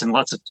Greece and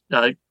lots of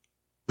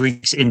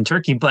Greeks in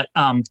Turkey, but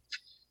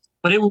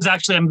it was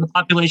actually, the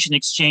population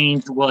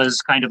exchange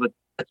was kind of a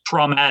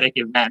traumatic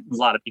event. A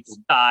lot of people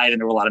died, and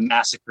there were a lot of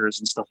massacres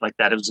and stuff like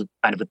that. It was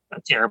kind of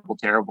a terrible,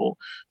 terrible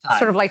time.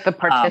 Sort of like the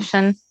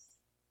partition.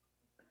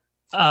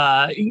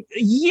 I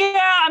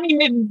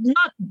mean,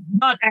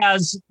 not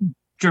as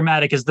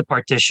dramatic as the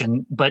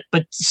partition, but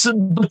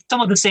some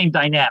of the same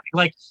dynamic.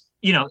 Like,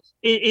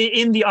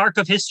 in the arc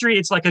of history,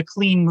 it's like a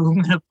clean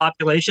movement of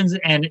populations,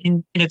 and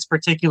in its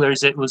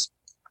particulars, it was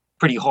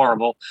pretty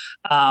horrible.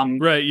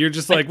 Right. You're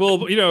just like,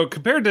 well,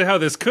 compared to how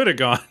this could have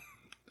gone.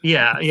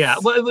 Yeah.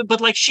 Well,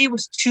 but like she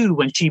was 2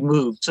 when she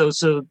moved, so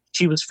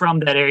she was from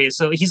that area.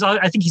 So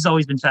I think he's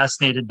always been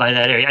fascinated by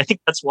that area. I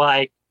think that's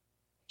why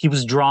he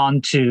was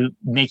drawn to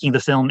making the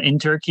film in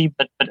Turkey.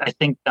 But I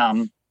think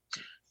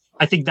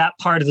that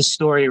part of the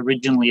story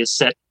originally is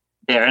set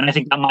there, and I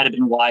think that might have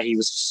been why he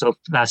was so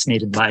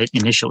fascinated by it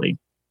initially.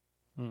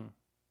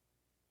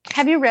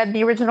 Have you read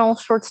the original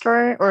short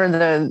story or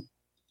the?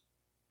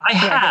 I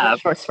have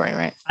the short story,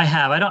 right? I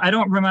have. I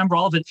don't remember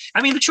all of it.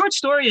 I mean, the short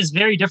story is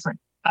very different.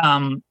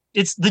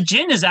 It's the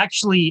Jinn is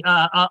actually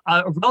a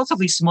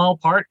relatively small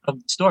part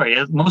of the story.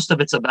 Most of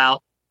it's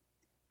about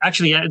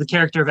the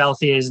character of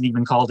Alethea isn't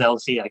even called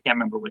Alethea. I can't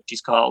remember what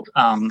she's called.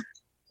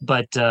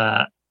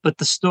 But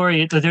the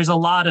story, there's a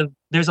lot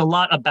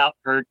about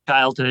her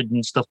childhood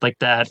and stuff like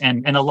that,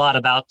 and a lot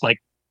about like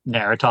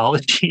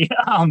narratology.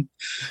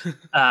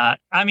 I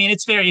mean,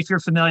 it's very, if you're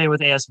familiar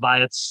with A.S.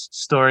 Byatt's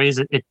stories,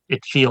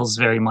 it feels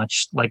very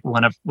much like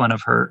one of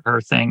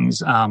her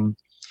things.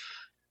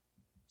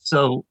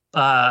 So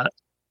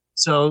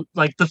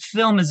like the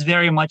film is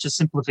very much a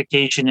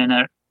simplification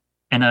and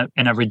a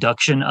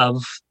reduction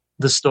of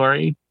the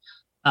story.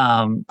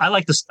 I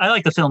like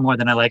the film more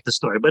than I like the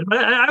story, but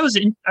I was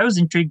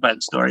intrigued by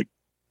the story.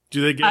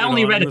 Do they get I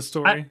only read the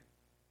story?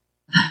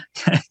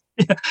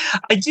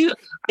 I do.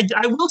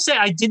 I will say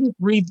I didn't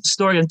read the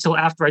story until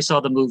after I saw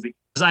the movie,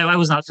 because I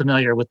was not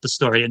familiar with the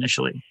story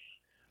initially.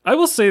 I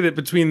will say that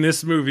between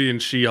this movie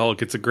and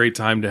She-Hulk, it's a great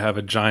time to have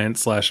a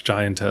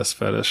giant/giantess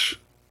fetish.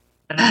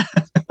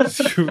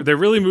 They're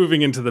really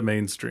moving into the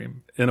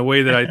mainstream in a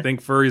way that I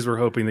think furries were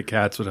hoping the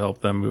cats would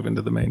help them move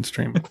into the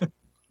mainstream.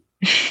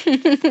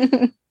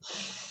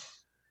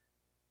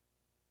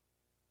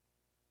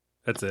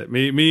 That's it.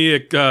 Me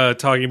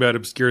talking about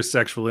obscure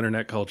sexual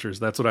internet cultures.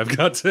 That's what I've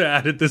got to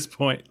add at this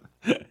point.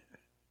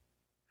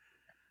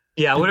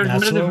 Yeah, what are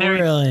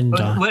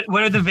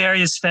the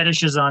various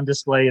fetishes on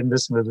display in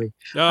this movie?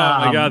 Oh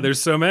my God,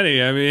 there's so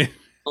many. I mean,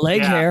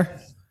 leg hair.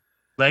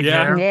 Leg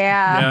hair.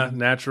 Yeah.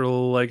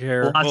 Natural leg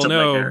hair. Lots of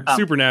leg hair.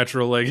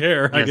 Supernatural leg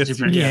hair. I guess.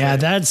 Yeah,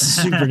 that's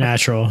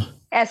supernatural.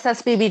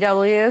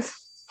 SSBBWs.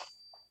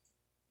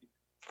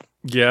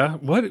 Yeah.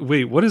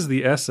 What is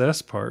the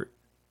SS part?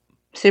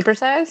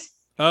 Supersize?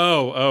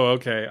 Oh,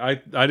 okay. I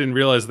didn't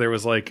realize there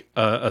was like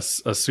a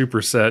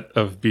superset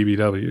of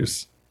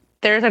BBWs.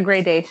 There's a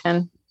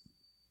gradation.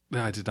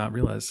 I did not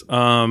realize.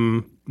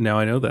 Now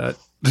I know that.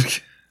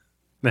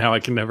 Now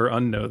I can never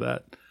unknow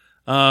that.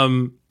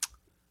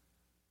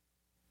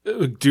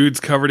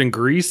 Dudes covered in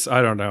grease?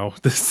 I don't know.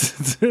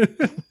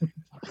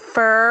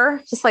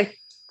 Fur, just like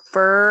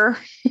fur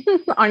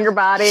on your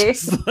body.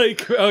 It's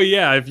like, oh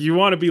yeah, if you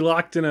want to be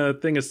locked in a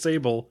thing of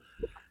sable.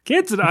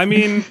 I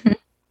mean,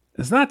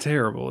 it's not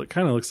terrible. It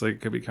kind of looks like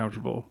it could be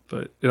comfortable,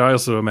 but I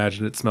also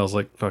imagine it smells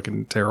like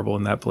fucking terrible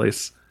in that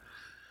place.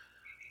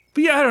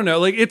 But yeah, I don't know.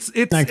 Like I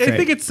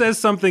think it says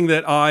something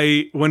that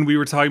when we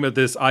were talking about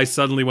this, I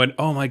suddenly went,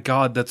 oh my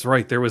God, that's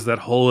right. There was that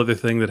whole other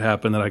thing that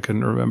happened that I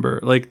couldn't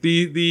remember. Like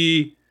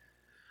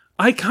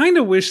I kind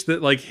of wish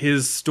that like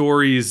his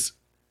stories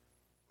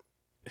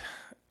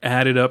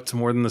added up to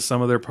more than the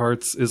sum of their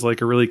parts is like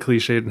a really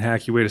cliched and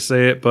hacky way to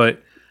say it.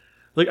 But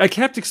like, I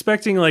kept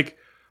expecting like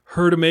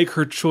her to make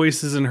her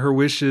choices and her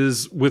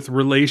wishes with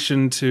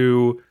relation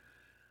to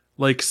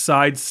like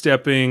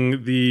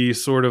sidestepping the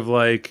sort of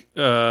like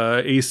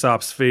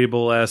Aesop's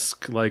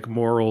fable-esque like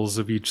morals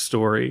of each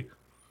story.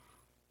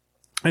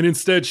 And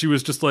instead she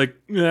was just like,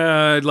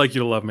 I'd like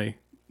you to love me.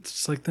 It's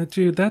just like, that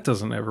dude, that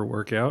doesn't ever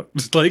work out.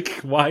 It's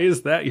like, why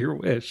is that your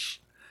wish?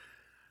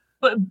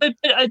 But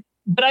I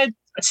thought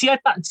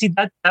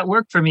that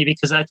worked for me,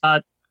 because I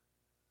thought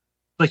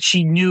like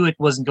she knew it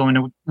wasn't going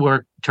to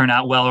turn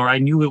out well, or I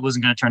knew it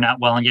wasn't going to turn out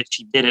well, and yet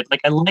she did it.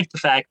 Like, I like the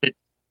fact that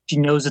she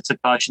knows it's a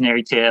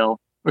cautionary tale,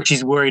 or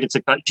she's worried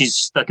she's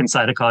stuck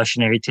inside a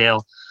cautionary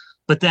tale,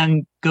 but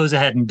then goes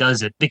ahead and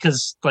does it,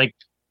 because like,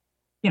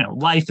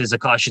 life is a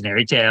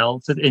cautionary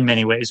tale in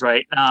many ways,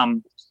 right?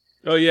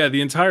 Oh yeah,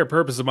 the entire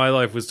purpose of my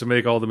life was to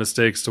make all the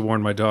mistakes to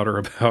warn my daughter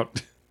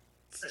about.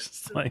 It's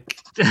just like,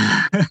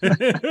 yes.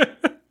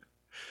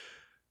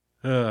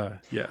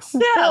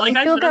 Yeah, like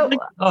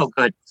oh,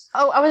 good.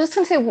 Oh, I was just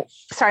going to say,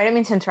 sorry, I didn't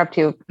mean to interrupt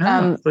you.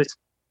 Please.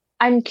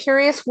 I'm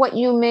curious what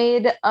you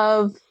made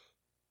of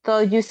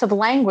the use of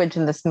language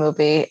in this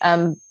movie.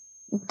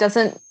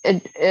 Doesn't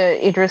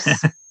Idris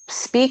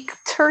speak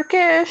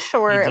Turkish,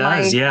 or he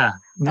does? Yeah,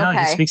 no,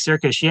 okay. He speaks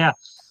Turkish. Yeah.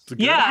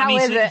 Yeah, how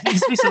is it?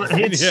 It's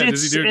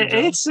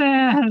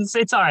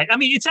all right. I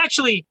mean, it's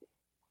actually,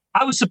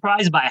 I was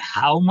surprised by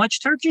how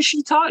much Turkish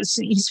he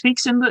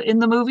speaks in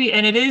the movie,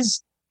 and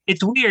it's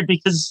weird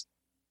because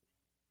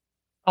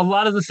a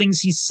lot of the things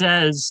he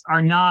says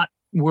are not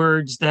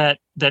words that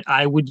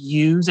I would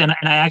use, and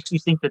I actually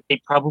think that they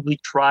probably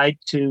tried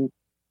to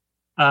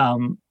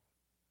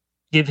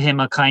give him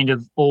a kind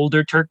of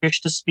older Turkish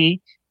to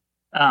speak.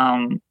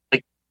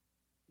 Like,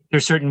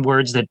 there's certain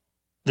words that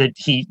that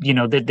he,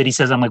 that he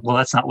says, I'm like, well,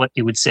 that's not what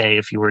you would say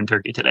if you were in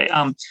Turkey today.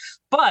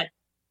 But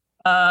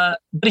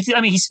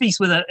he speaks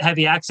with a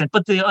heavy accent,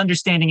 but the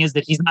understanding is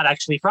that he's not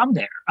actually from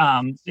there.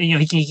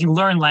 He can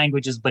learn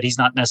languages, but he's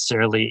not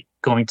necessarily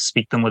going to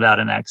speak them without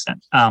an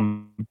accent.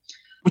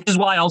 Which is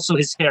why also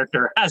his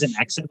character has an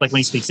accent. Like when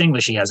he speaks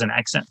English, he has an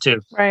accent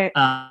too. Right.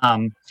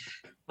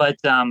 But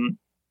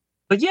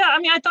yeah, I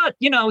mean, I thought,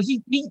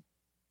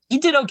 he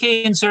did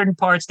okay in certain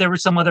parts. There were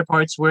some other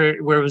parts where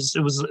it was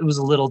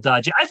a little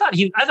dodgy. I thought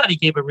he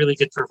gave a really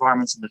good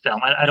performance in the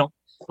film. I don't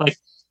like,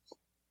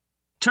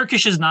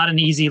 Turkish is not an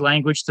easy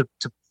language to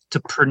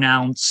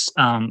pronounce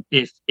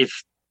if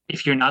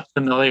you're not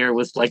familiar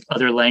with like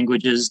other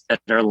languages that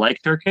are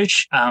like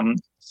Turkish.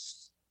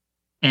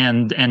 And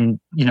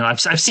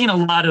I've seen a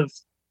lot of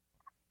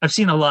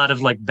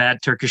like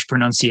bad Turkish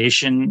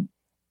pronunciation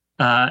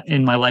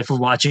in my life of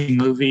watching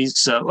movies,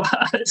 so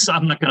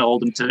I'm not going to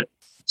hold them to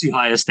too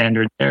high a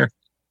standard there.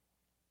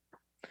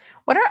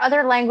 What are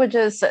other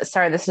languages?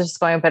 Sorry, this is just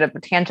going a bit of a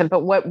tangent,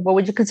 but what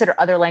would you consider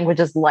other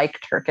languages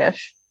like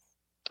Turkish?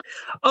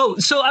 Oh,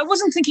 so I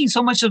wasn't thinking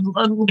so much of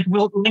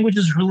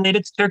languages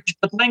related to Turkish,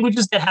 but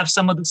languages that have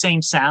some of the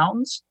same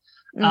sounds.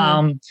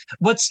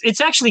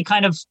 It's actually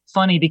kind of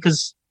funny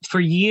because for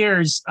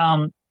years,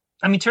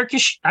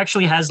 Turkish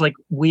actually has like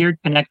weird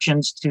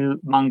connections to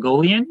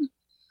Mongolian.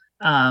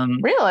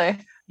 Really?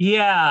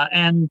 Yeah,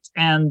 and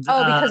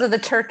because of the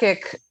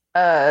Turkic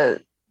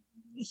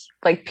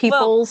like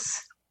peoples.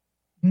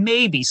 Well,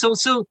 maybe so.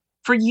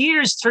 For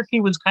years, Turkish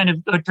was kind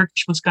of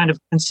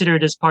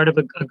considered as part of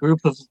a group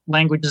of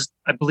languages,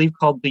 I believe,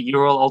 called the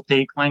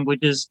Ural-Altaic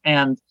languages,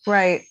 like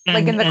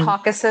in the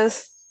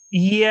Caucasus.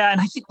 Yeah, and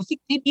I think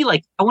maybe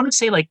like I want to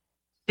say like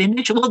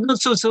Finnish. Well, no,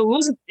 so it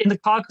wasn't in the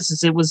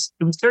Caucasus. It was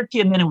Turkey,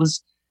 and then it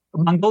was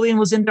Mongolian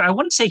was in there. I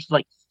want to say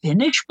like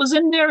Finnish was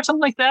in there or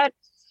something like that.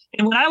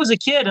 And when I was a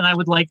kid, and I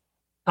would like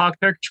talk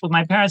Turkish with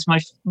my parents,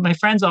 my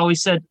friends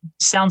always said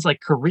sounds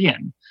like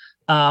Korean,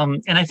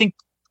 and I think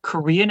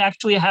Korean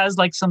actually has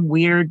like some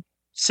weird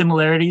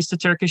similarities to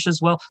Turkish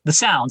as well. The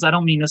sounds, I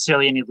don't mean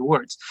necessarily any of the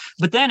words.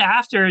 But then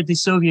after the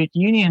Soviet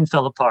Union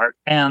fell apart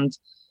and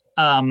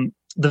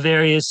the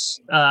various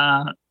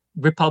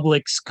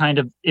republics kind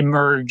of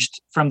emerged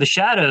from the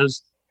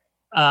shadows,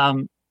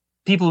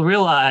 people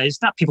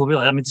realized, I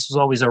mean, this was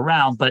always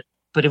around, but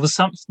it was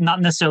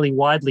not necessarily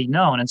widely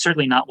known, and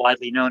certainly not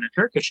widely known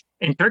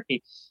in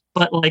Turkey.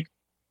 But like,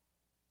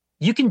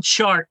 you can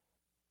chart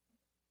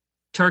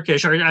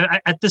Turkish, or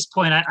at this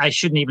point, I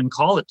shouldn't even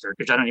call it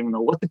Turkish. I don't even know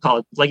what to call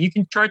it. Like, you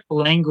can chart the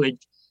language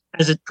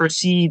as it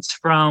proceeds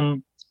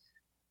from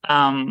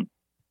Xinjiang,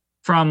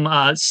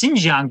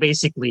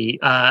 basically,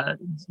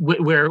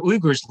 where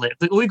Uyghurs live.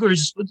 The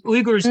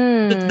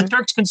the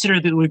Turks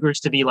consider the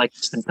Uyghurs to be like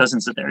distant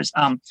cousins of theirs,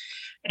 and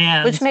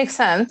which makes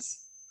sense.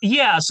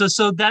 Yeah,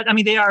 so that, I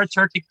mean, they are a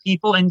Turkic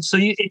people, and so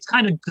it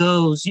kind of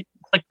goes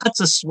like cuts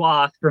a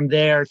swath from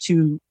there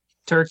to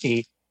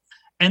Turkey.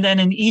 And then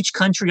in each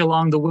country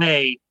along the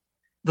way,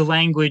 the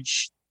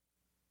language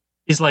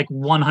is like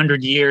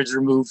 100 years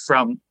removed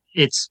from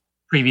its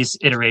previous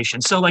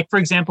iteration. So like, for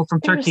example, from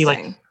Turkey,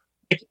 like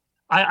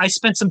I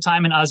spent some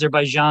time in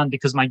Azerbaijan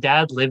because my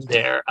dad lived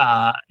there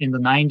in the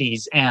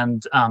 90s.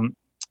 And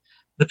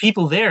the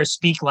people there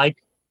speak like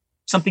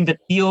something that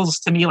feels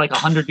to me like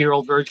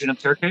 100-year-old version of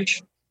Turkish.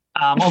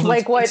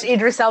 Like what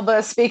Idris Elba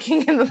is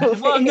speaking in the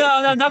movie. Well,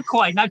 no, not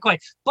quite.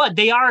 But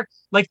they are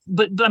like,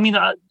 but I mean,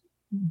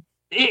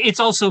 it's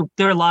also,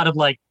 there are a lot of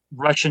like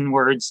Russian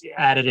words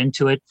added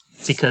into it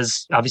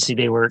because obviously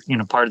they were,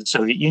 part of the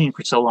Soviet Union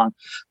for so long.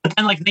 But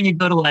then you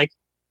go to like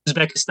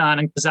Uzbekistan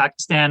and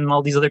Kazakhstan and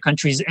all these other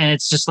countries, and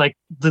it's just like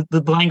the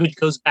language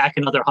goes back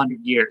another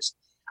 100 years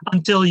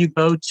until you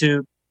go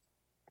to,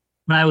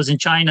 when I was in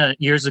China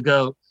years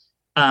ago,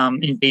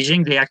 in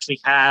Beijing, they actually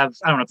have,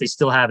 I don't know if they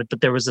still have it,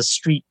 but there was a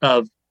street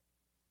of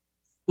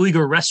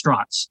Uyghur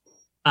restaurants.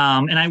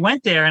 And I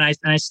went there and I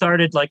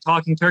started like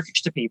talking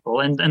Turkish to people,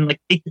 and like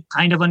they could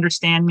kind of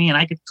understand me and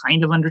I could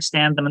kind of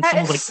understand them. And that some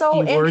is of like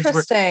so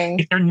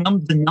interesting.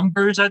 The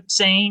numbers are the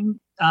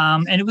same.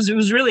 And it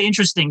was really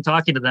interesting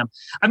talking to them.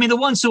 I mean, the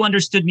ones who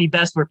understood me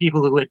best were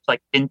people who had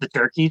like been to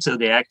Turkey, so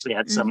they actually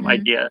had some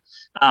idea.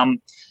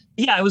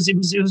 Yeah, it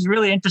was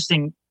really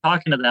interesting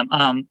talking to them.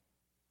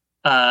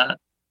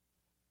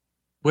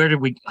 How do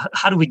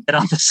we get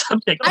on the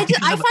subject? I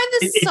find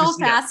this so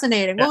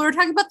fascinating. Yeah. Well, we were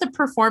talking about the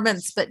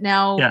performance, but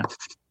now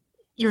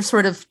you're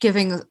sort of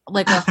giving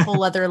like a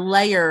whole other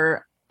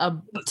layer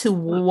to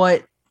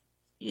what,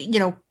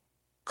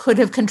 could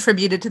have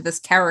contributed to this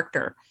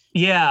character.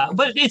 Yeah.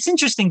 But it's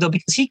interesting though,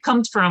 because he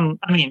comes from,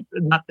 I mean,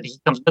 not that he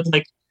comes, but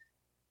like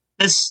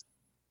this,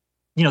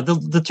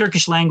 the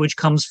Turkish language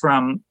comes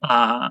from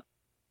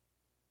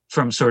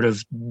sort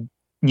of,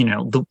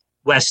 the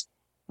West.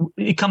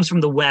 It comes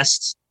from the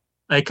West.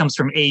 It comes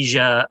from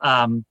Asia,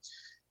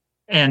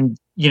 and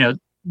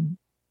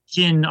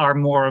Jinn are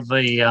more of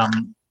a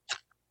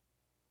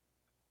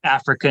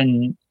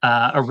African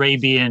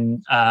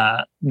Arabian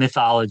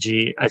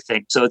mythology, I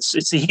think. So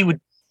it's he would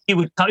he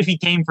would come, if he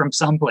came from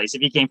someplace.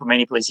 If he came from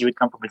any place, he would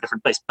come from a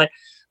different place. But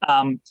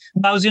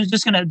I was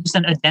just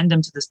an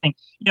addendum to this thing.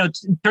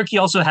 Turkey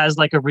also has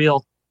like a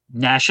real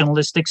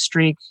nationalistic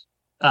streak,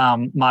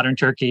 modern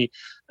Turkey,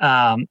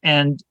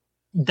 and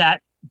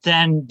that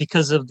then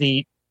because of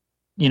the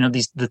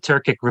the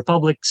Turkic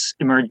republics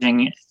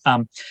emerging,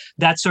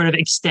 that sort of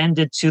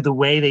extended to the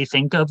way they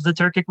think of the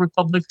Turkic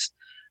republics.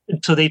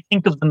 So they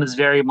think of them as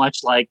very much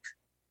like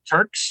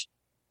Turks,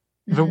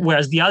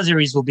 whereas the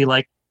Azeris will be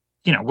like,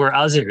 we're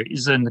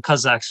Azeris, and the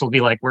Kazakhs will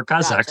be like, we're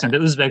Kazakhs, gotcha. And the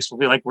Uzbeks will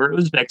be like, we're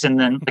Uzbeks, and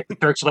then like, the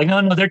Turks are like,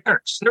 no, they're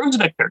Turks, they're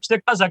Uzbek Turks,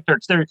 they're Kazakh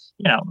Turks, they're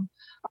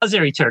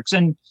Azeri Turks,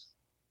 and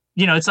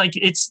it's like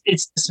it's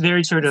this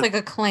very sort of like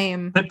a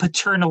claim, but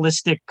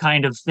paternalistic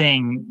kind of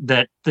thing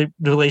that the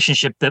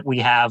relationship that we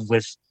have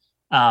with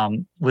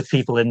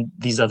people in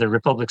these other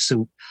republics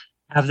who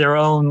have their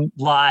own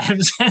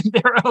lives and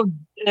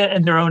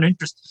their own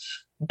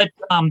interests.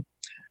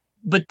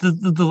 But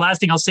the last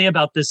thing I'll say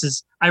about this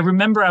is I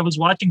remember I was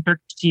watching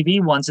Turkish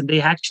TV once, and they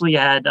actually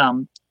had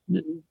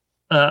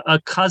a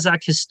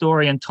Kazakh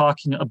historian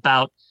talking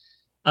about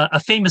a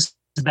famous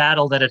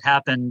battle that had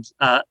happened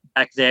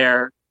back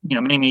there,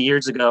 many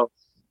years ago.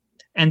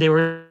 And they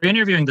were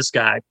interviewing this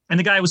guy, and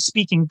the guy was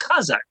speaking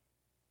Kazakh,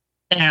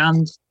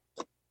 and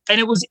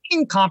it was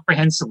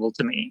incomprehensible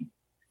to me.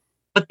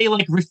 But they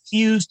like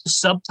refused to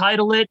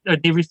subtitle it, or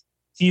they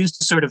refused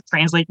to sort of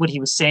translate what he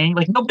was saying.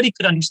 Like nobody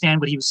could understand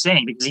what he was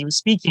saying because he was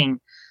speaking.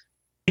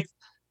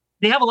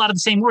 They have a lot of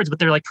the same words, but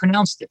they're like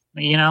pronounced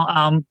differently,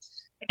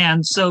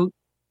 and so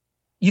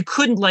you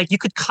could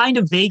kind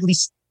of vaguely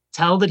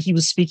tell that he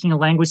was speaking a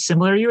language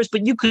similar to yours,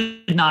 but you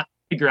could not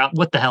figure out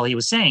what the hell he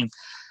was saying.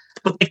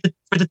 But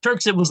for the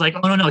Turks, it was like,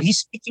 oh no, he's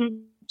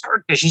speaking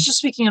Turkish. He's just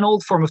speaking an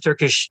old form of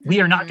Turkish. We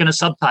are not going to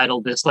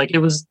subtitle this. Like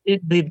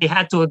they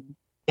had to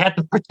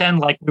pretend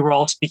like we were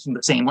all speaking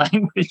the same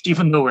language,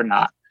 even though we're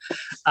not.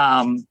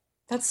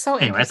 That's so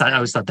anyway, I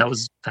always thought that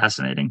was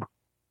fascinating.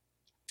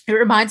 It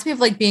reminds me of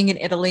like being in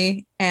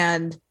Italy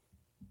and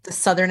the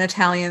Southern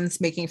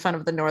Italians making fun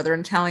of the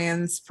Northern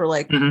Italians for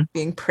like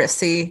being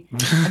prissy.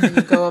 And then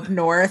you go up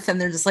north and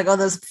they're just like, oh,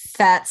 those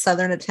fat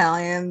Southern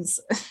Italians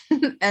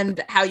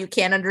and how you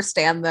can't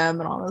understand them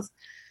and all this.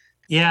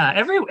 Yeah,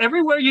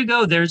 everywhere you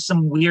go, there's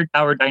some weird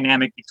power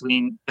dynamic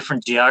between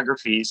different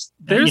geographies.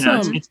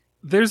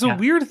 There's a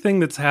weird thing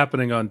that's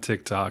happening on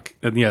TikTok.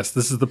 And yes,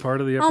 this is the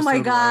part of the episode oh my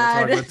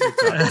God. where I talk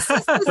about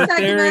TikTok. But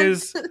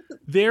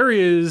there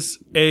is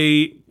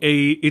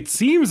it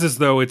seems as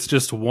though it's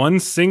just one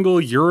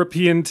single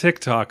European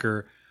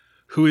TikToker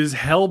who is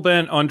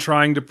hell-bent on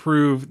trying to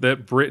prove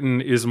that Britain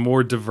is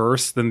more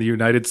diverse than the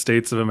United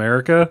States of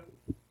America.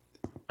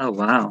 Oh,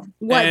 wow.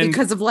 What,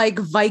 because of like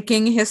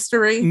Viking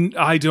history?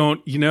 I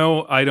don't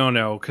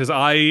know. Because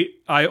I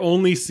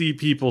only see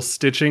people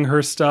stitching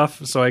her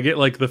stuff. So I get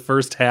like the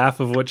first half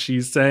of what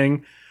she's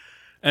saying.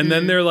 And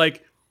then they're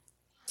like,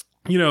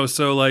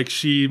 so like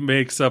she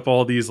makes up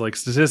all these like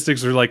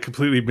statistics or like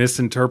completely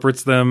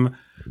misinterprets them.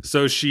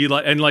 So she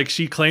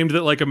she claimed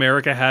that like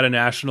America had a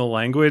national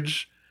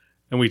language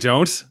and we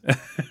don't.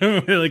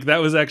 Like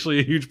that was actually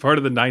a huge part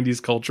of the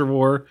 90s culture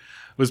war.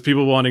 Was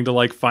people wanting to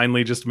like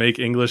finally just make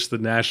English the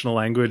national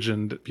language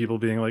and people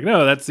being like,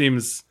 no, that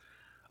seems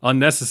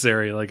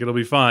unnecessary. Like it'll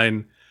be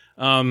fine.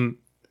 And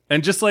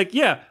just like,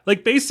 yeah,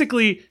 like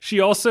basically she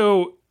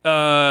also,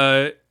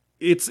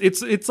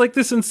 it's like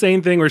this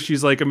insane thing where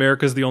she's like,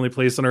 America's the only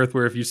place on earth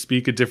where if you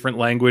speak a different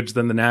language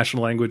than the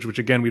national language, which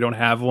again, we don't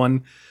have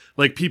one,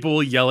 like people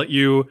will yell at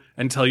you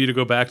and tell you to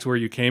go back to where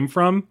you came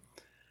from.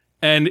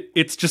 And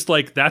it's just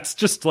like, that's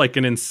just like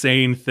an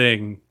insane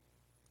thing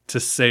to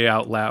say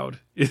out loud.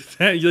 If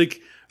that,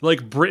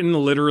 like Britain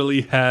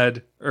literally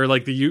had, or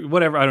like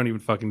whatever, I don't even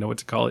fucking know what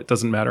to call it.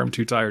 Doesn't matter. I'm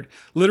too tired.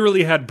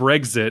 Literally had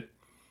Brexit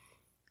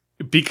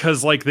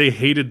because like they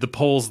hated the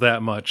Poles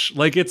that much.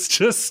 Like it's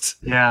just,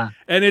 yeah.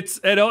 And it's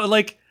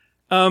like,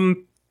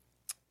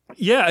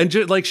 yeah. And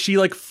just like, she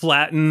like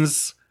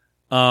flattens,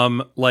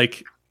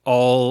 like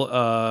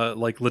all,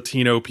 like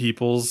Latino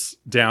peoples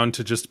down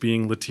to just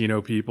being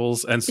Latino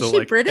peoples. And so is she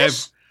like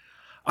British?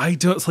 I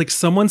don't like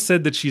someone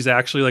said that she's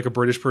actually like a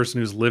British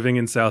person who's living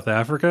in South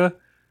Africa.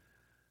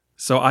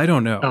 So I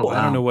don't know. Oh, wow.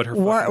 I don't know what her.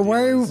 Why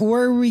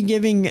are we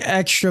giving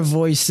extra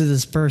voice to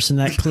this person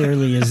that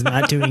clearly is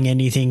not doing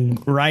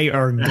anything right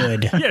or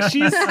good? Yeah,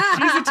 she's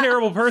a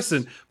terrible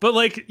person. But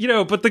like,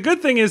 but the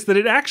good thing is that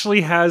it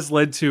actually has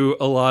led to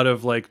a lot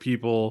of like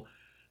people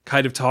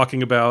kind of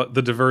talking about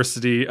the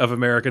diversity of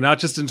America, not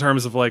just in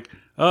terms of like,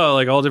 oh,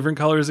 like all different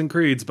colors and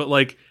creeds, but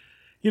like,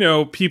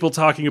 people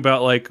talking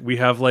about like we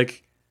have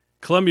like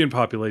Colombian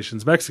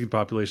populations, Mexican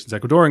populations,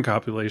 Ecuadorian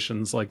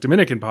populations, like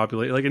Dominican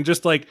population, like, and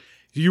just like,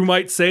 you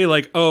might say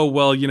like, oh,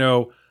 well,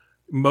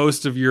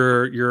 most of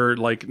your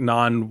like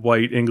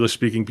non-white English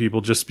speaking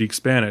people just speak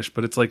Spanish,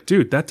 but it's like,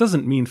 dude, that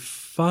doesn't mean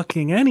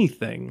fucking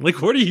anything.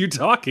 Like, what are you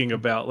talking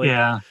about? Like,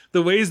 yeah.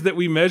 The ways that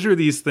we measure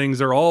these things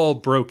are all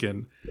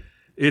broken.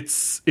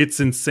 It's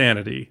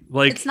insanity.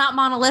 Like, it's not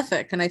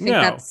monolithic. And I think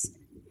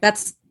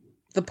that's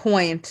the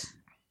point.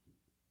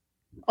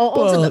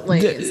 Ultimately,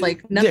 Well, it's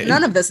like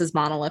none of this is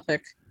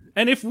monolithic.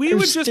 And if we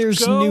would just there's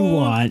go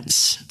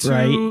nuance, to,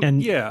 right?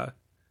 And yeah.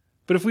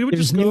 But if we would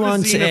there's just go to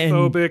nuance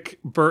xenophobic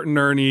Bert and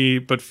Ernie,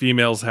 but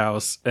female's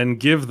house, and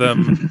give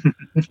them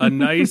a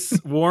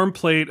nice warm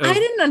plate of I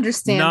didn't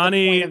understand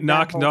nani the point of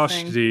that whole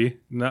thing.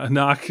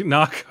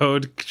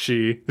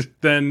 nakhodshi,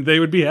 then they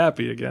would be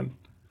happy again.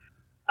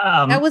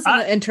 That was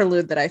an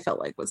interlude that I felt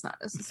like was not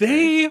necessary.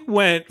 They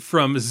went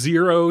from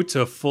 0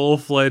 to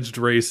full-fledged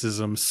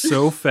racism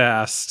so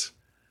fast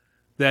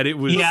that it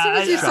was. As soon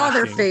as you saw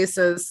their shocking.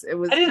 faces, it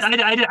was.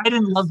 I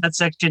didn't love that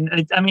section.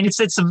 I mean,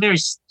 it's a very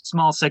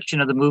small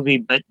section of the movie,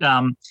 but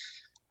I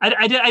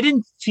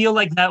didn't feel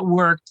like that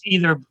worked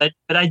either. But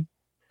I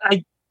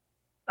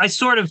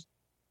sort of,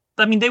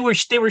 I mean, they were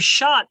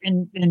shot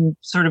and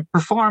sort of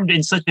performed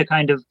in such a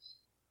kind of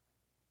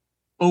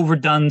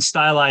overdone,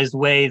 stylized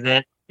way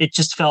that it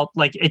just felt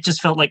like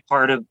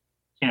part of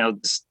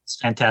this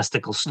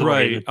fantastical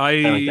story.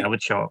 Right. That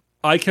would show up.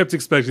 I kept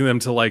expecting them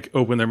to like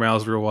open their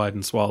mouths real wide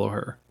and swallow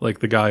her, like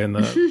the guy in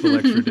the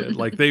lecture did.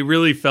 Like they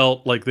really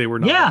felt like they were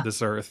not of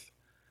this earth.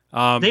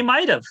 They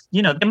might have,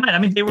 they might. I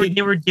mean, they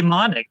were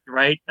demonic,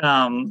 right?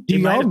 Do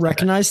you all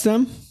recognize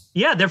them?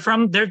 Yeah, they're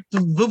the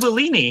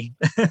Vuvolini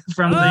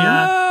from the.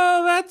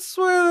 Oh, that's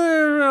where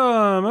they're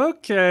from.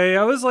 Okay,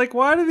 I was like,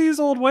 why do these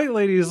old white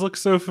ladies look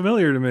so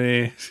familiar to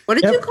me? What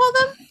did you call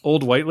them?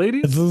 Old white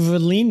ladies? The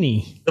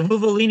Vuvolini. The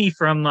Vuvolini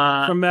from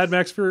Mad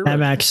Max Fury Road. Mad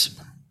Max.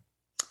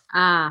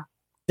 Ah.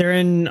 They're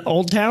in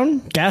Old Town?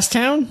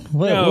 Gastown?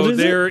 No, what is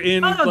they're it?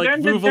 in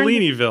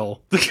Vuvoliniville.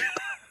 They're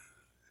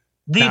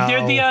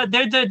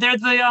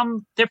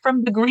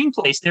from the Green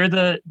Place. They're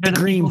the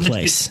Green people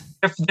Place.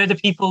 They're the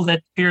people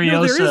that Furiosa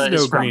No, there is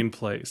no from. Green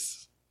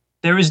Place.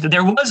 There was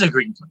a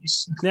Green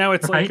Place. Now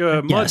it's like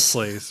a mud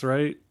place,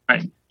 right?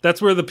 Right.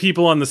 That's where the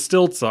people on the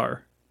stilts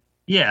are.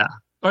 Yeah.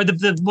 Or they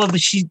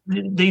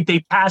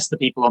passed the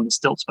people on the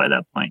stilts by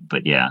that point,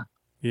 but yeah.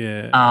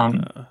 Yeah.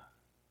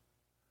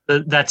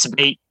 That's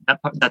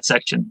that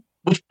section.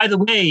 Which, by the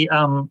way,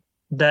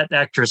 that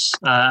actress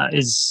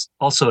is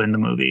also in the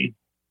movie,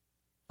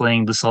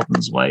 playing the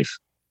Sultan's wife.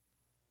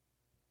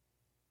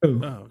 Oh,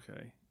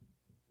 okay.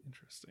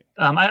 Interesting.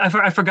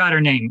 I forgot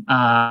her name.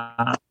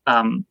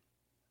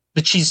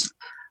 But she's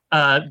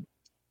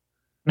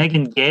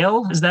Megan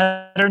Gale. Is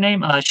that her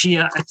name? I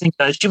think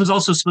she was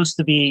also supposed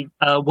to be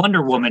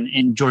Wonder Woman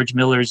in George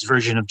Miller's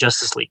version of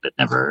Justice League that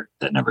never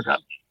got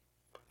made.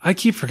 I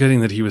keep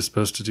forgetting that he was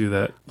supposed to do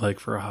that, like,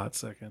 for a hot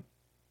second.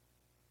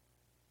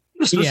 He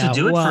was supposed to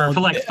do it for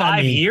like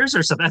 5 years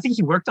or something. I think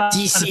he worked on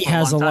DC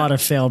has a lot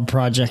of failed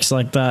projects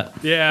like that.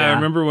 Yeah, I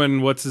remember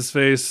when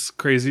what's-his-face,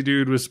 crazy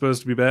dude, was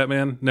supposed to be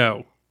Batman?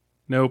 No.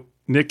 Nope.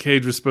 Nick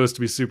Cage was supposed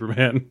to be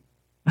Superman.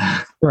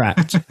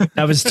 Correct.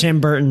 That was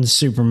Tim Burton's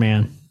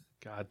Superman.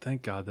 God,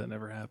 thank God that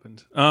never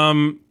happened.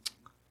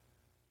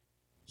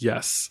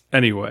 Yes.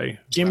 Anyway.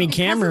 Jimmy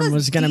Cameron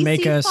was going to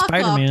make a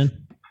Spider-Man.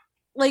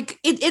 Like,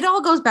 it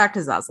all goes back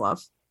to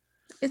Zaslav.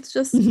 It's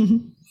just...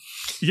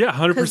 Yeah,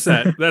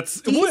 100%.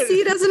 That's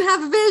DC doesn't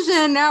have a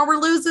vision. Now we're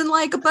losing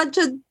like a bunch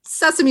of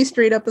Sesame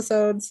Street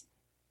episodes.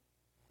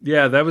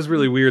 Yeah, that was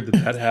really weird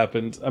that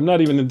happened. I'm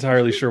not even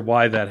entirely sure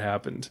why that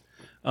happened.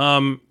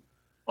 Well,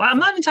 I'm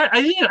not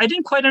entirely. I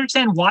didn't quite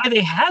understand why they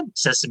had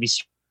Sesame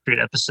Street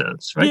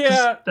episodes, right?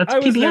 Yeah, that's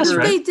PBS,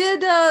 right? They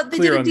did a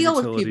deal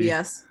with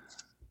PBS.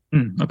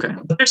 Okay,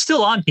 but they're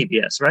still on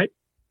PBS, right?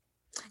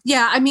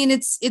 Yeah, I mean,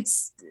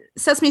 it's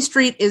Sesame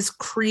Street is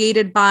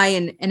created by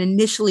and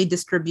initially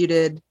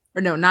distributed,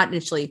 or no, not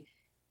initially.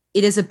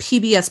 It is a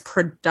PBS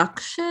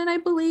production, I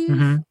believe.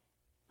 Mm-hmm.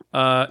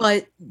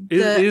 But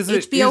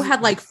HBO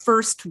had like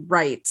first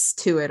rights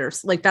to it, or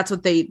like that's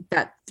what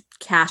that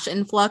cash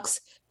influx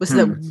was,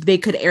 so that they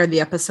could air the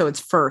episodes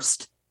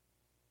first.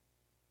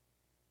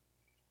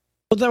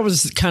 Well, that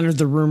was kind of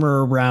the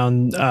rumor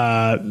around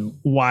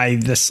why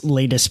this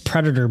latest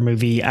Predator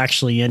movie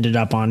actually ended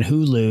up on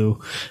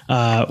Hulu,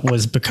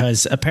 was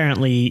because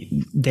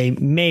apparently they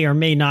may or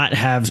may not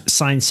have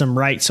signed some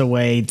rights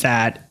away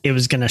that it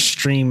was going to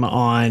stream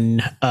on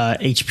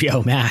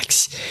HBO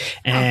Max,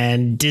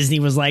 and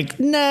Disney was like,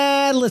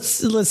 "Nah,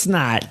 let's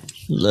not."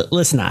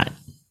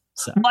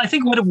 So. Well, I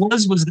think what it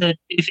was that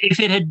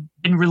if it had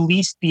been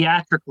released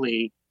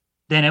theatrically,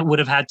 then it would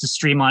have had to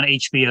stream on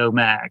HBO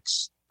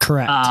Max.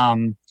 Correct.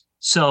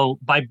 So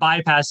by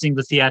bypassing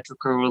the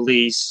theatrical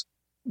release,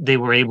 they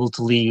were able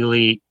to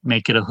legally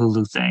make it a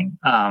Hulu thing,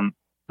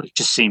 which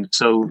just seemed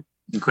so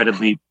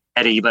incredibly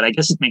petty. But I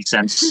guess it makes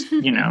sense, I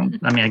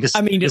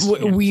mean,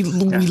 we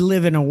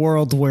live in a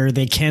world where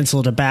they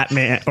canceled a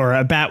Batman or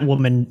a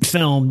Batwoman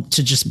film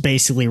to just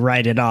basically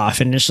write it off,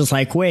 and it's just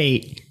like,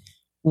 wait,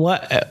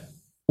 what?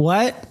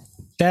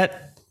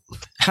 That?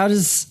 How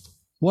does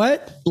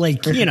what?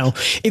 Like,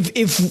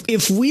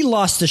 if we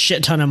lost a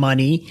shit ton of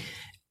money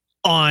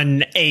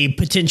on a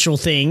potential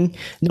thing,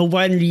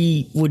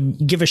 nobody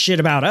would give a shit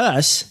about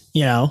us.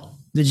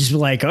 They just be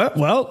like, "Oh,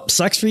 well,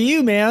 sucks for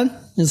you, man."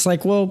 It's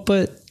like, well,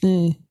 but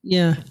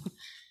yeah.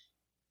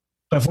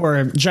 But for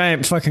a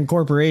giant fucking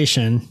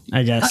corporation,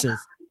 I guess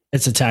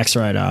it's a tax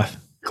write-off.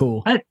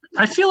 Cool.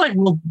 I feel like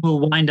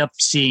we'll wind up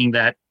seeing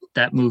that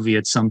movie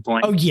at some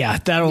point. Oh yeah,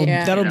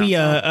 that'll be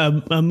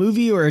a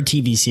movie or a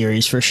TV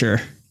series for sure.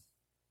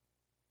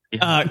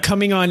 Yeah.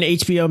 Coming on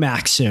HBO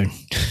Max soon.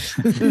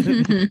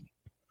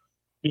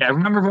 Yeah,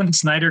 remember when the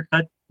Snyder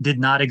Cut did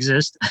not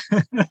exist?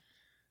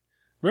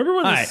 Remember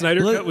when the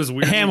Snyder Cut was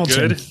weird?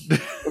 Hamilton.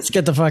 Good? Let's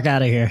get the fuck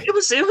out of here. It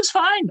was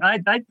fine. I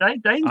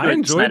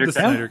enjoyed the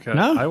Snyder Cut.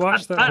 No, I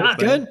watched that.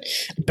 Good.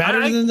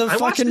 Better than the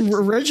fucking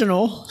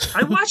original.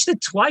 I watched it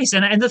twice,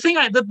 and the thing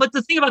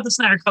about the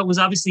Snyder Cut was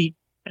obviously,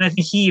 and I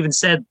think he even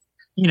said,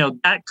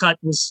 that cut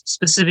was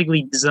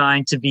specifically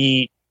designed to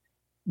be,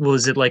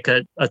 was it like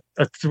a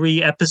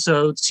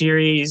 3-episode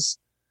series?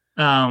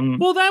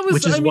 Well, that was,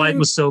 which is why it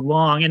was so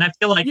long. And I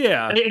feel like,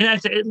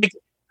 like,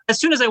 as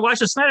soon as I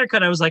watched the Snyder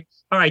Cut, I was like,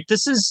 all right,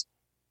 this is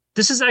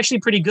actually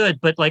pretty good,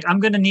 but like, I'm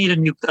going to need a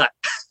new cut.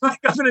 Like,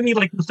 I'm going to need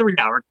like the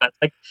 3-hour cut,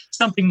 like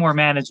something more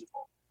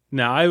manageable.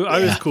 No, I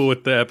was cool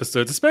with the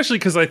episodes, especially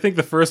because I think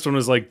the first one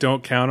was like,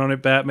 "Don't count on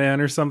it, Batman"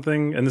 or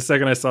something. And the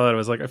second I saw that, I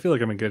was like, I feel like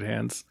I'm in good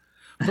hands.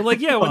 But like,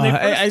 yeah, when they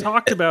first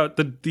talked about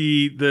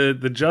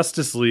the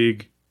Justice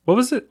League, what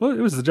was it? Well,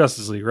 it was the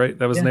Justice League, right?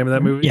 That was the name of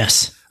that movie?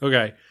 Yes.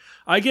 Okay.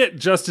 I get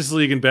Justice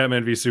League and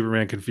Batman v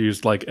Superman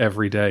confused like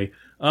every day.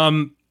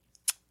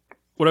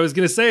 What I was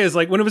going to say is,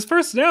 like, when it was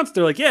first announced,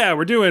 they're like, yeah,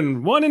 we're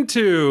doing 1 and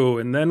 2,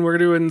 and then we're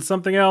doing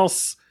something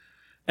else.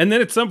 And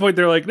then at some point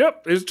they're like, nope,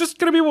 it's just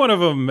going to be one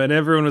of them. And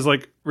everyone was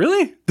like,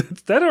 really?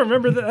 I don't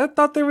remember that. I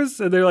thought there was,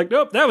 and they're like,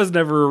 nope, that was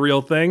never a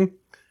real thing.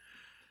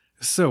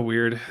 It's so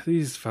weird.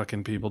 These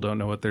fucking people don't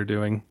know what they're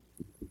doing.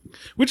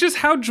 Which is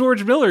how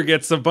George Miller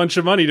gets a bunch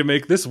of money to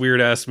make this weird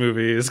ass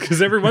movie, is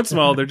because every once in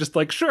a while they're just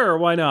like, sure,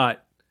 why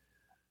not?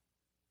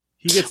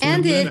 He gets,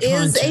 and it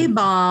is a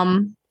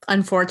bomb,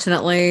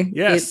 unfortunately.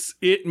 Yes,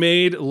 it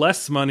made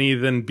less money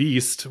than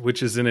Beast,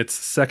 which is in its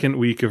second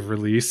week of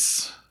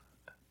release,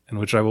 and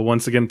which I will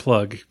once again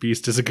plug.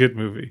 Beast is a good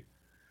movie.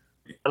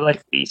 I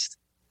like Beast.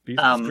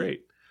 Beast is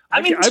great.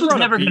 I mean, this was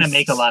never going to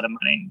make a lot of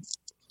money.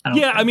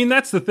 I mean,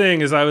 that's the thing,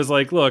 is I was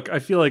like, look, I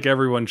feel like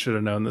everyone should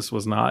have known this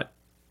was not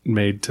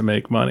made to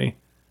make money.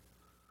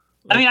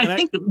 Like, I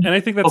think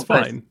that's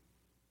fine.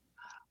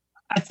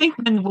 I think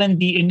when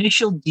the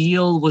initial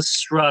deal was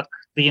struck,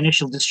 the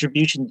initial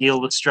distribution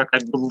deal was struck, I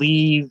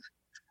believe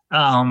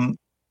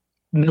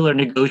Miller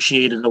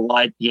negotiated a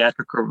wide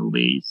theatrical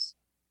release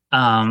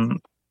to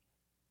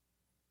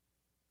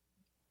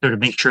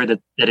make sure that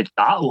it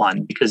got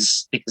one,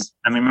 because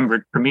I remember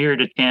it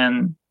premiered at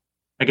Cannes,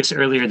 I guess,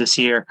 earlier this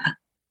year.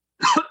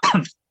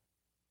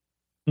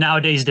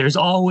 Nowadays, there's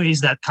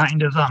always that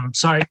kind of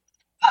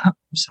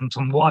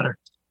some water.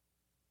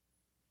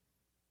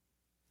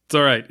 It's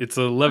all right. It's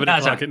 11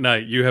 o'clock at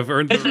night. You have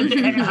earned the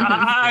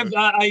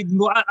right.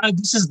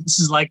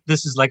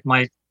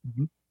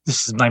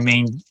 This is my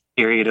main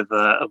period of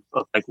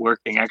like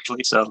working,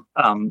 actually. So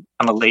I'm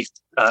a late.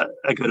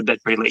 I go to bed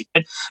very late.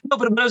 But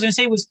what I was going to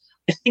say was,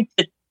 I think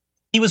that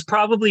he was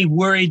probably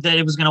worried that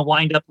it was going to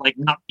wind up like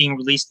not being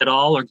released at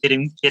all, or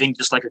getting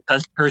just like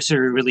a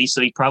cursory release.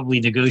 So he probably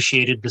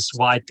negotiated this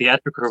wide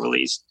theatrical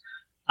release.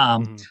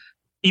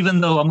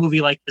 Even though a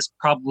movie like this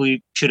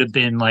probably should have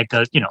been like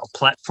a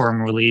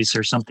platform release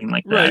or something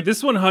like that. Right.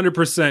 This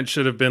 100%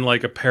 should have been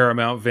like a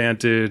Paramount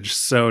Vantage,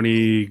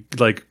 Sony,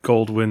 like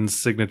Goldwyn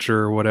signature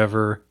or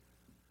whatever.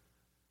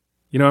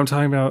 You know what I'm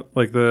talking about?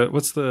 Like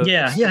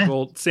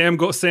Samuel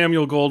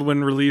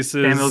Goldwyn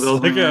releases. Samuel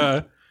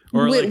Goldwyn.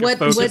 What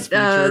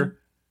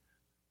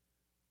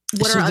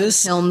are other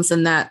films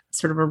in that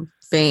sort of a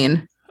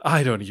vein?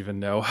 I don't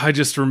even know. I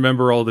just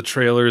remember all the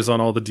trailers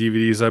on all the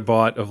DVDs I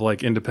bought of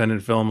like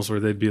independent films where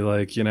they'd be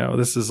like,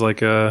 it's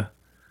like we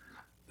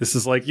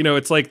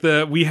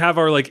have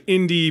our like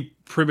indie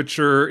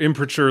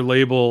immature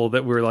label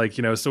that we're like,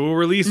 so we'll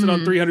release it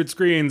on 300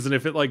 screens. And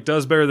if it like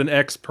does better than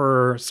X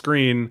per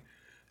screen,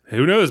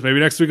 who knows?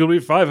 Maybe next week it'll be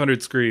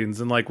 500 screens,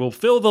 and like we'll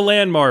fill the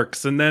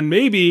landmarks, and then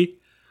maybe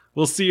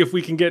we'll see if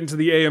we can get into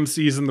the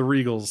AMCs and the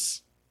Regals.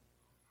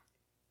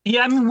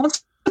 Yeah, I mean,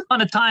 once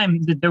upon a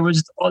time, there were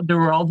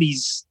all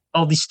these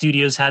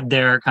studios had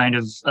their kind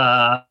of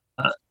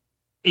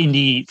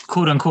indie,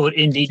 quote unquote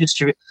indie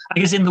distribute. I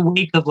guess in the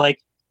wake of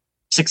like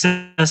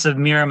success of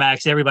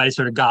Miramax, everybody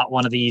sort of got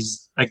one of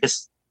these. I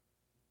guess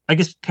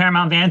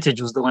Paramount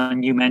Vantage was the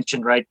one you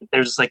mentioned, right?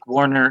 There's like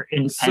Warner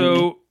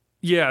Independent.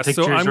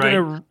 Pictures,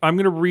 I'm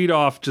gonna read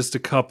off just a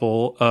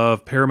couple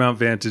of Paramount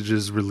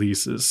Vantage's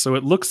releases. So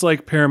it looks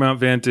like Paramount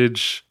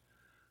Vantage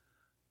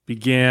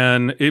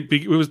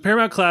it was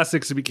Paramount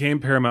Classics, it became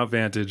Paramount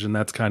Vantage, and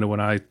that's kind of when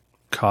I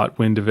caught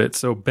wind of it.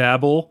 So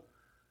Babel,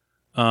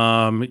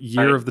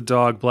 Year of the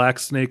Dog, Black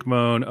Snake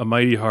Moan, A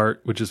Mighty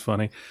Heart, which is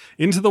funny,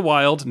 Into the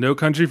Wild, No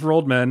Country for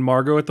Old Men,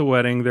 Margot at the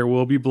Wedding, There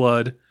Will Be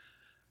Blood.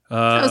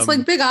 It's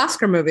like big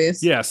Oscar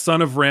movies. Yeah,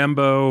 Son of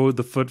Rambo,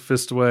 The Foot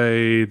Fist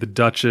Way, The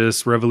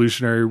Duchess,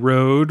 Revolutionary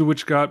Road,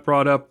 which got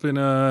brought up in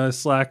a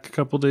Slack a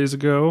couple days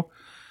ago.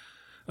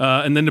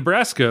 And then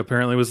Nebraska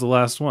apparently was the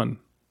last one.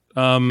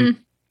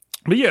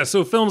 But yeah,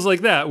 so films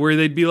like that where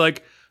they'd be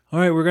like, all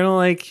right, we're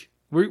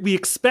we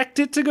expect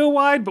it to go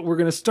wide, but we're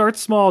going to start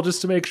small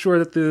just to make sure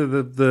that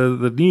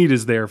the need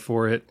is there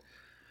for it.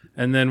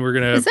 And then we're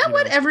going to... Is that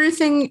what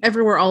Everything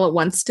Everywhere All at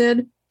Once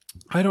did?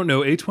 I don't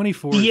know.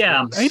 A24.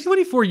 Yeah.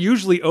 A24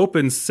 usually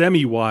opens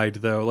semi-wide,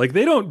 though. Like,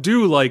 they don't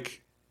do,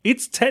 like...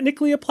 It's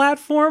technically a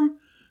platform,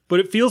 but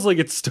it feels like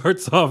it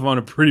starts off on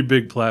a pretty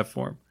big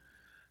platform.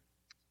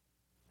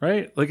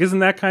 Right? Like, isn't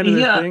that kind of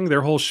their thing? Their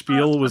whole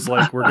spiel was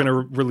like, we're going to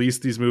release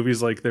these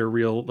movies like they're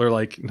real, or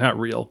like, not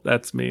real.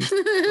 That's mean.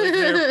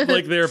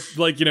 they're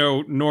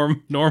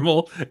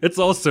normal. It's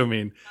also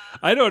mean.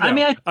 I don't know. I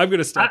mean, I'm going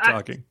to stop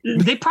talking.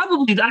 They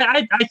probably,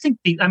 I think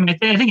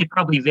it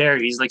probably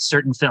varies. Like,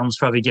 certain films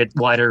probably get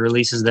wider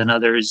releases than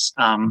others.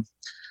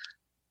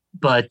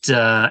 But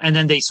and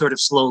then they sort of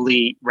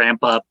slowly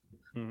ramp up.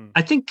 Mm-hmm.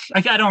 I think,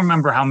 I don't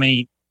remember how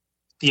many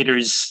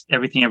theaters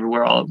Everything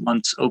Everywhere All at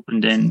Once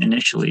opened in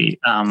initially.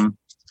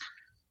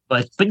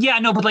 But like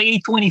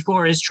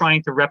A24 is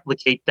trying to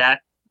replicate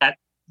that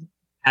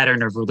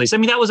pattern of release. I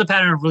mean, that was a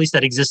pattern of release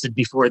that existed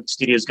before the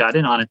studios got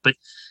in on it, but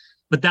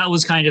that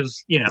was kind of,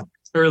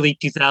 early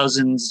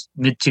 2000s,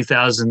 mid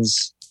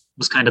 2000s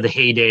was kind of the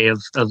heyday of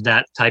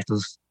that type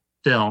of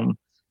film.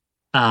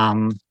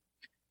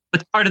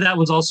 But part of that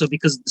was also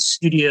because the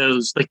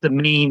studios, like the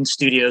main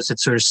studios, had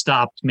sort of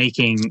stopped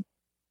making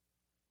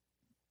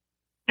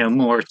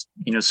more,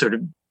 sort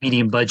of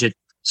medium budget,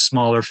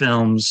 smaller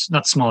films,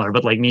 not smaller,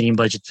 but like medium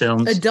budget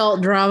films,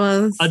 adult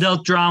dramas,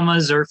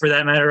 or for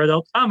that matter,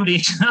 adult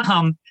comedy.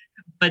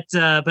 But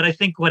I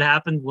think what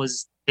happened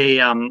was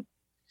that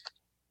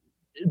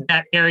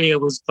area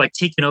was like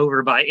taken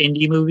over by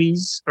indie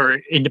movies or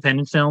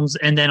independent films.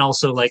 And then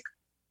also like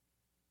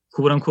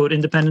quote unquote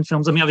independent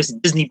films. I mean, obviously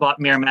Disney bought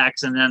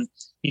Miramax, and then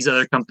these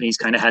other companies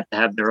kind of had to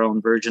have their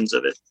own versions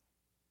of it.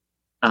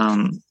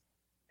 And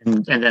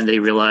then they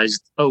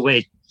realized, oh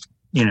wait,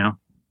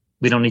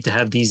 we don't need to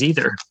have these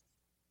either.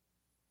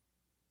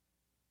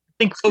 I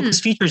think Focus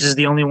Features is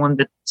the only one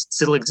that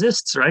still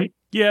exists, right?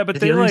 Yeah, but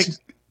they like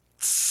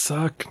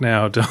suck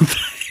now, don't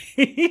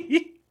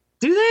they?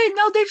 Do they?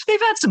 No,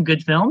 they've had some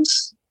good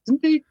films,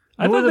 didn't they?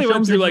 I thought they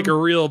went through like a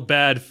real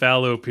bad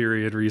fallow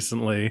period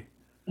recently.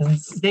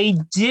 They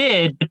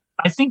did.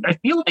 I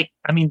feel like.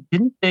 I mean,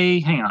 didn't they?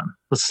 Hang on.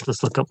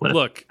 Let's look up what.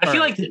 Look, I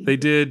feel like they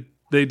did.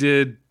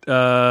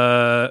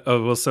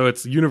 So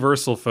it's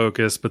Universal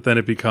Focus, but then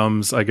it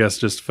becomes, I guess,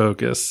 just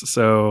Focus.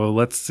 So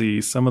let's see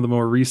some of the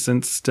more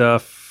recent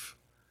stuff.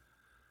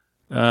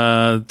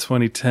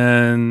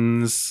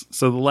 2010s.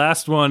 So the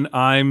last one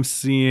I'm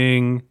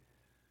seeing,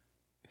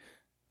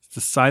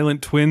 The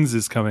Silent Twins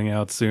is coming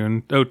out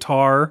soon. Oh,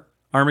 Tar,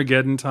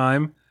 Armageddon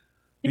Time.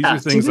 These are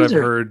things I've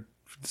heard.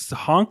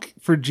 Honk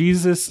for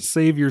Jesus,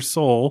 Save Your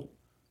Soul.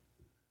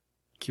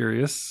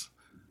 Curious.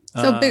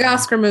 So big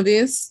Oscar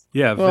movies.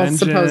 Yeah, well, Vengeance,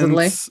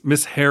 supposedly.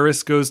 Miss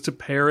Harris Goes to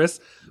Paris.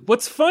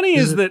 What's funny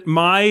is that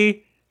my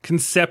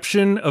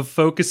conception of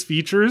Focus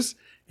Features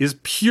is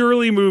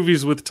purely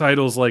movies with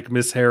titles like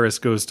Miss Harris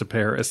Goes to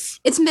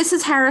Paris. It's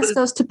Mrs. Harris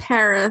Goes to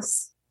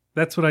Paris.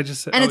 That's what I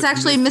just said. And it's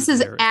actually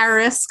Mrs.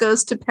 Harris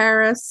Goes to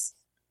Paris.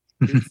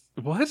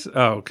 What?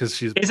 Oh, because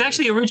she's... It's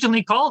actually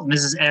originally called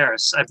Mrs.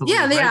 Harris, I believe.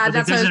 Yeah, right?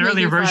 That's there's an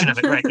earlier version of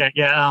it, right?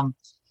 Yeah.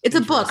 It's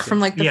a book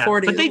from like the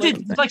 40s. But they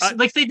did like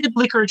they did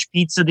Licorice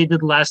Pizza. They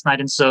did Last Night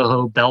in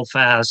Soho,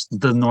 Belfast,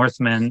 The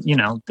Northman.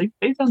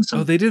 They've done some.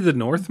 Oh, they did The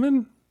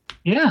Northman?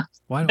 Yeah.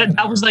 Why do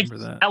that was like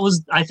that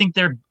was I think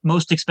their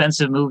most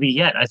expensive movie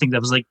yet. I think that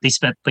was like they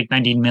spent like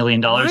 $90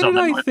 million on that.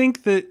 Why did I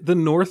think that The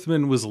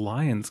Northman was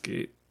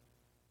Lionsgate?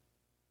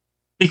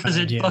 Because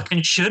it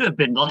fucking should have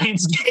been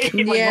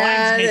Lionsgate.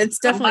 Yeah, it's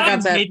definitely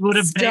got that would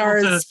have been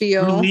able to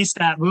feel. Release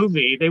that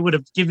movie. They would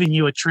have given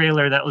you a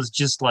trailer that was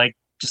just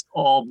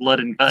all blood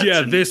and guts.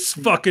 Yeah, this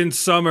fucking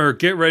summer,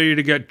 get ready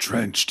to get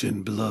drenched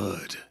in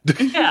blood.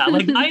 Yeah,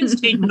 like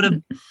Lionsgate would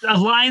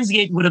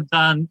have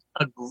done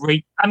a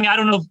great. I mean, I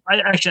don't know.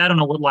 I don't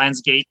know what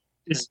Lionsgate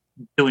is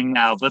doing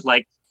now, but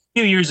like a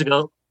few years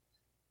ago,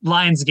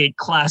 Lionsgate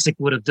Classic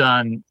would have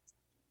done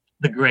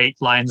the great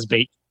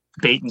Lionsgate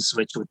bait and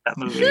switch with that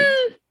movie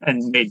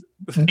and made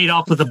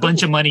off with a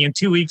bunch of money in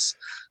 2 weeks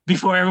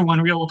before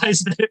everyone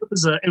realized that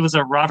it was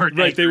a Robert.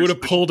 Right, they would have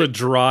pulled a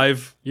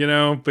Drive,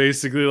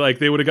 basically like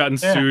they would have gotten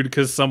sued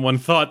because someone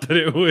thought that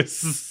it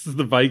was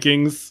the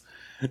Vikings.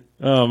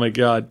 Oh my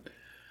god.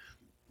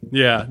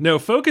 Yeah, no,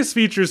 Focus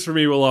Features for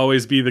me will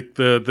always be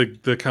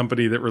the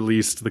company that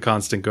released The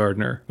Constant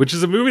Gardener, which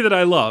is a movie that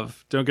I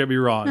love. Don't get me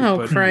wrong.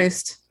 Oh,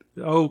 Christ.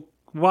 Oh,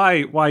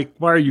 why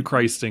are you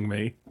Christing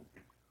me?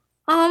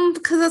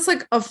 Because that's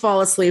like a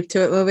fall asleep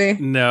to it movie.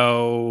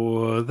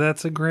 No,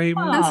 that's a great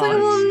movie. That's like a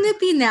little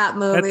nippy nap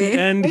movie. At the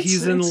end,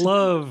 he's in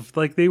love.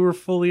 Like they were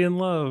fully in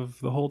love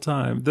the whole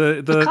time.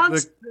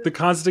 The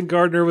Constant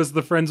Gardener was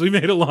the friends we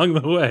made along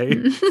the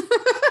way.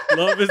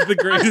 Love is the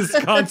greatest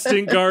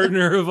constant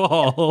gardener of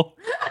all.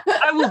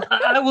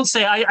 I will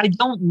say I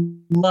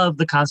don't love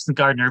The Constant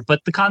Gardener,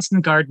 but The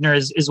Constant Gardener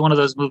is one of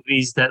those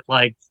movies that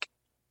like,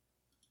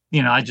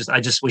 I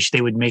just wish they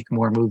would make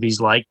more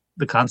movies like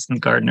The Constant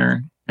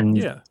Gardener. And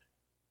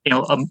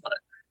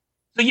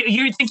So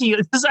you're thinking,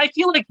 because I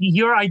feel like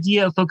your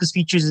idea of focus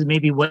features is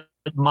maybe what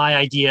my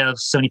idea of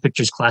Sony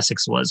Pictures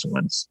Classics was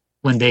once,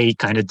 when they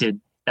kind of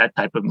did that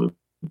type of movie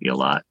a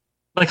lot.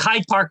 Like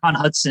Hyde Park on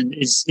Hudson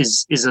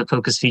is a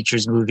focus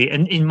features movie,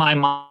 and in my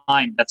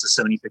mind, that's a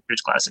Sony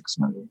Pictures Classics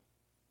movie.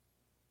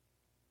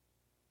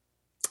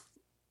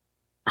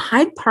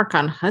 Hyde Park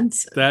on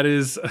Hudson. That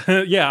is,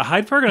 yeah,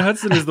 Hyde Park on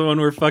Hudson is the one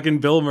where fucking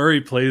Bill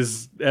Murray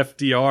plays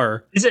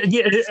FDR. Is it?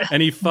 Yeah.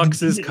 And he fucks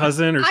his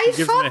cousin, or she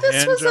gives him a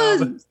hand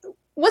job.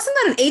 Wasn't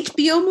that an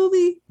HBO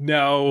movie?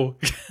 No.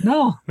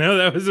 No,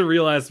 that was a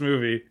real ass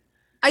movie.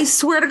 I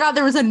swear to God,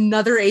 there was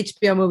another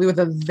HBO movie with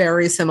a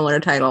very similar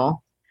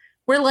title,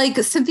 where like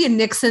Cynthia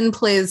Nixon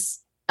plays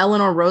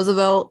Eleanor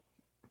Roosevelt.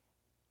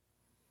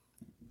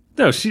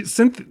 No,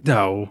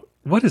 no.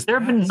 What is there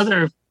have been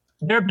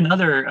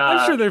other.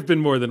 I'm sure there have been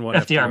more than one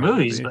FDR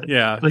movies, movie. but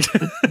yeah, but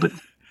I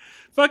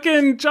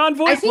fucking John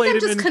Voight think played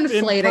I'm just in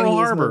conflating Pearl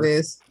these Harbor.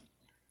 movies.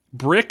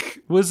 Brick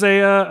was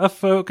a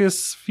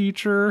focus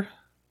feature.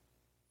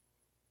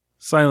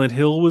 Silent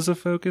Hill was a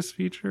focus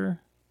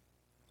feature.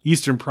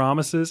 Eastern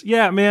Promises.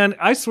 Yeah, man,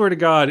 I swear to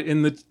God,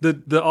 in the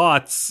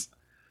aughts,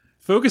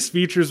 focus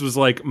features was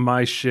like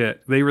my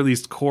shit. They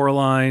released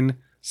Coraline,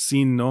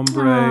 Sin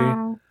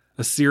Nombre,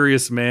 A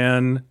Serious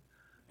Man,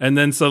 and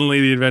then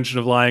suddenly The Invention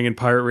of Lying and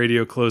Pirate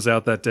Radio close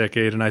out that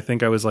decade, and I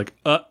think I was like,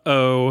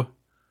 uh-oh.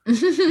 yeah,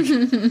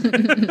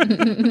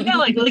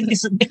 like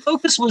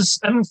Focus was.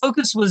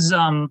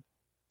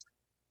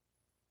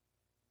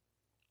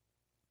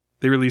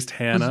 They released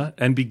Hannah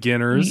and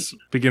Beginners.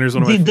 Beginners,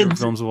 one of my favorite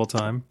films of all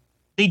time.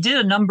 They did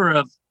a number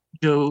of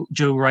Joe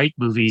Wright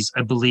movies,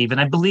 I believe,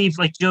 and I believe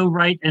like Joe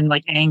Wright and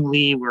like Ang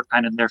Lee were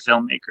kind of their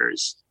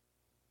filmmakers.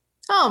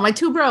 Oh, my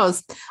two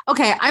bros.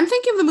 Okay, I'm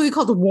thinking of the movie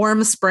called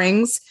Warm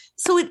Springs.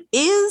 So it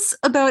is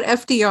about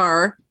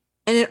FDR,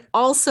 and it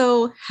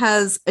also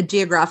has a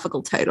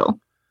geographical title.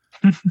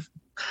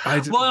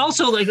 Well,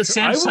 also like the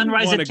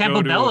Sunrise at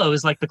Campobello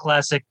is like the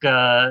classic,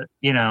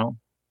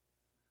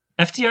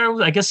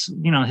 FDR, I guess,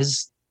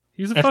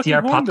 He's a FDR fucking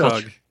horn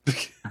dog.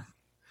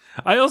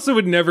 I also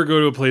would never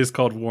go to a place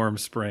called Warm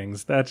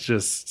Springs. That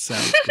just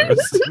sounds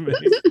gross to me.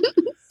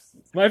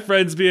 My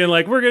friends being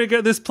like, we're going to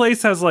go, this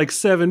place has like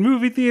 7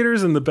 movie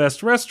theaters and the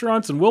best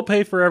restaurants and we'll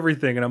pay for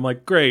everything. And I'm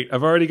like, great,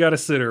 I've already got a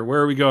sitter.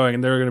 Where are we going?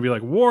 And they're going to be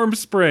like, Warm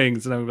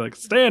Springs. And I'm going to be like,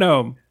 stay at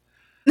home.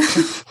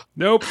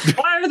 Nope.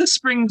 Why are the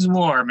springs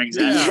warm?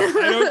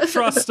 Exactly. Yeah, I don't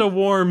trust a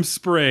warm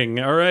spring.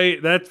 All right.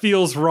 That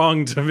feels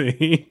wrong to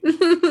me.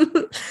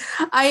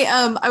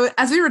 I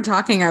as we were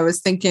talking, I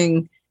was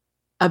thinking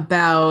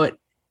about,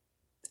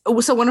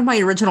 so one of my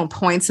original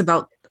points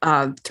about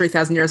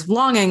 3,000 Years of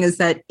Longing is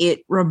that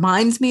it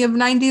reminds me of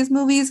 90s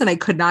movies, and I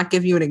could not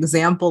give you an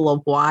example of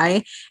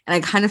why. And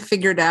I kind of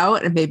figured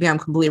out, and maybe I'm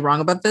completely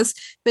wrong about this,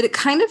 but it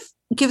kind of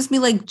gives me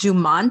like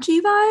Jumanji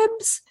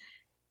vibes.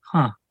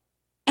 Huh.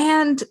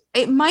 And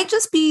it might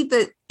just be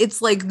that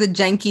it's like the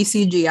janky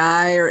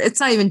CGI, or it's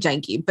not even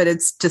janky, but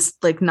it's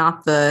just like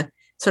not the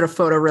sort of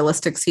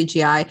photorealistic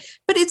CGI.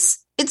 But it's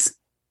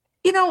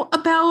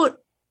about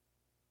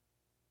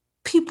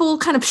people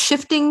kind of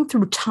shifting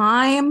through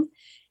time,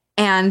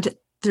 and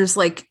there's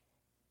like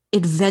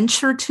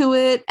adventure to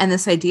it, and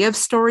this idea of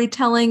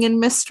storytelling and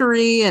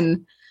mystery,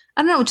 and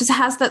I don't know, it just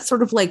has that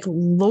sort of like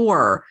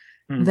lore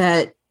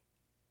that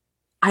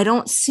I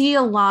don't see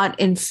a lot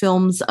in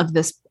films of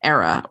this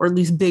era, or at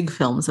least big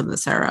films of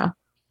this era.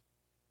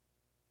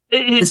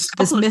 This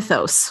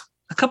mythos.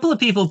 A couple of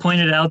people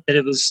pointed out that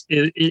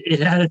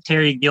it had a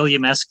Terry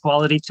Gilliam-esque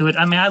quality to it.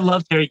 I mean, I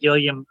love Terry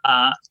Gilliam,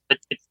 but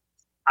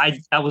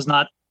that was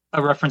not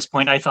a reference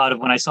point I thought of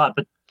when I saw it.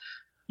 But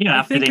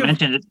after they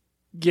mentioned it,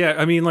 yeah,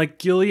 I mean, like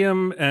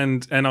Gilliam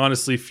and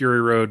honestly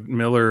Fury Road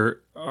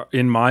Miller,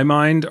 in my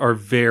mind, are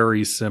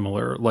very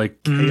similar.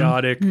 Like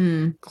chaotic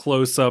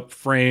close-up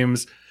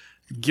frames.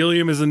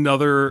 Gilliam is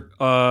another,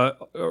 I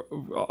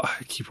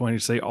keep wanting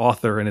to say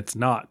author, and it's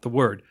not the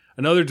word.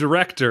 Another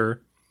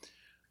director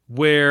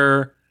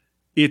where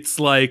it's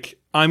like,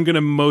 I'm going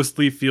to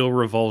mostly feel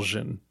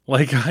revulsion.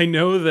 Like, I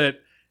know that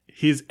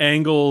his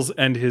angles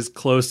and his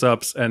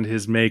close-ups and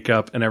his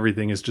makeup and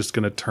everything is just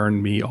going to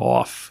turn me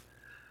off.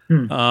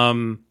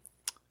 Also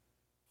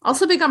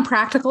big on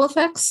practical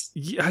effects.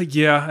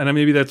 Yeah. And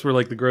maybe that's where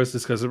like the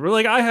grossness comes in.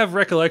 Like, I have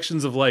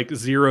recollections of like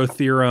Zero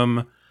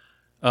Theorem,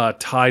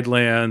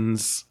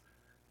 Tidelands,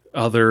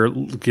 other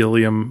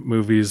Gilliam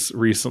movies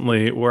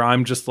recently where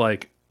I'm just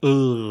like,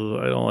 ugh,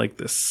 I don't like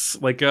this.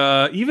 Like,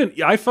 even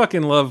I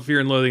fucking love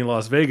Fear and Loathing in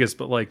Las Vegas,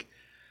 but like,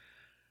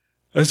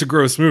 it's a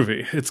gross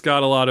movie. It's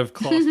got a lot of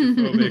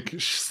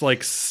claustrophobic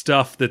like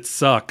stuff that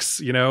sucks,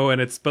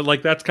 and but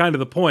like, that's kind of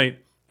the point.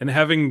 And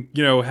having,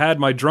 had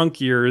my drunk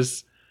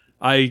years,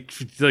 I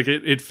like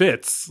it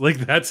fits. Like,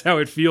 that's how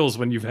it feels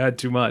when you've had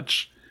too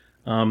much.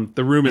 The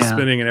room is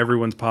spinning and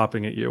everyone's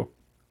popping at you.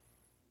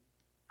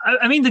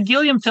 I mean, the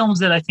Gilliam films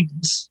that I think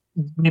this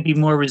maybe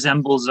more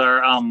resembles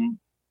are,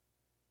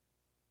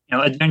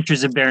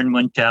 Adventures of Baron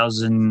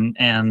Munchausen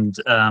and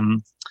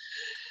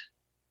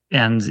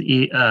and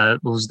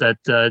what was that?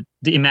 The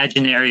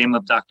Imaginarium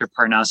of Dr.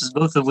 Parnassus,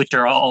 both of which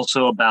are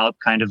also about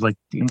kind of like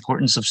the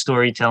importance of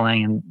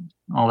storytelling and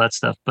all that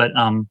stuff. But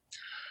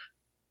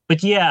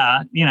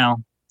yeah,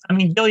 I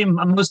mean, Gilliam,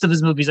 most of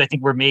his movies I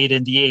think were made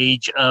in the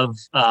age of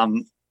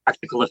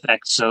practical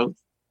effects. So,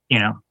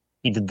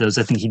 he did those.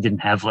 I think he didn't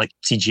have like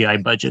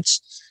CGI budgets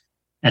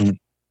and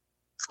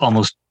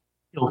almost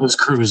killed his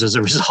crews as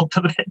a result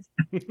of it.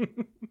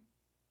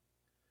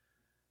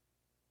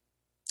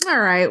 All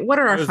right. What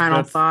are our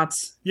final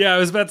thoughts? Yeah, I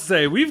was about to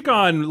say, we've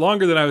gone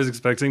longer than I was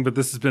expecting, but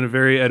this has been a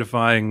very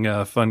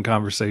edifying, fun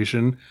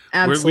conversation.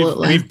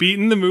 Absolutely. We've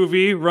beaten the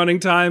movie running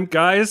time.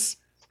 Guys,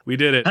 we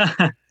did it.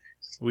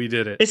 We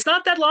did it. It's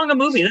not that long a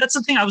movie. That's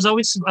the thing. I'm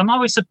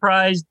always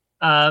surprised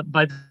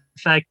by the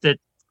fact that,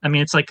 I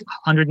mean, it's like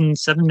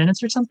 107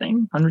 minutes or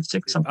something,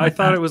 106 something. I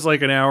thought it was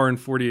like an hour and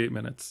 48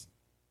 minutes.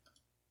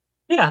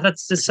 Yeah,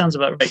 this sounds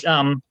about right.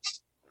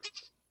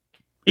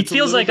 It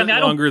feels like,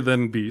 longer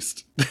than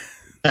Beast.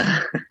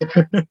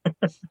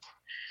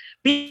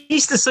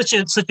 Beast is such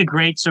a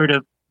great sort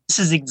of, this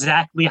is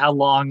exactly how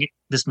long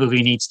this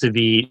movie needs to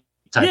be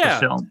type of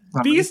film.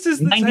 Beast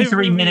is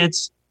 93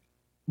 minutes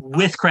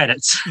with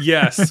credits.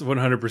 Yes,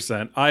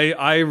 100%.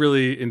 I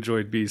really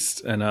enjoyed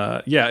Beast, and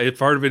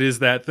part of it is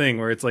that thing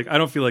where it's like I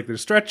don't feel like they're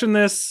stretching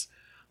this.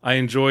 I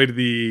enjoyed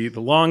the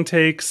long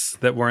takes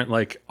that weren't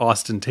like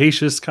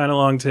ostentatious kind of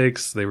long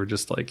takes. They were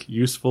just like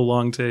useful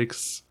long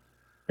takes.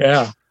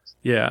 Yeah.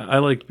 Yeah, I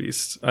like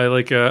Beast. I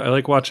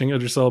like watching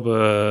Idris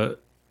Elba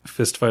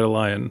fist fight a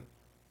lion.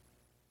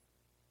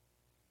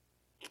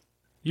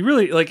 You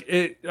really like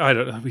it. I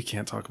don't know. We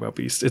can't talk about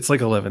Beast. It's like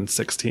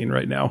 11:16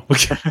 right now.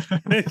 Let's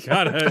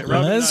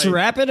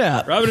wrap it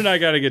up. Robin and I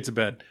got to get to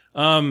bed.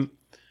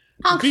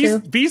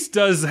 Beast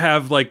does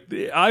have like,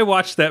 I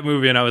watched that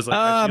movie and I was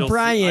like,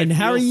 Brian,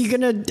 how are you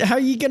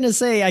gonna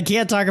say I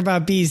can't talk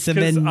about Beast and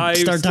then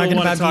start talking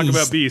about Beast? I talk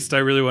about Beast. I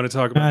really want to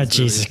talk about.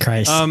 Jesus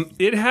Christ!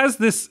 It has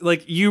this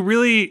like, it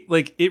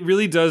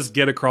really does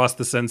get across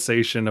the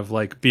sensation of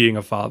like being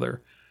a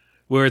father,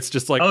 where it's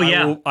just like,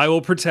 I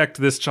will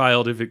protect this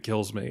child if it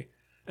kills me,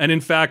 and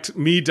in fact,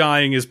 me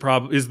dying is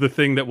the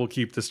thing that will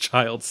keep this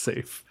child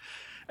safe,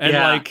 and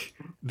like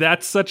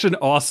that's such an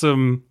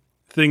awesome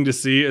thing to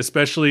see,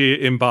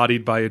 especially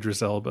embodied by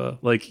Idris Elba,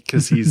 like,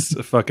 because he's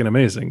fucking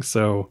amazing.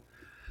 So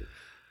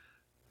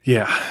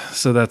yeah,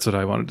 so that's what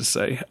I wanted to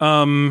say.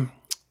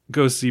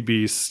 Go see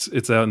Beast.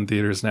 It's out in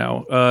theaters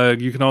now.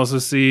 You can also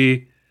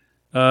see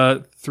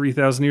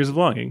 3,000 Years of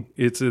Longing.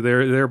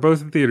 They're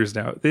both in theaters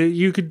now.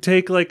 You could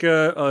take like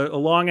a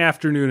long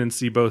afternoon and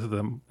see both of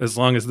them as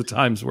long as the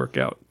times work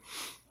out.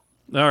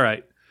 All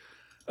right.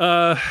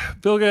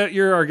 Bilge,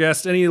 you're our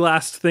guest. Any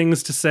last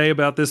things to say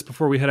about this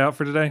before we head out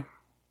for today?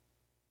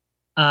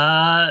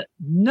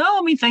 No,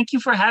 I mean, thank you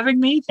for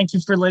having me. Thank you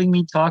for letting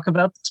me talk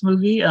about this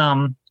movie.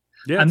 I'm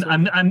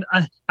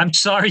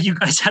sorry you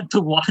guys had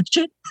to watch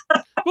it.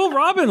 Well,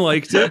 Robin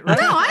liked it. Right?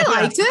 No, I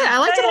liked it. I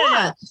liked it a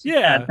lot.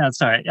 Yeah,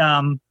 that's all right.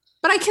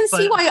 But I can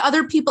see why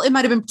other people, it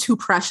might have been too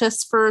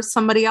precious for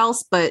somebody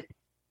else, but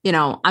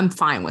I'm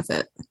fine with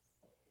it.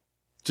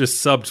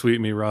 Just subtweet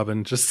me,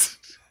 Robin. Just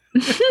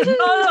no.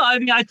 I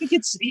mean, I think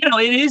it's, it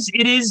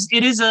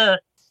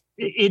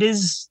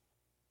is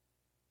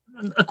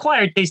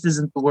acquired taste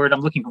isn't the word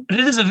I'm looking for, but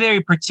it is a very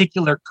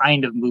particular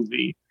kind of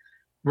movie,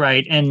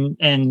 right? And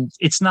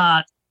it's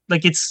not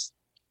like, it's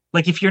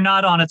like, if you're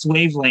not on its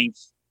wavelength,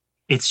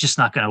 it's just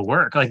not going to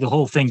work. Like, the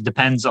whole thing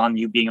depends on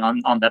you being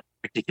on that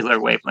particular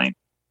wavelength.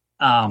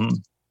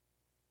 And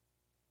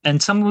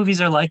some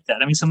movies are like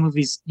that. I mean, some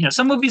movies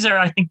are,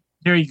 I think,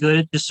 very good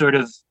at just sort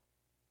of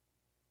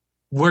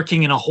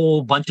working in a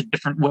whole bunch of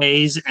different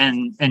ways,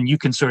 and you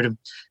can sort of,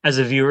 as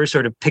a viewer,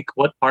 sort of pick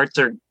what parts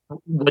you're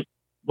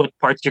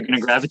going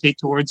to gravitate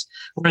towards.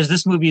 Whereas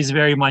this movie is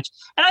very much,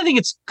 and I think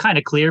it's kind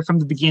of clear from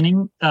the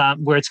beginning,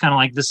 where it's kind of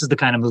like, this is the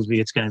kind of movie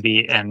it's going to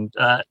be, and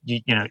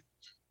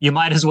you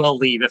might as well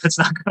leave if it's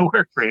not going to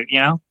work for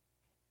you.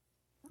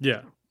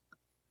 Yeah.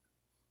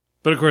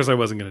 But of course, I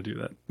wasn't going to do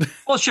that.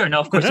 Well, sure, no,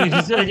 of course. You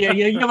have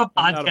a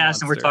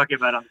podcast, and we're talking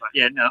about it.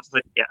 Yeah, no,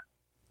 but yeah.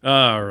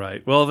 All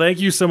right. Well,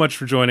 thank you so much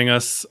for joining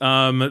us.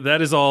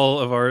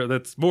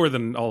 That's more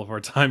than all of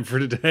our time for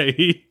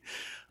today.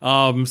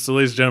 So,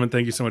 ladies and gentlemen,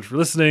 thank you so much for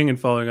listening and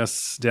following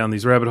us down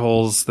these rabbit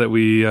holes that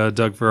we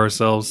dug for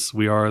ourselves.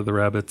 We are the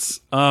rabbits.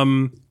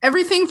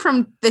 Everything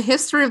from the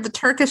history of the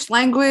Turkish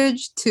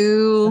language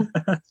to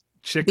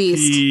chickpea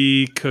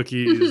Beast.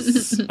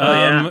 Cookies.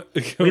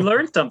 We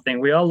learned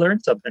something. We all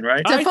learned something,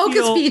 right? To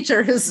focus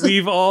features.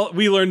 We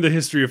learned the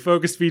history of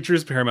focus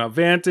features, Paramount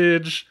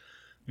Vantage,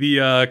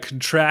 the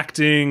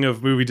contracting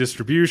of movie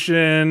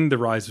distribution, the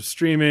rise of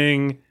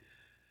streaming.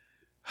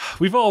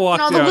 We've all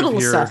walked out of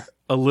here stuff.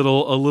 a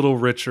little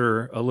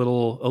richer, a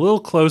little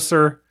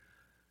closer,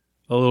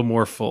 a little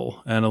more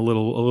full, and a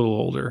little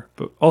older,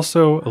 but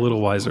also a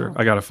little wiser.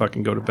 I gotta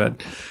fucking go to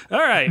bed. All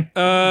right.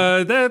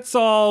 That's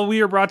all.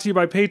 We are brought to you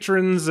by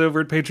patrons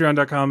over at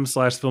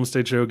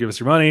patreon.com/filmstageshow. Give us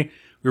your money.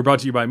 We were brought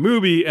to you by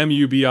Mubi,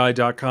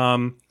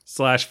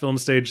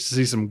 mubi.com/filmstage to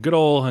see some good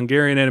old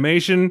Hungarian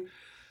animation.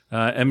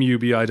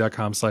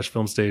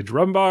 mubi.com/filmstage.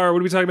 Rumbar, what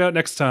are we talking about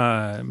next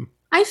time?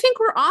 I think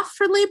we're off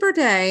for Labor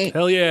Day.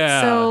 Hell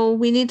yeah. So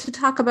we need to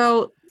talk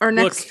about our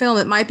next film.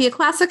 It might be a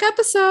classic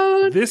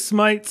episode. This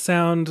might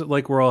sound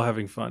like we're all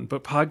having fun,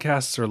 but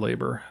podcasts are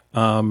labor.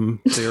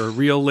 They are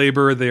real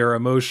labor. They are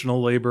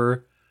emotional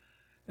labor.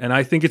 And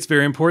I think it's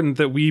very important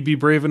that we be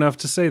brave enough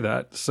to say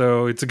that.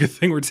 So it's a good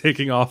thing we're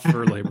taking off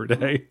for Labor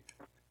Day.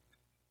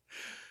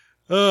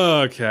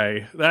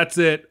 Okay, that's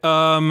it.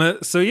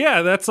 So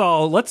yeah, that's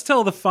all. Let's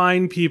tell the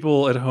fine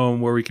people at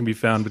home where we can be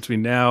found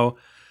between now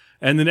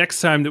and the next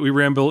time that we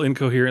ramble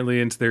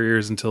incoherently into their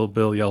ears until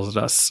Bill yells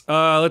at us.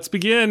 Let's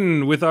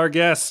begin with our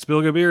guest,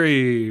 Bilge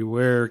Ebiri.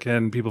 Where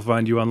can people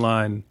find you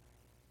online?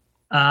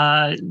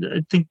 I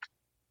think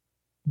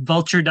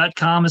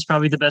vulture.com is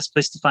probably the best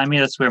place to find me.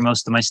 That's where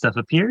most of my stuff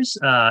appears.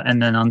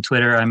 And then on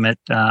Twitter, I'm at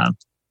Bilge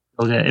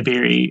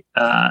Ebiri,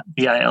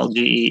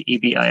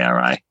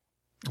 BILGEEBIRI.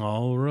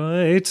 All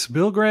right,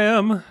 Bill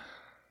Graham.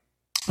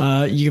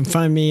 You can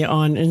find me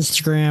on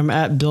Instagram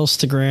at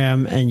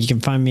Billstagram, and you can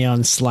find me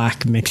on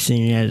Slack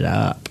mixing it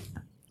up.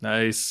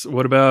 Nice.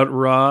 What about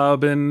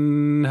Rob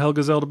and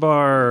Helga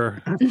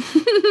Zeldabar?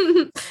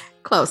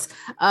 Close.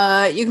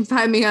 You can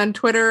find me on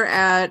Twitter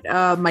at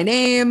my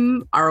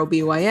name,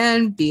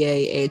 ROBYNBAHR,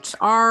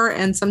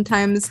 and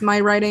sometimes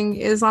my writing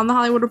is on The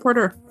Hollywood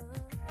Reporter.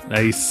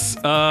 Nice.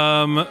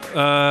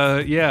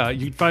 Yeah,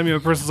 you can find me on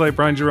my personal site,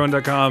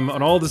 brianjrowan.com,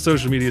 on all the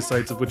social media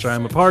sites of which I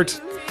am a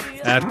part,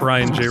 at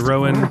Brian J.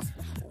 Rowan.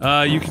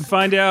 You can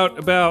find out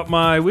about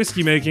my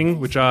whiskey making,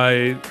 which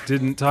I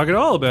didn't talk at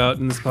all about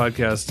in this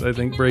podcast. I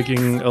think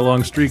breaking a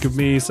long streak of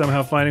me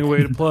somehow finding a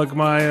way to plug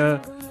my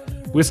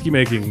whiskey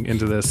making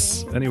into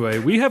this. Anyway,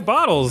 we have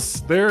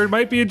bottles. There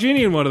might be a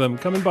genie in one of them.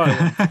 Come and buy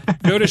one.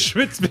 Go to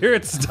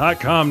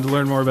schmidtspirits.com to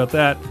learn more about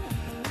that.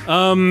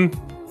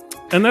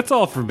 And that's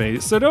all from me.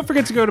 So don't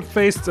forget to go to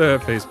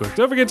Facebook.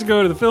 Don't forget to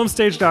go to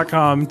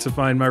thefilmstage.com to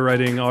find my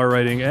writing, our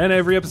writing, and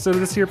every episode of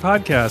this here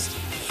podcast.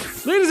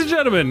 Ladies and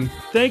gentlemen,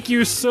 thank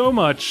you so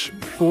much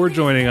for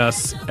joining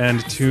us,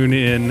 and tune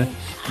in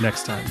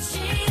next time.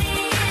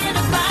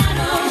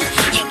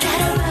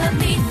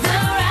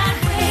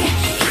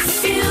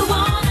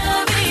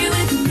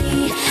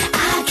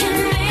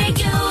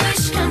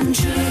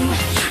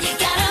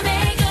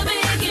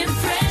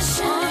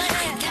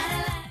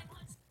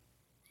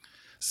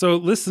 So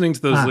listening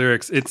to those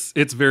lyrics,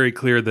 it's very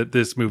clear that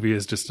this movie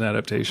is just an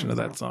adaptation of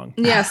that song.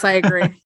 Yes, I agree.